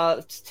little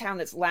town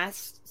it's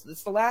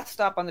the last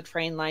stop on the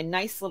train line.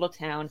 Nice little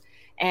town.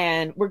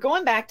 And we're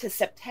going back to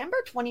September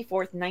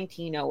 24th,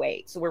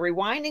 1908. So we're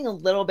rewinding a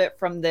little bit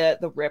from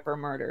the Ripper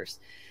murders.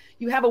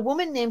 You have a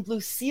woman named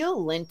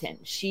Lucille Linton.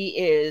 She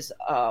is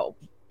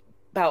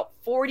about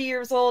 40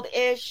 years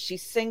old-ish.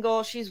 She's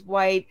single. She's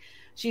white.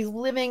 She's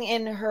living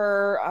in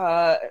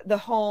her the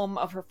home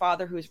of her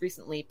father, who has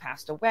recently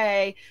passed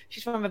away.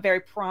 She's from a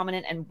very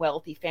prominent and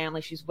wealthy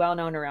family. She's well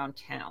known around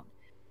town.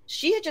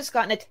 She had just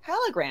gotten a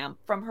telegram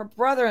from her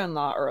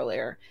brother-in-law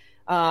earlier,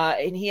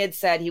 and he had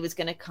said he was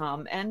going to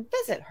come and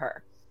visit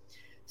her.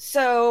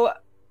 So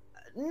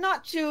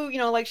not too,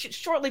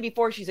 shortly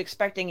before she's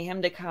expecting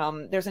him to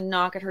come, there's a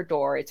knock at her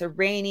door. It's a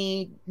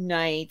rainy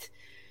night.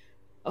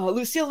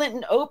 Lucille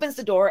Linton opens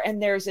the door,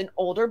 and there's an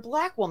older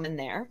Black woman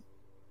there.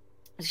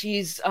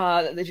 She's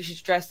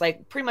dressed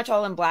like pretty much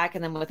all in black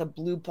and then with a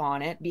blue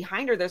bonnet.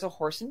 Behind her, there's a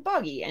horse and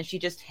buggy, and she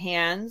just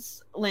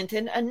hands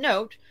Linton a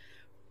note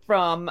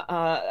from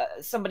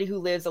somebody who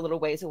lives a little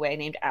ways away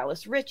named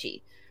Alice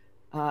Ritchie.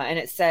 And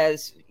it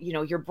says,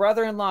 your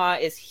brother-in-law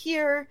is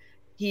here.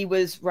 He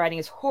was riding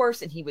his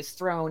horse and he was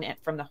thrown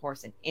from the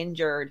horse and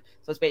injured.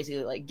 So it's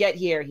basically like, get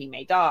here, he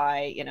may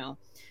die,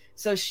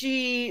 So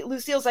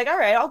Lucille's like, all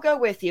right, I'll go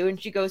with you. And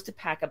she goes to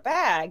pack a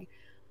bag.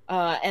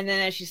 And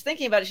then as she's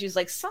thinking about it, she's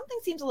like, something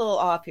seems a little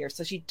off here.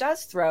 So she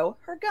does throw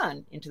her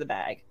gun into the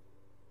bag.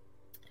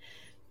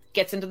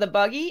 Gets into the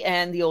buggy,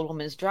 and the old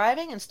woman is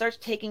driving and starts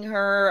taking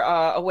her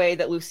a way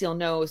that Lucille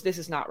knows this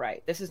is not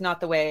right. This is not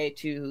the way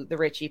to the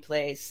Ritchie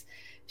place.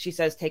 She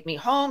says, take me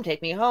home,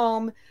 take me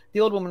home. The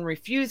old woman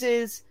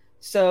refuses.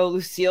 So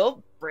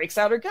Lucille breaks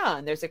out her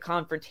gun. There's a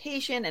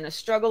confrontation and a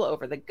struggle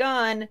over the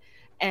gun.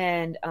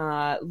 And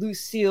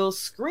Lucille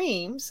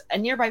screams. A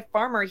nearby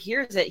farmer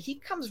hears it. He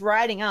comes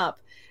riding up,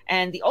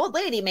 and the old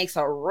lady makes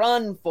a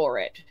run for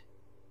it.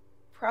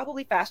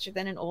 Probably faster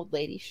than an old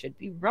lady should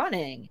be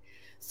running.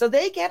 So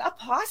they get a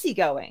posse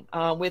going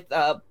with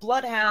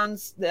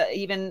bloodhounds,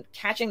 even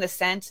catching the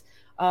scent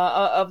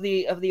of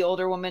the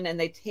older woman, and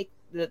they take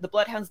the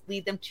bloodhounds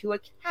lead them to a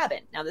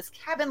cabin. Now this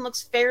cabin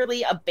looks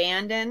fairly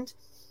abandoned.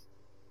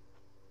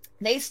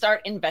 They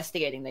start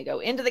investigating. They go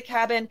into the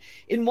cabin.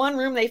 In one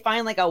room, they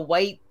find like a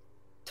white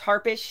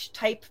tarpish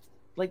type,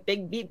 like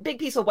big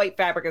piece of white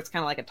fabric that's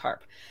kind of like a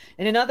tarp.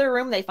 In another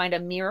room, they find a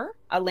mirror,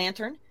 a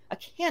lantern, a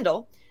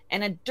candle,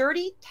 and a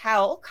dirty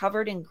towel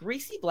covered in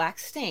greasy black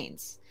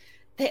stains.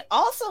 They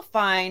also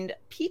find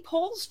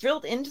peepholes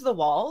drilled into the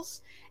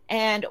walls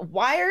and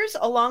wires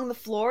along the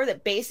floor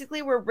that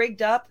basically were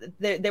rigged up.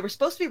 They were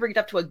supposed to be rigged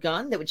up to a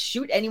gun that would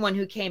shoot anyone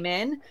who came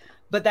in,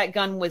 but that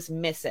gun was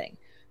missing.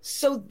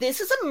 So this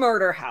is a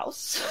murder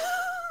house.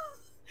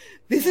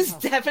 This is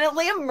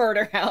definitely a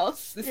murder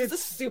house. This is a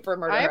super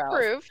murder house. I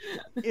approve.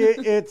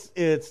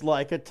 It's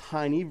like a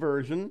tiny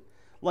version.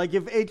 Like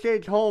if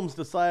H.H. Holmes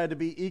decided to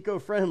be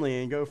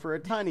eco-friendly and go for a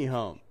tiny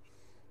home.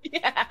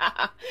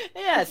 Yeah.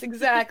 Yes,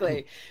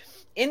 exactly.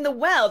 In the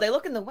well, they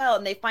look in the well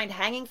and they find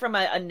hanging from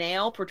a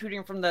nail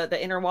protruding from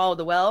the inner wall of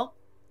the well,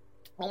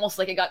 almost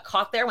like it got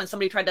caught there when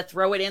somebody tried to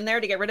throw it in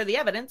there to get rid of the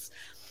evidence,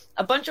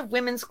 a bunch of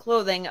women's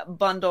clothing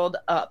bundled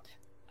up.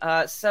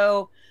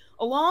 So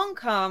along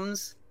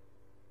comes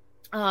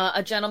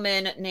a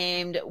gentleman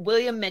named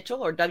William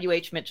Mitchell, or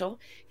W.H. Mitchell.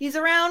 He's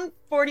around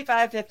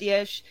 45,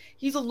 50-ish.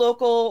 He's a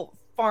local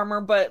farmer,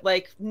 but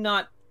like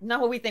not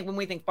what we think when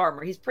we think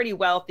farmer. He's pretty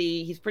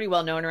wealthy. He's pretty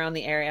well known around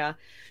the area.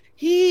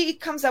 He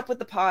comes up with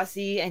the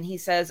posse and he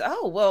says,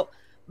 oh, well,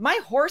 my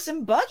horse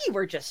and buggy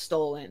were just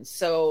stolen.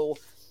 So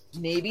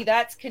maybe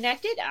that's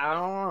connected. I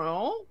don't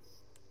know.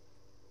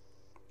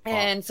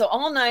 And so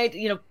all night,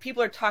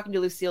 people are talking to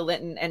Lucille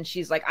Linton and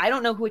she's like, I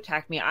don't know who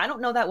attacked me. I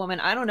don't know that woman.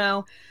 I don't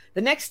know.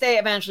 The next day,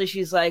 eventually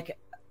she's like,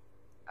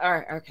 all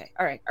right, okay.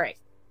 All right.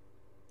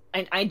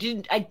 I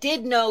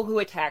did know who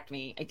attacked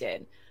me. I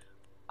did.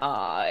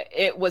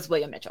 It was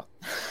William Mitchell.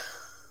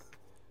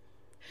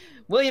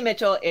 William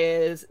Mitchell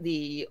is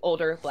the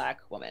older Black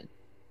woman.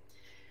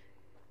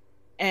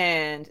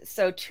 And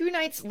so 2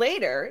 nights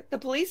later, the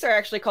police are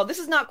actually called. This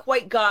has not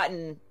quite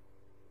gotten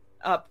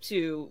up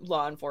to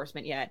law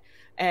enforcement yet.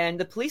 And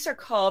the police are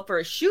called for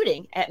a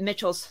shooting at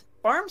Mitchell's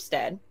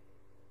farmstead.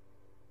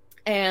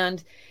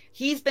 And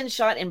he's been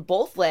shot in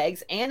both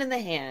legs and in the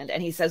hand.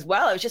 And he says,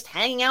 well, I was just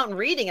hanging out and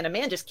reading, and a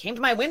man just came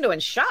to my window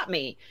and shot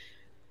me.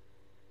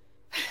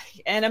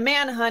 And a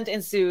manhunt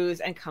ensues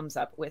and comes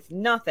up with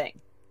nothing.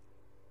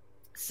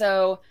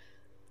 So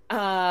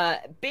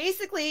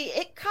Basically,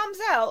 it comes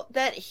out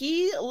that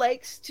he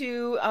likes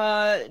to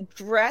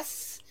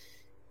dress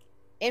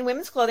in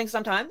women's clothing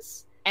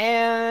sometimes,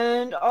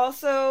 and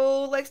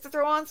also likes to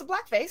throw on some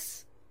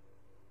blackface.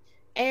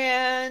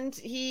 And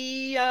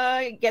he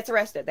gets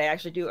arrested. They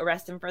actually do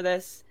arrest him for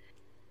this.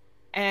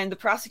 And the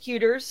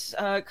prosecutors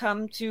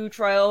come to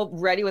trial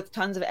ready with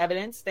tons of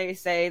evidence. They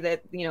say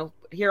that,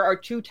 here are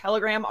 2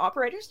 telegram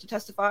operators to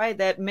testify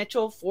that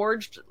Mitchell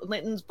forged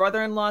Linton's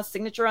brother-in-law's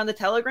signature on the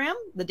telegram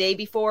the day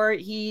before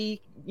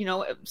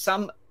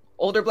some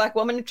older black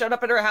woman showed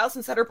up at her house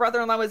and said her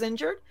brother-in-law was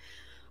injured.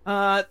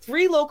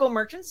 3 local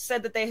merchants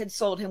said that they had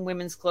sold him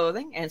women's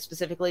clothing and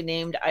specifically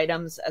named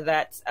items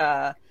that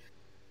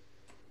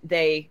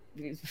they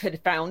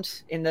had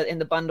found in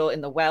the bundle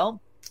in the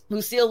well.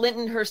 Lucille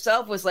Linton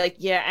herself was like,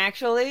 yeah,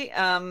 actually,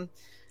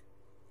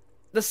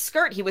 the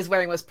skirt he was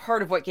wearing was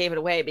part of what gave it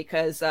away,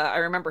 because I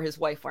remember his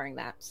wife wearing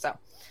that. So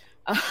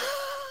it's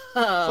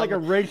like a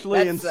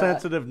racially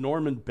insensitive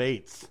Norman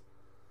Bates.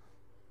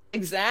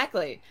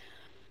 Exactly.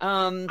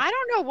 I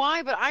don't know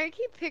why, but I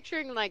keep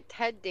picturing like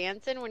Ted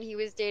Danson when he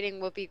was dating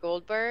Whoopi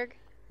Goldberg.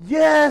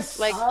 Yes.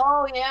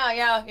 Oh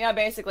yeah,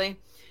 basically.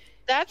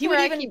 That's where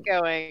I keep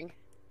going.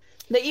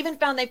 They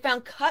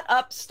found cut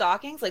up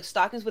stockings, like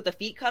stockings with the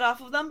feet cut off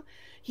of them.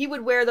 He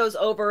would wear those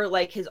over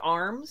like his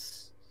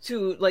arms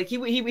to like he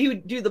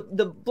would do the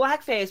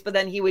blackface, but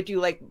then he would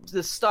do like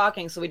the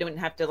stockings so we didn't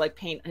have to like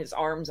paint his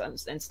arms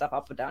and stuff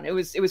up and down. It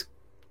was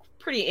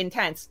pretty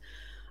intense.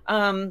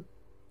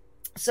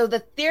 So the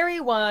theory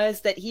was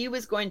that he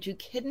was going to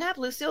kidnap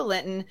Lucille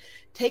Linton,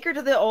 take her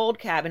to the old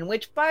cabin,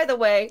 which, by the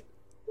way,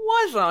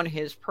 was on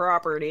his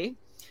property.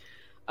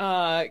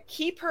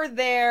 Keep her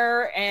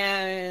there,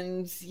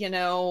 and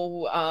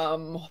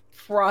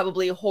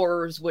probably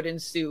horrors would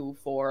ensue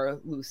for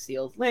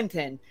Lucille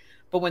Linton.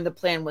 But when the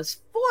plan was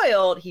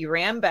foiled, he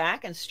ran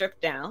back and stripped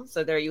down.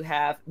 So there you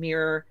have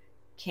mirror,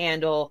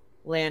 candle,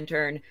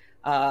 lantern,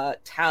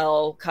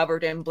 towel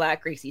covered in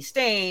black greasy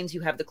stains.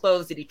 You have the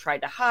clothes that he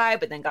tried to hide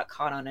but then got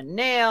caught on a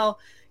nail.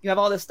 You have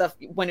all this stuff.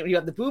 When you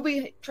have the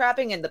booby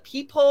trapping and the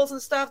peepholes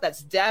and stuff,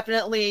 that's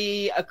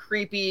definitely a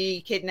creepy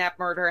kidnap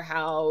murder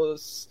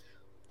house.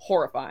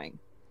 Horrifying.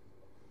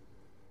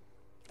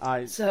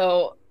 I'm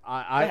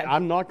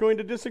not going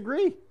to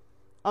disagree.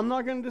 And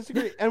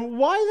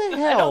why the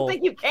hell? I don't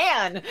think you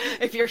can,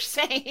 if you're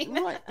sane.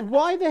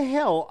 Why the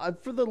hell,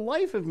 for the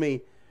life of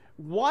me,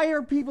 why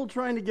are people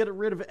trying to get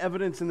rid of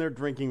evidence in their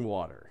drinking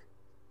water?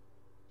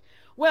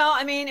 Well,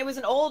 I mean, it was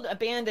an old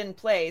abandoned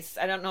place.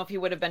 I don't know if he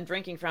would have been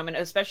drinking from it,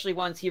 especially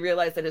once he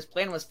realized that his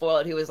plan was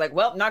foiled. He was like,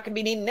 well, not going to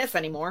be needing this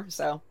anymore.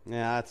 So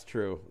yeah, that's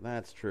true.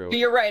 But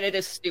you're right. It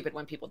is stupid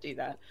when people do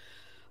that.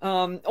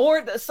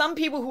 Or some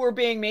people who were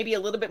being maybe a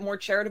little bit more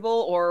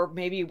charitable, or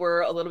maybe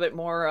were a little bit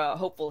more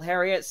hopeful.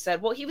 Harriet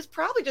said, well, he was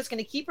probably just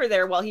going to keep her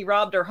there while he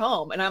robbed her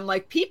home. And I'm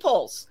like,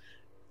 peepholes.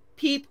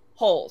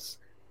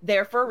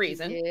 There for a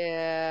reason.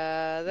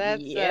 Yeah,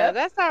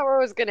 that's not what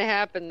was going to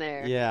happen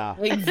there. Yeah.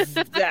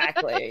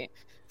 Exactly.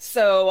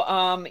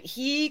 So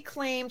he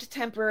claimed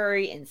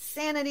temporary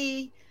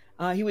insanity.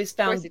 He was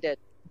found Of course he did.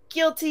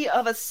 guilty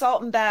of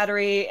assault and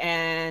battery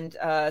and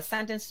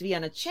sentenced to be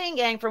on a chain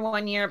gang for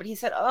 1 year. But he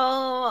said,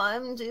 oh,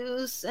 I'm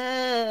too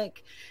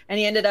sick. And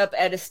he ended up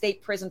at a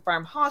state prison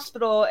farm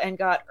hospital and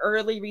got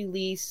early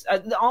release.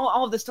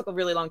 All of this took a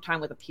really long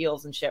time with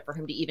appeals and shit for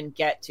him to even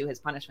get to his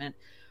punishment.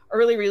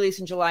 Early release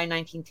in July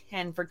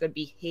 1910 for good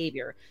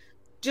behavior.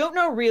 Don't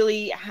know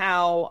really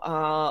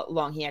how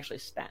long he actually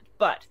spent,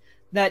 but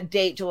that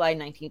date, July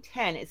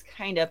 1910, is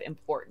kind of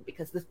important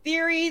because the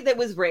theory that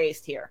was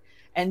raised here,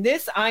 and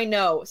this I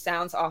know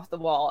sounds off the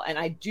wall, and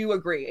I do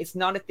agree, it's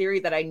not a theory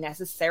that I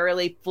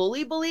necessarily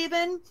fully believe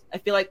in. I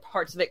feel like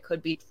parts of it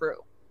could be true.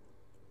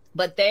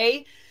 But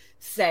they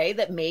say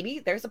that maybe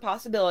there's a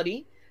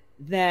possibility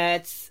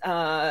that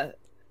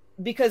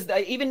because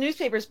even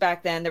newspapers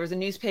back then, there was a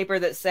newspaper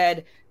that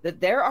said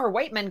that there are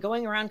white men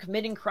going around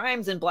committing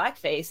crimes in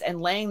blackface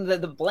and laying the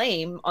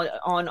blame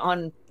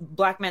on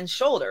black men's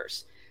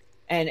shoulders,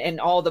 and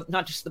all the,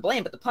 not just the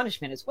blame, but the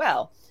punishment as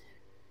well.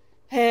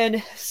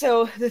 And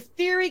so the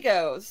theory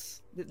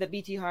goes that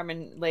B.T.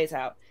 Harmon lays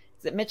out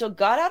is that Mitchell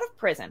got out of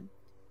prison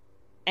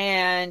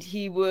and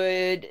he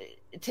would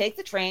take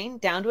the train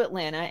down to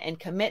Atlanta and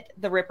commit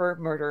the Ripper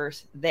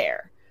murders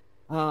there.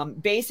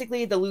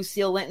 Basically, the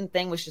Lucille Linton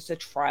thing was just a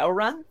trial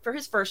run for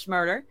his first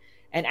murder.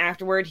 And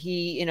afterward,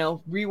 he,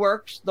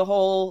 reworked the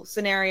whole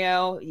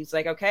scenario. He's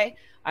like, okay,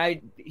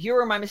 here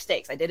were my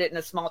mistakes. I did it in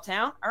a small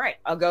town. All right,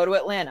 I'll go to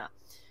Atlanta.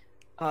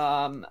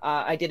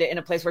 I did it in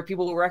a place where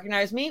people will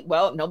recognize me.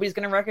 Well, nobody's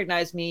going to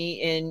recognize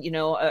me in,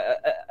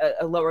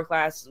 a lower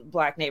class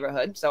black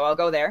neighborhood. So I'll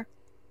go there.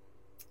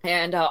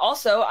 And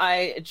also,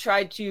 I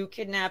tried to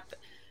kidnap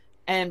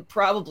and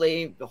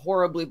probably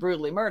horribly,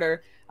 brutally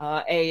murder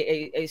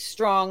a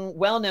strong,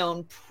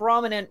 well-known,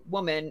 prominent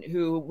woman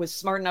who was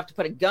smart enough to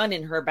put a gun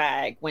in her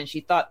bag when she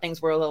thought things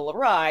were a little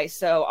awry.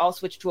 So I'll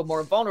switch to a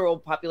more vulnerable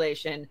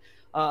population,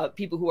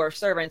 people who are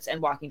servants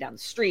and walking down the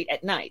street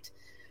at night.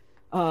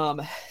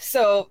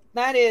 So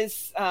that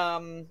is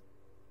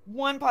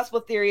one possible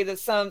theory that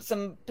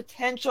some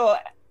potential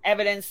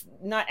evidence,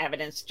 not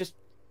evidence, just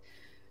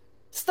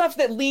stuff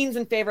that leans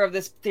in favor of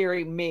this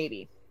theory,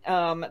 maybe.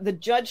 The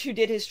judge who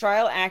did his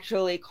trial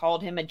actually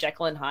called him a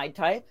Jekyll and Hyde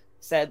type,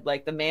 said,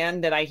 like, the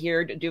man that I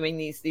hear doing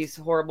these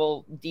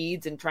horrible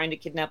deeds and trying to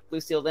kidnap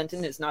Lucille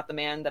Linton is not the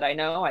man that I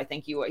know. I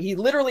think he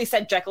literally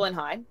said Jekyll and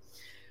Hyde.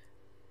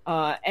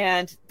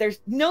 And there's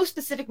no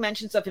specific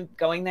mentions of him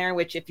going there,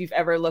 which if you've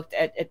ever looked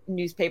at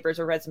newspapers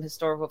or read some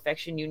historical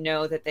fiction, you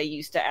know that they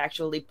used to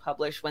actually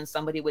publish when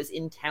somebody was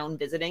in town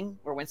visiting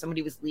or when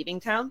somebody was leaving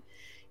town.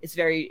 It's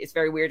very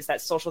weird. It's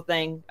that social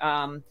thing.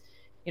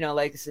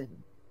 Like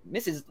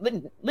Mrs.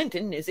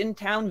 Linton is in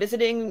town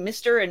visiting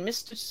Mr. and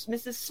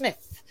Mrs.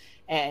 Smith,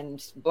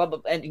 and blah, blah,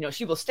 and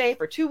she will stay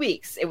for 2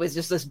 weeks. It was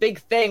just this big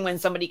thing when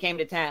somebody came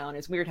to town.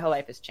 It's weird how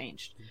life has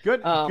changed.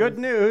 Good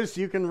news.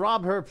 You can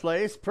rob her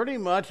place pretty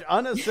much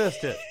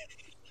unassisted.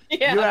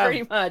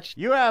 Pretty much.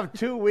 You have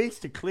 2 weeks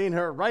to clean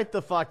her right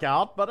the fuck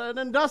out, but an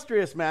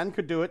industrious man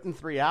could do it in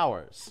 3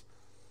 hours.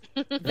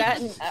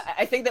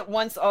 I think that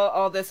once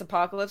all this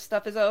apocalypse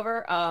stuff is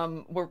over,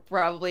 we're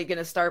probably going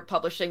to start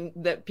publishing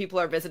that people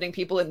are visiting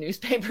people in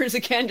newspapers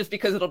again, just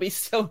because it'll be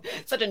such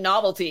a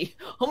novelty.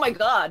 Oh my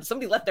God,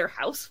 somebody left their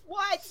house?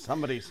 What?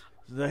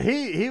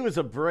 He was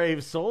a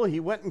brave soul. He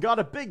went and got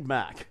a Big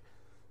Mac.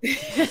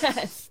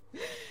 Yes.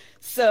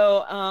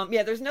 So,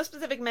 there's no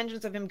specific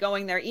mentions of him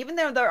going there, even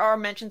though there are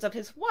mentions of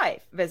his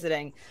wife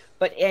visiting.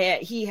 But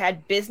he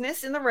had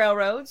business in the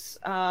railroads,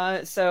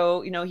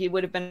 so, he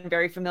would have been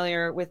very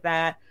familiar with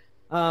that.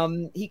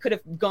 He could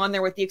have gone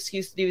there with the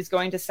excuse that he was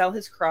going to sell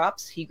his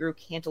crops. He grew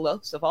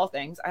cantaloupes, of all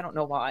things. I don't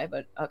know why,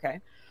 but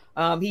okay.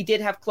 He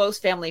did have close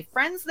family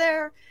friends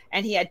there,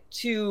 and he had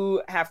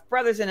 2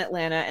 half-brothers in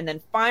Atlanta. And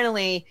then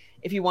finally,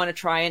 if you want to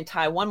try and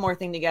tie one more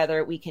thing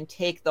together, we can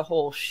take the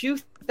whole shoe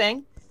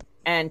thing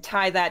and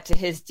tie that to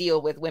his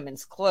deal with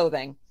women's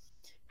clothing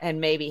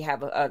and maybe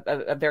have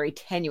a very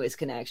tenuous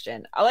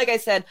connection. Like I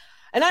said,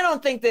 and I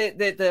don't think that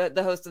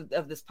the host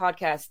of this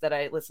podcast that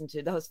I listen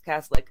to, the host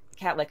of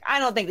Catlick, I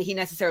don't think that he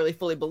necessarily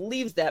fully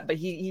believes that, but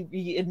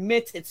he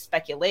admits it's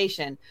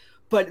speculation.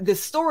 But the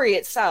story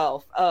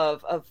itself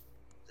of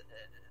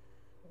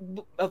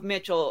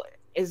Mitchell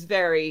is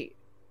very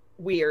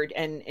weird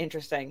and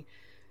interesting.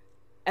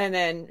 And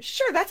then,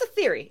 sure, that's a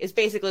theory, is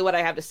basically what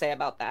I have to say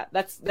about that.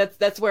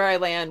 That's where I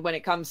land when it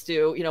comes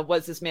to,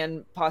 was this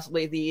man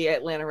possibly the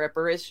Atlanta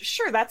Ripper?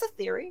 Sure, that's a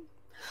theory.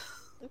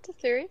 It's a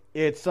theory.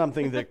 It's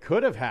something that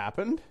could have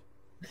happened.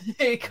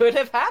 It could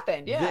have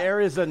happened, yeah.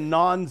 There is a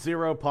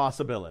non-zero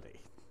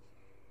possibility.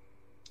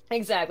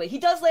 Exactly. He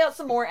does lay out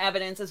some more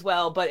evidence as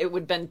well, but it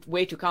would have been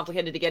way too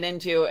complicated to get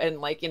into.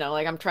 And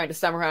I'm trying to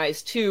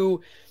summarize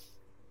 2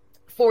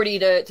 40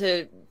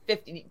 to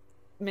 50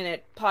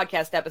 minute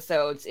podcast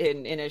episodes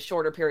in a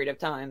shorter period of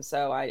time.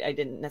 So I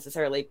didn't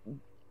necessarily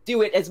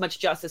do it as much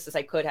justice as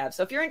I could have.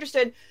 So if you're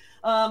interested,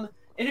 and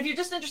if you're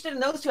just interested in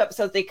those 2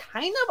 episodes, they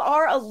kind of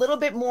are a little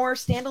bit more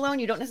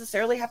standalone. You don't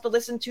necessarily have to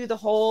listen to the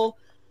whole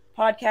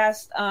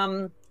podcast.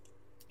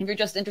 If you're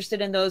just interested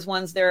in those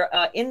ones, they're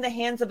In the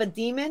Hands of a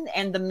Demon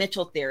and The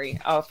Mitchell Theory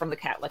from the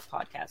Catlick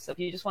podcast. So if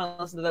you just want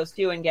to listen to those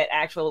 2 and get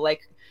actual,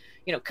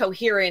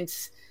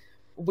 coherent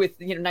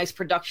with, nice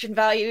production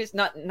values,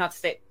 not to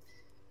say,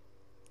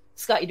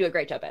 Scott, you do a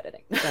great job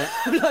editing.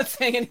 I'm not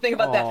saying anything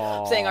about that.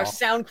 I'm saying our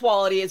sound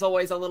quality is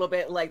always a little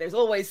bit there's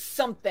always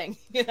something,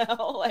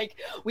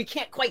 we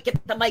can't quite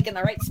get the mic in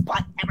the right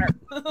spot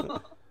ever.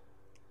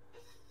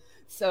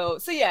 So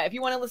yeah, if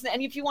you want to listen,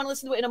 and if you want to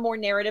listen to it in a more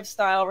narrative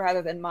style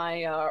rather than my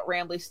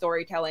rambly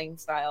storytelling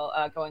style,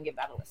 go and give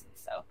that a listen.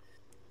 So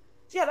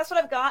yeah, that's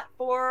what I've got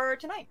for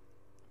tonight.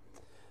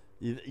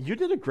 You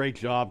did a great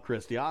job,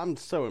 Christy. I'm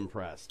so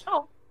impressed.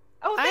 Oh,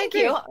 thank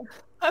you.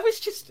 I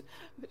was just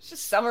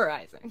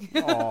summarizing.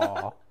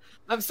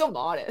 I'm so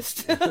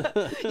modest.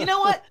 You know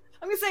what?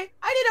 I'm going to say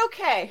I did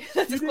okay.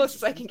 That's as close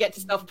as I can get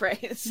to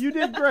self-praise. You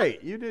did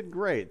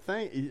great.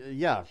 Thank you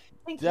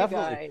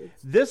definitely. You guys.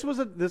 This was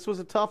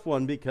a tough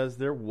one because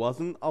there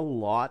wasn't a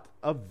lot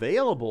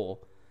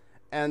available.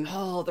 And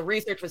the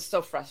research was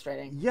so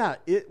frustrating. Yeah,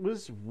 it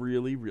was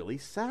really, really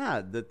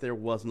sad that there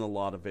wasn't a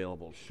lot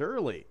available.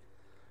 Surely.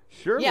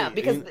 Yeah,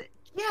 because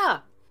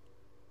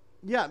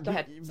Yeah, Go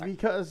ahead.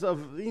 Because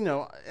of,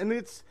 and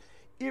it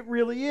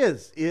really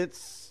is.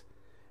 It's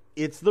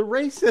the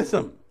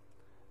racism.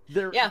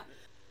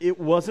 It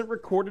wasn't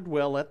recorded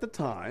well at the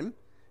time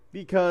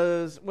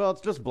because,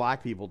 it's just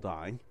black people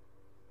dying.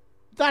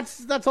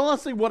 That's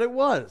honestly what it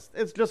was.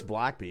 It's just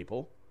black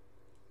people.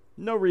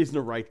 No reason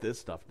to write this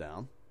stuff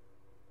down.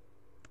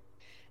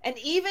 And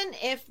even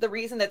if the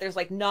reason that there's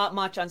not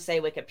much on,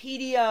 say,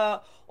 Wikipedia,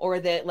 or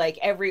that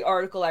every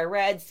article I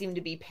read seemed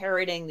to be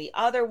parroting the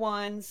other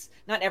ones,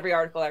 not every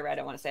article I read,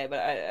 I want to say, but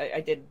I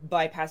did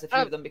bypass a few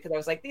of them because I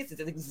was like, this is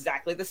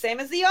exactly the same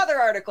as the other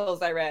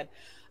articles I read.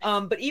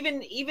 But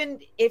even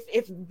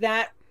if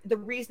that, the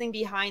reasoning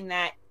behind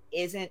that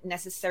isn't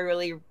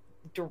necessarily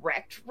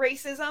direct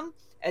racism,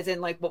 as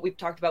in what we've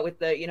talked about with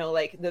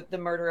the, the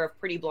murder of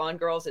pretty blonde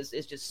girls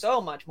is just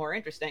so much more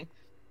interesting.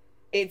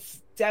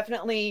 it's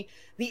definitely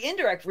the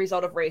indirect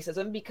result of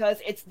racism, because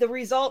it's the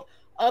result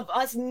of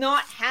us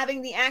not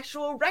having the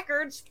actual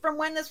records from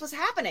when this was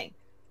happening,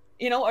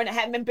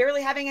 and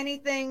barely having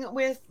anything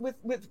with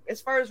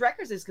as far as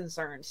records is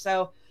concerned.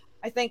 So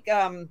I think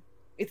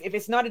if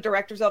it's not a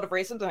direct result of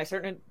racism, then I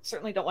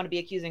certainly don't want to be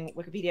accusing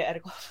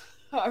Wikipedia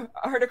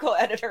article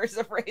editors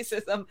of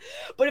racism.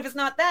 But if it's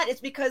not that,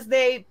 it's because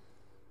they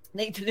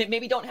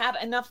maybe don't have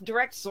enough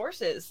direct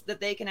sources that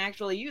they can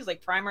actually use,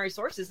 like primary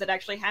sources that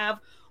actually have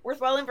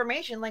worthwhile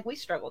information like we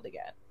struggle to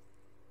get.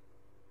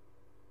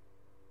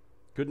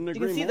 Couldn't agree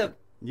more.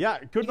 You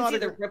can see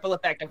the ripple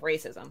effect of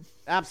racism.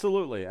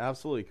 Absolutely.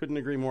 Couldn't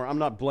agree more. I'm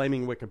not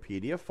blaming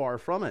Wikipedia. Far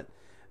from it.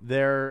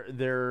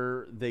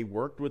 They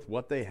worked with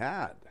what they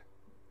had,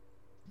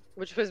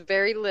 which was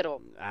very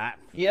little.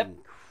 Yep.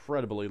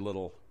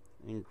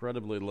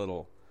 Incredibly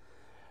little.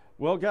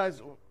 Well,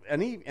 guys,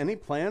 any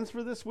plans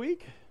for this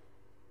week?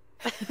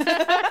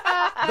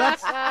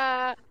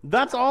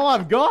 That's all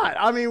I've got.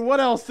 I mean, what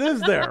else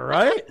is there,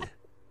 right?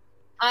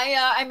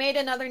 I made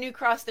another new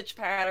cross stitch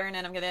pattern,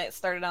 and I'm gonna get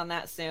started on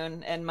that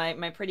soon. And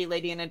my pretty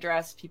lady in a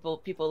dress,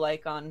 people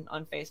like on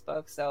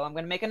Facebook. So I'm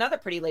gonna make another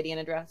pretty lady in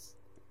a dress.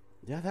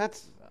 Yeah,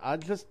 I'm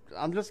just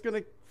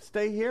gonna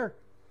stay here.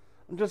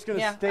 I'm just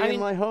gonna stay in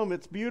my home.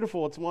 It's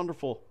beautiful. It's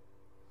wonderful.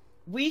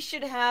 We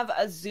should have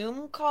a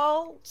Zoom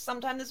call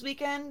sometime this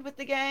weekend with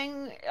the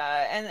gang,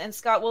 and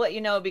Scott, we'll let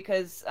you know,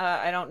 because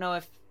I don't know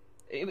if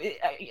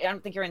I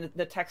don't think you're in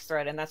the text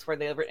thread, and that's where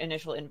the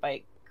initial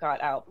invite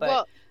got out. But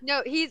well,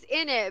 no, he's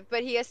in it,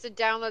 but he has to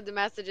download the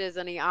messages,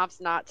 and he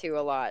opts not to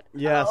a lot.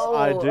 Yes,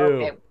 I do.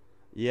 Okay.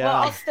 Yeah.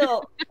 Well,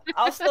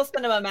 I'll still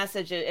send him a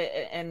message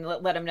and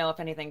let him know if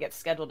anything gets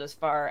scheduled as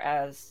far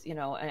as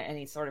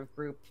any sort of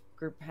group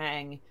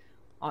hang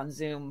on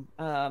Zoom,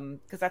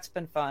 because that's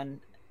been fun.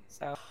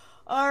 So.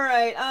 All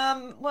right.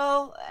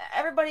 Well,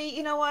 everybody,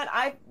 you know what?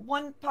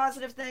 One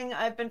positive thing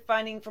I've been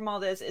finding from all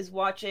this is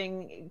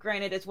watching,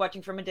 granted it's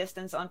watching from a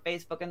distance on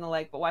Facebook and the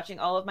like, but watching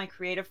all of my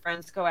creative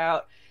friends go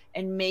out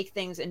and make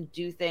things and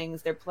do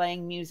things. They're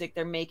playing music,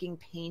 they're making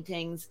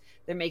paintings,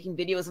 they're making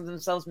videos of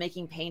themselves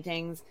making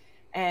paintings.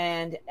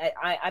 And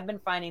I've been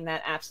finding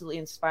that absolutely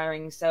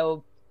inspiring.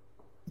 So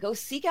go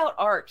seek out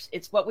art.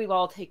 It's what we've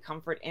all take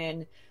comfort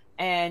in.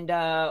 And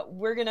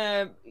we're going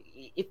to,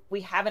 if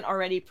we haven't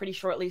already, pretty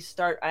shortly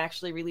start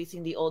actually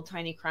releasing the Old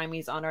Tiny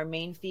Crimies on our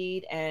main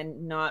feed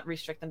and not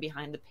restrict them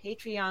behind the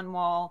Patreon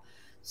wall.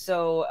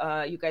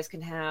 So you guys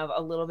can have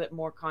a little bit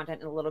more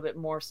content and a little bit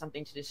more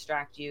something to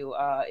distract you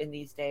in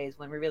these days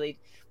when we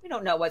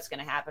don't know what's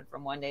going to happen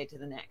from one day to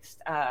the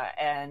next.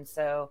 And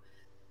so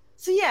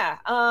yeah,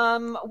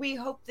 we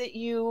hope that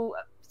you,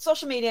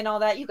 social media and all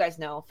that, you guys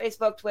know,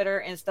 Facebook,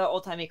 Twitter, Insta,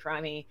 Old Timey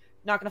Crimey.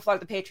 Not going to flog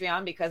the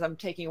Patreon because I'm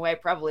taking away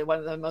probably one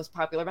of the most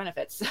popular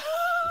benefits.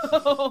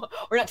 We're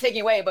not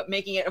taking away, but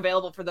making it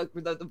available for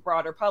the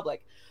broader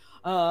public.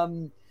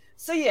 So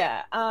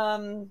yeah,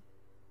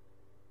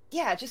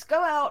 just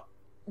go out.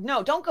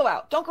 No, don't go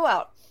out. Don't go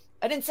out.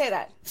 I didn't say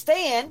that.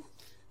 Stay in.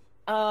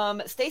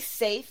 Stay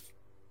safe.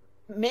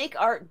 Make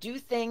art. Do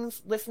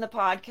things. Listen to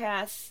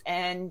podcasts.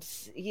 And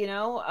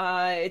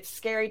it's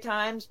scary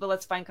times, but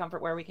let's find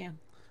comfort where we can.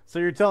 So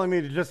you're telling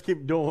me to just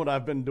keep doing what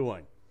I've been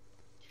doing?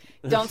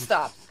 Don't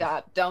stop,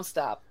 Scott. Don't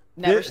stop.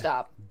 Never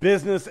stop.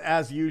 Business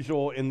as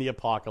usual in the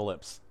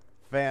apocalypse.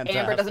 Fantastic.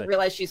 Amber doesn't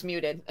realize she's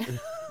muted.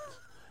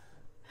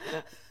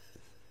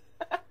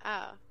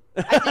 Oh. I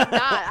did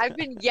not. I've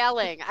been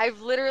yelling. I've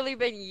literally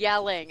been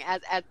yelling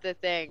at the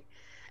thing.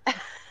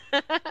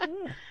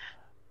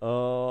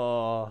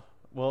 Well,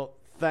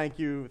 thank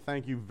you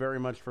very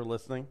much for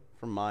listening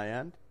from my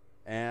end.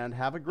 And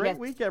have a great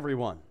week,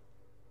 everyone.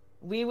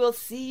 We will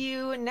see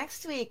you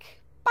next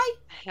week. Bye.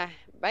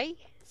 Bye.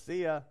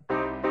 See ya.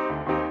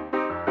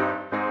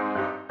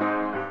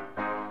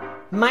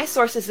 My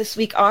sources this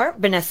week are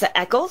Vanessa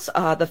Eccles,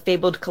 the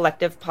Fabled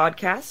Collective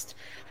podcast,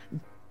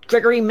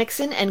 Gregory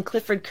Mixon and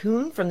Clifford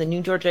Kuhn from the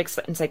New Georgia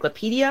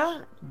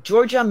Encyclopedia,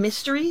 Georgia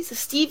Mysteries,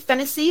 Steve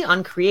Fennessy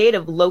on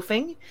creative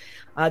loafing,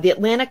 the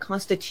Atlanta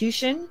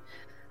Constitution,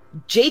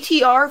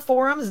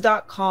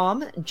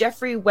 JTRforums.com,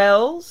 Jeffrey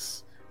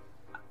Wells,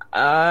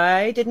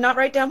 I did not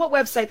write down what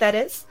website that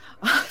is,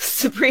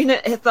 Sabrina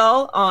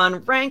Ithal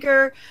on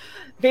Ranker,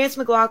 Vance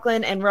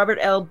McLaughlin and Robert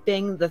L.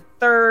 Bing III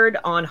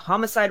on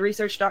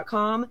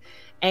homicideresearch.com,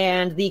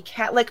 and the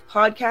Catholic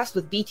podcast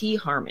with B.T.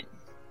 Harmon.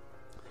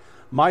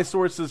 My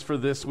sources for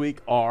this week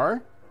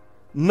are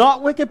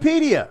not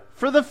Wikipedia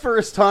for the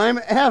first time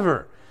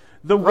ever.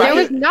 There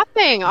was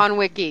nothing on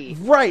Wiki.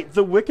 Right.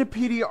 The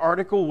Wikipedia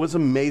article was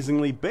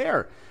amazingly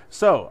bare.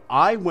 So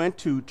I went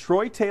to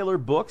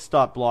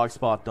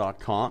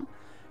troytaylorbooks.blogspot.com,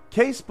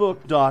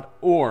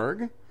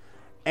 casebook.org,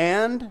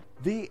 and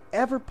the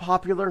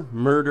ever-popular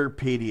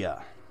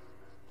Murderpedia.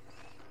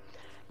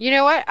 You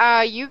know what?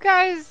 You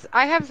guys,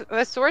 I have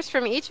a source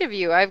from each of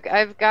you.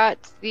 I've got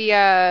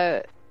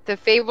the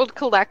Fabled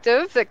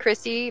Collective that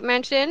Christy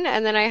mentioned,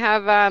 and then I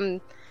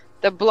have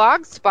the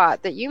blog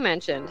spot that you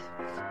mentioned.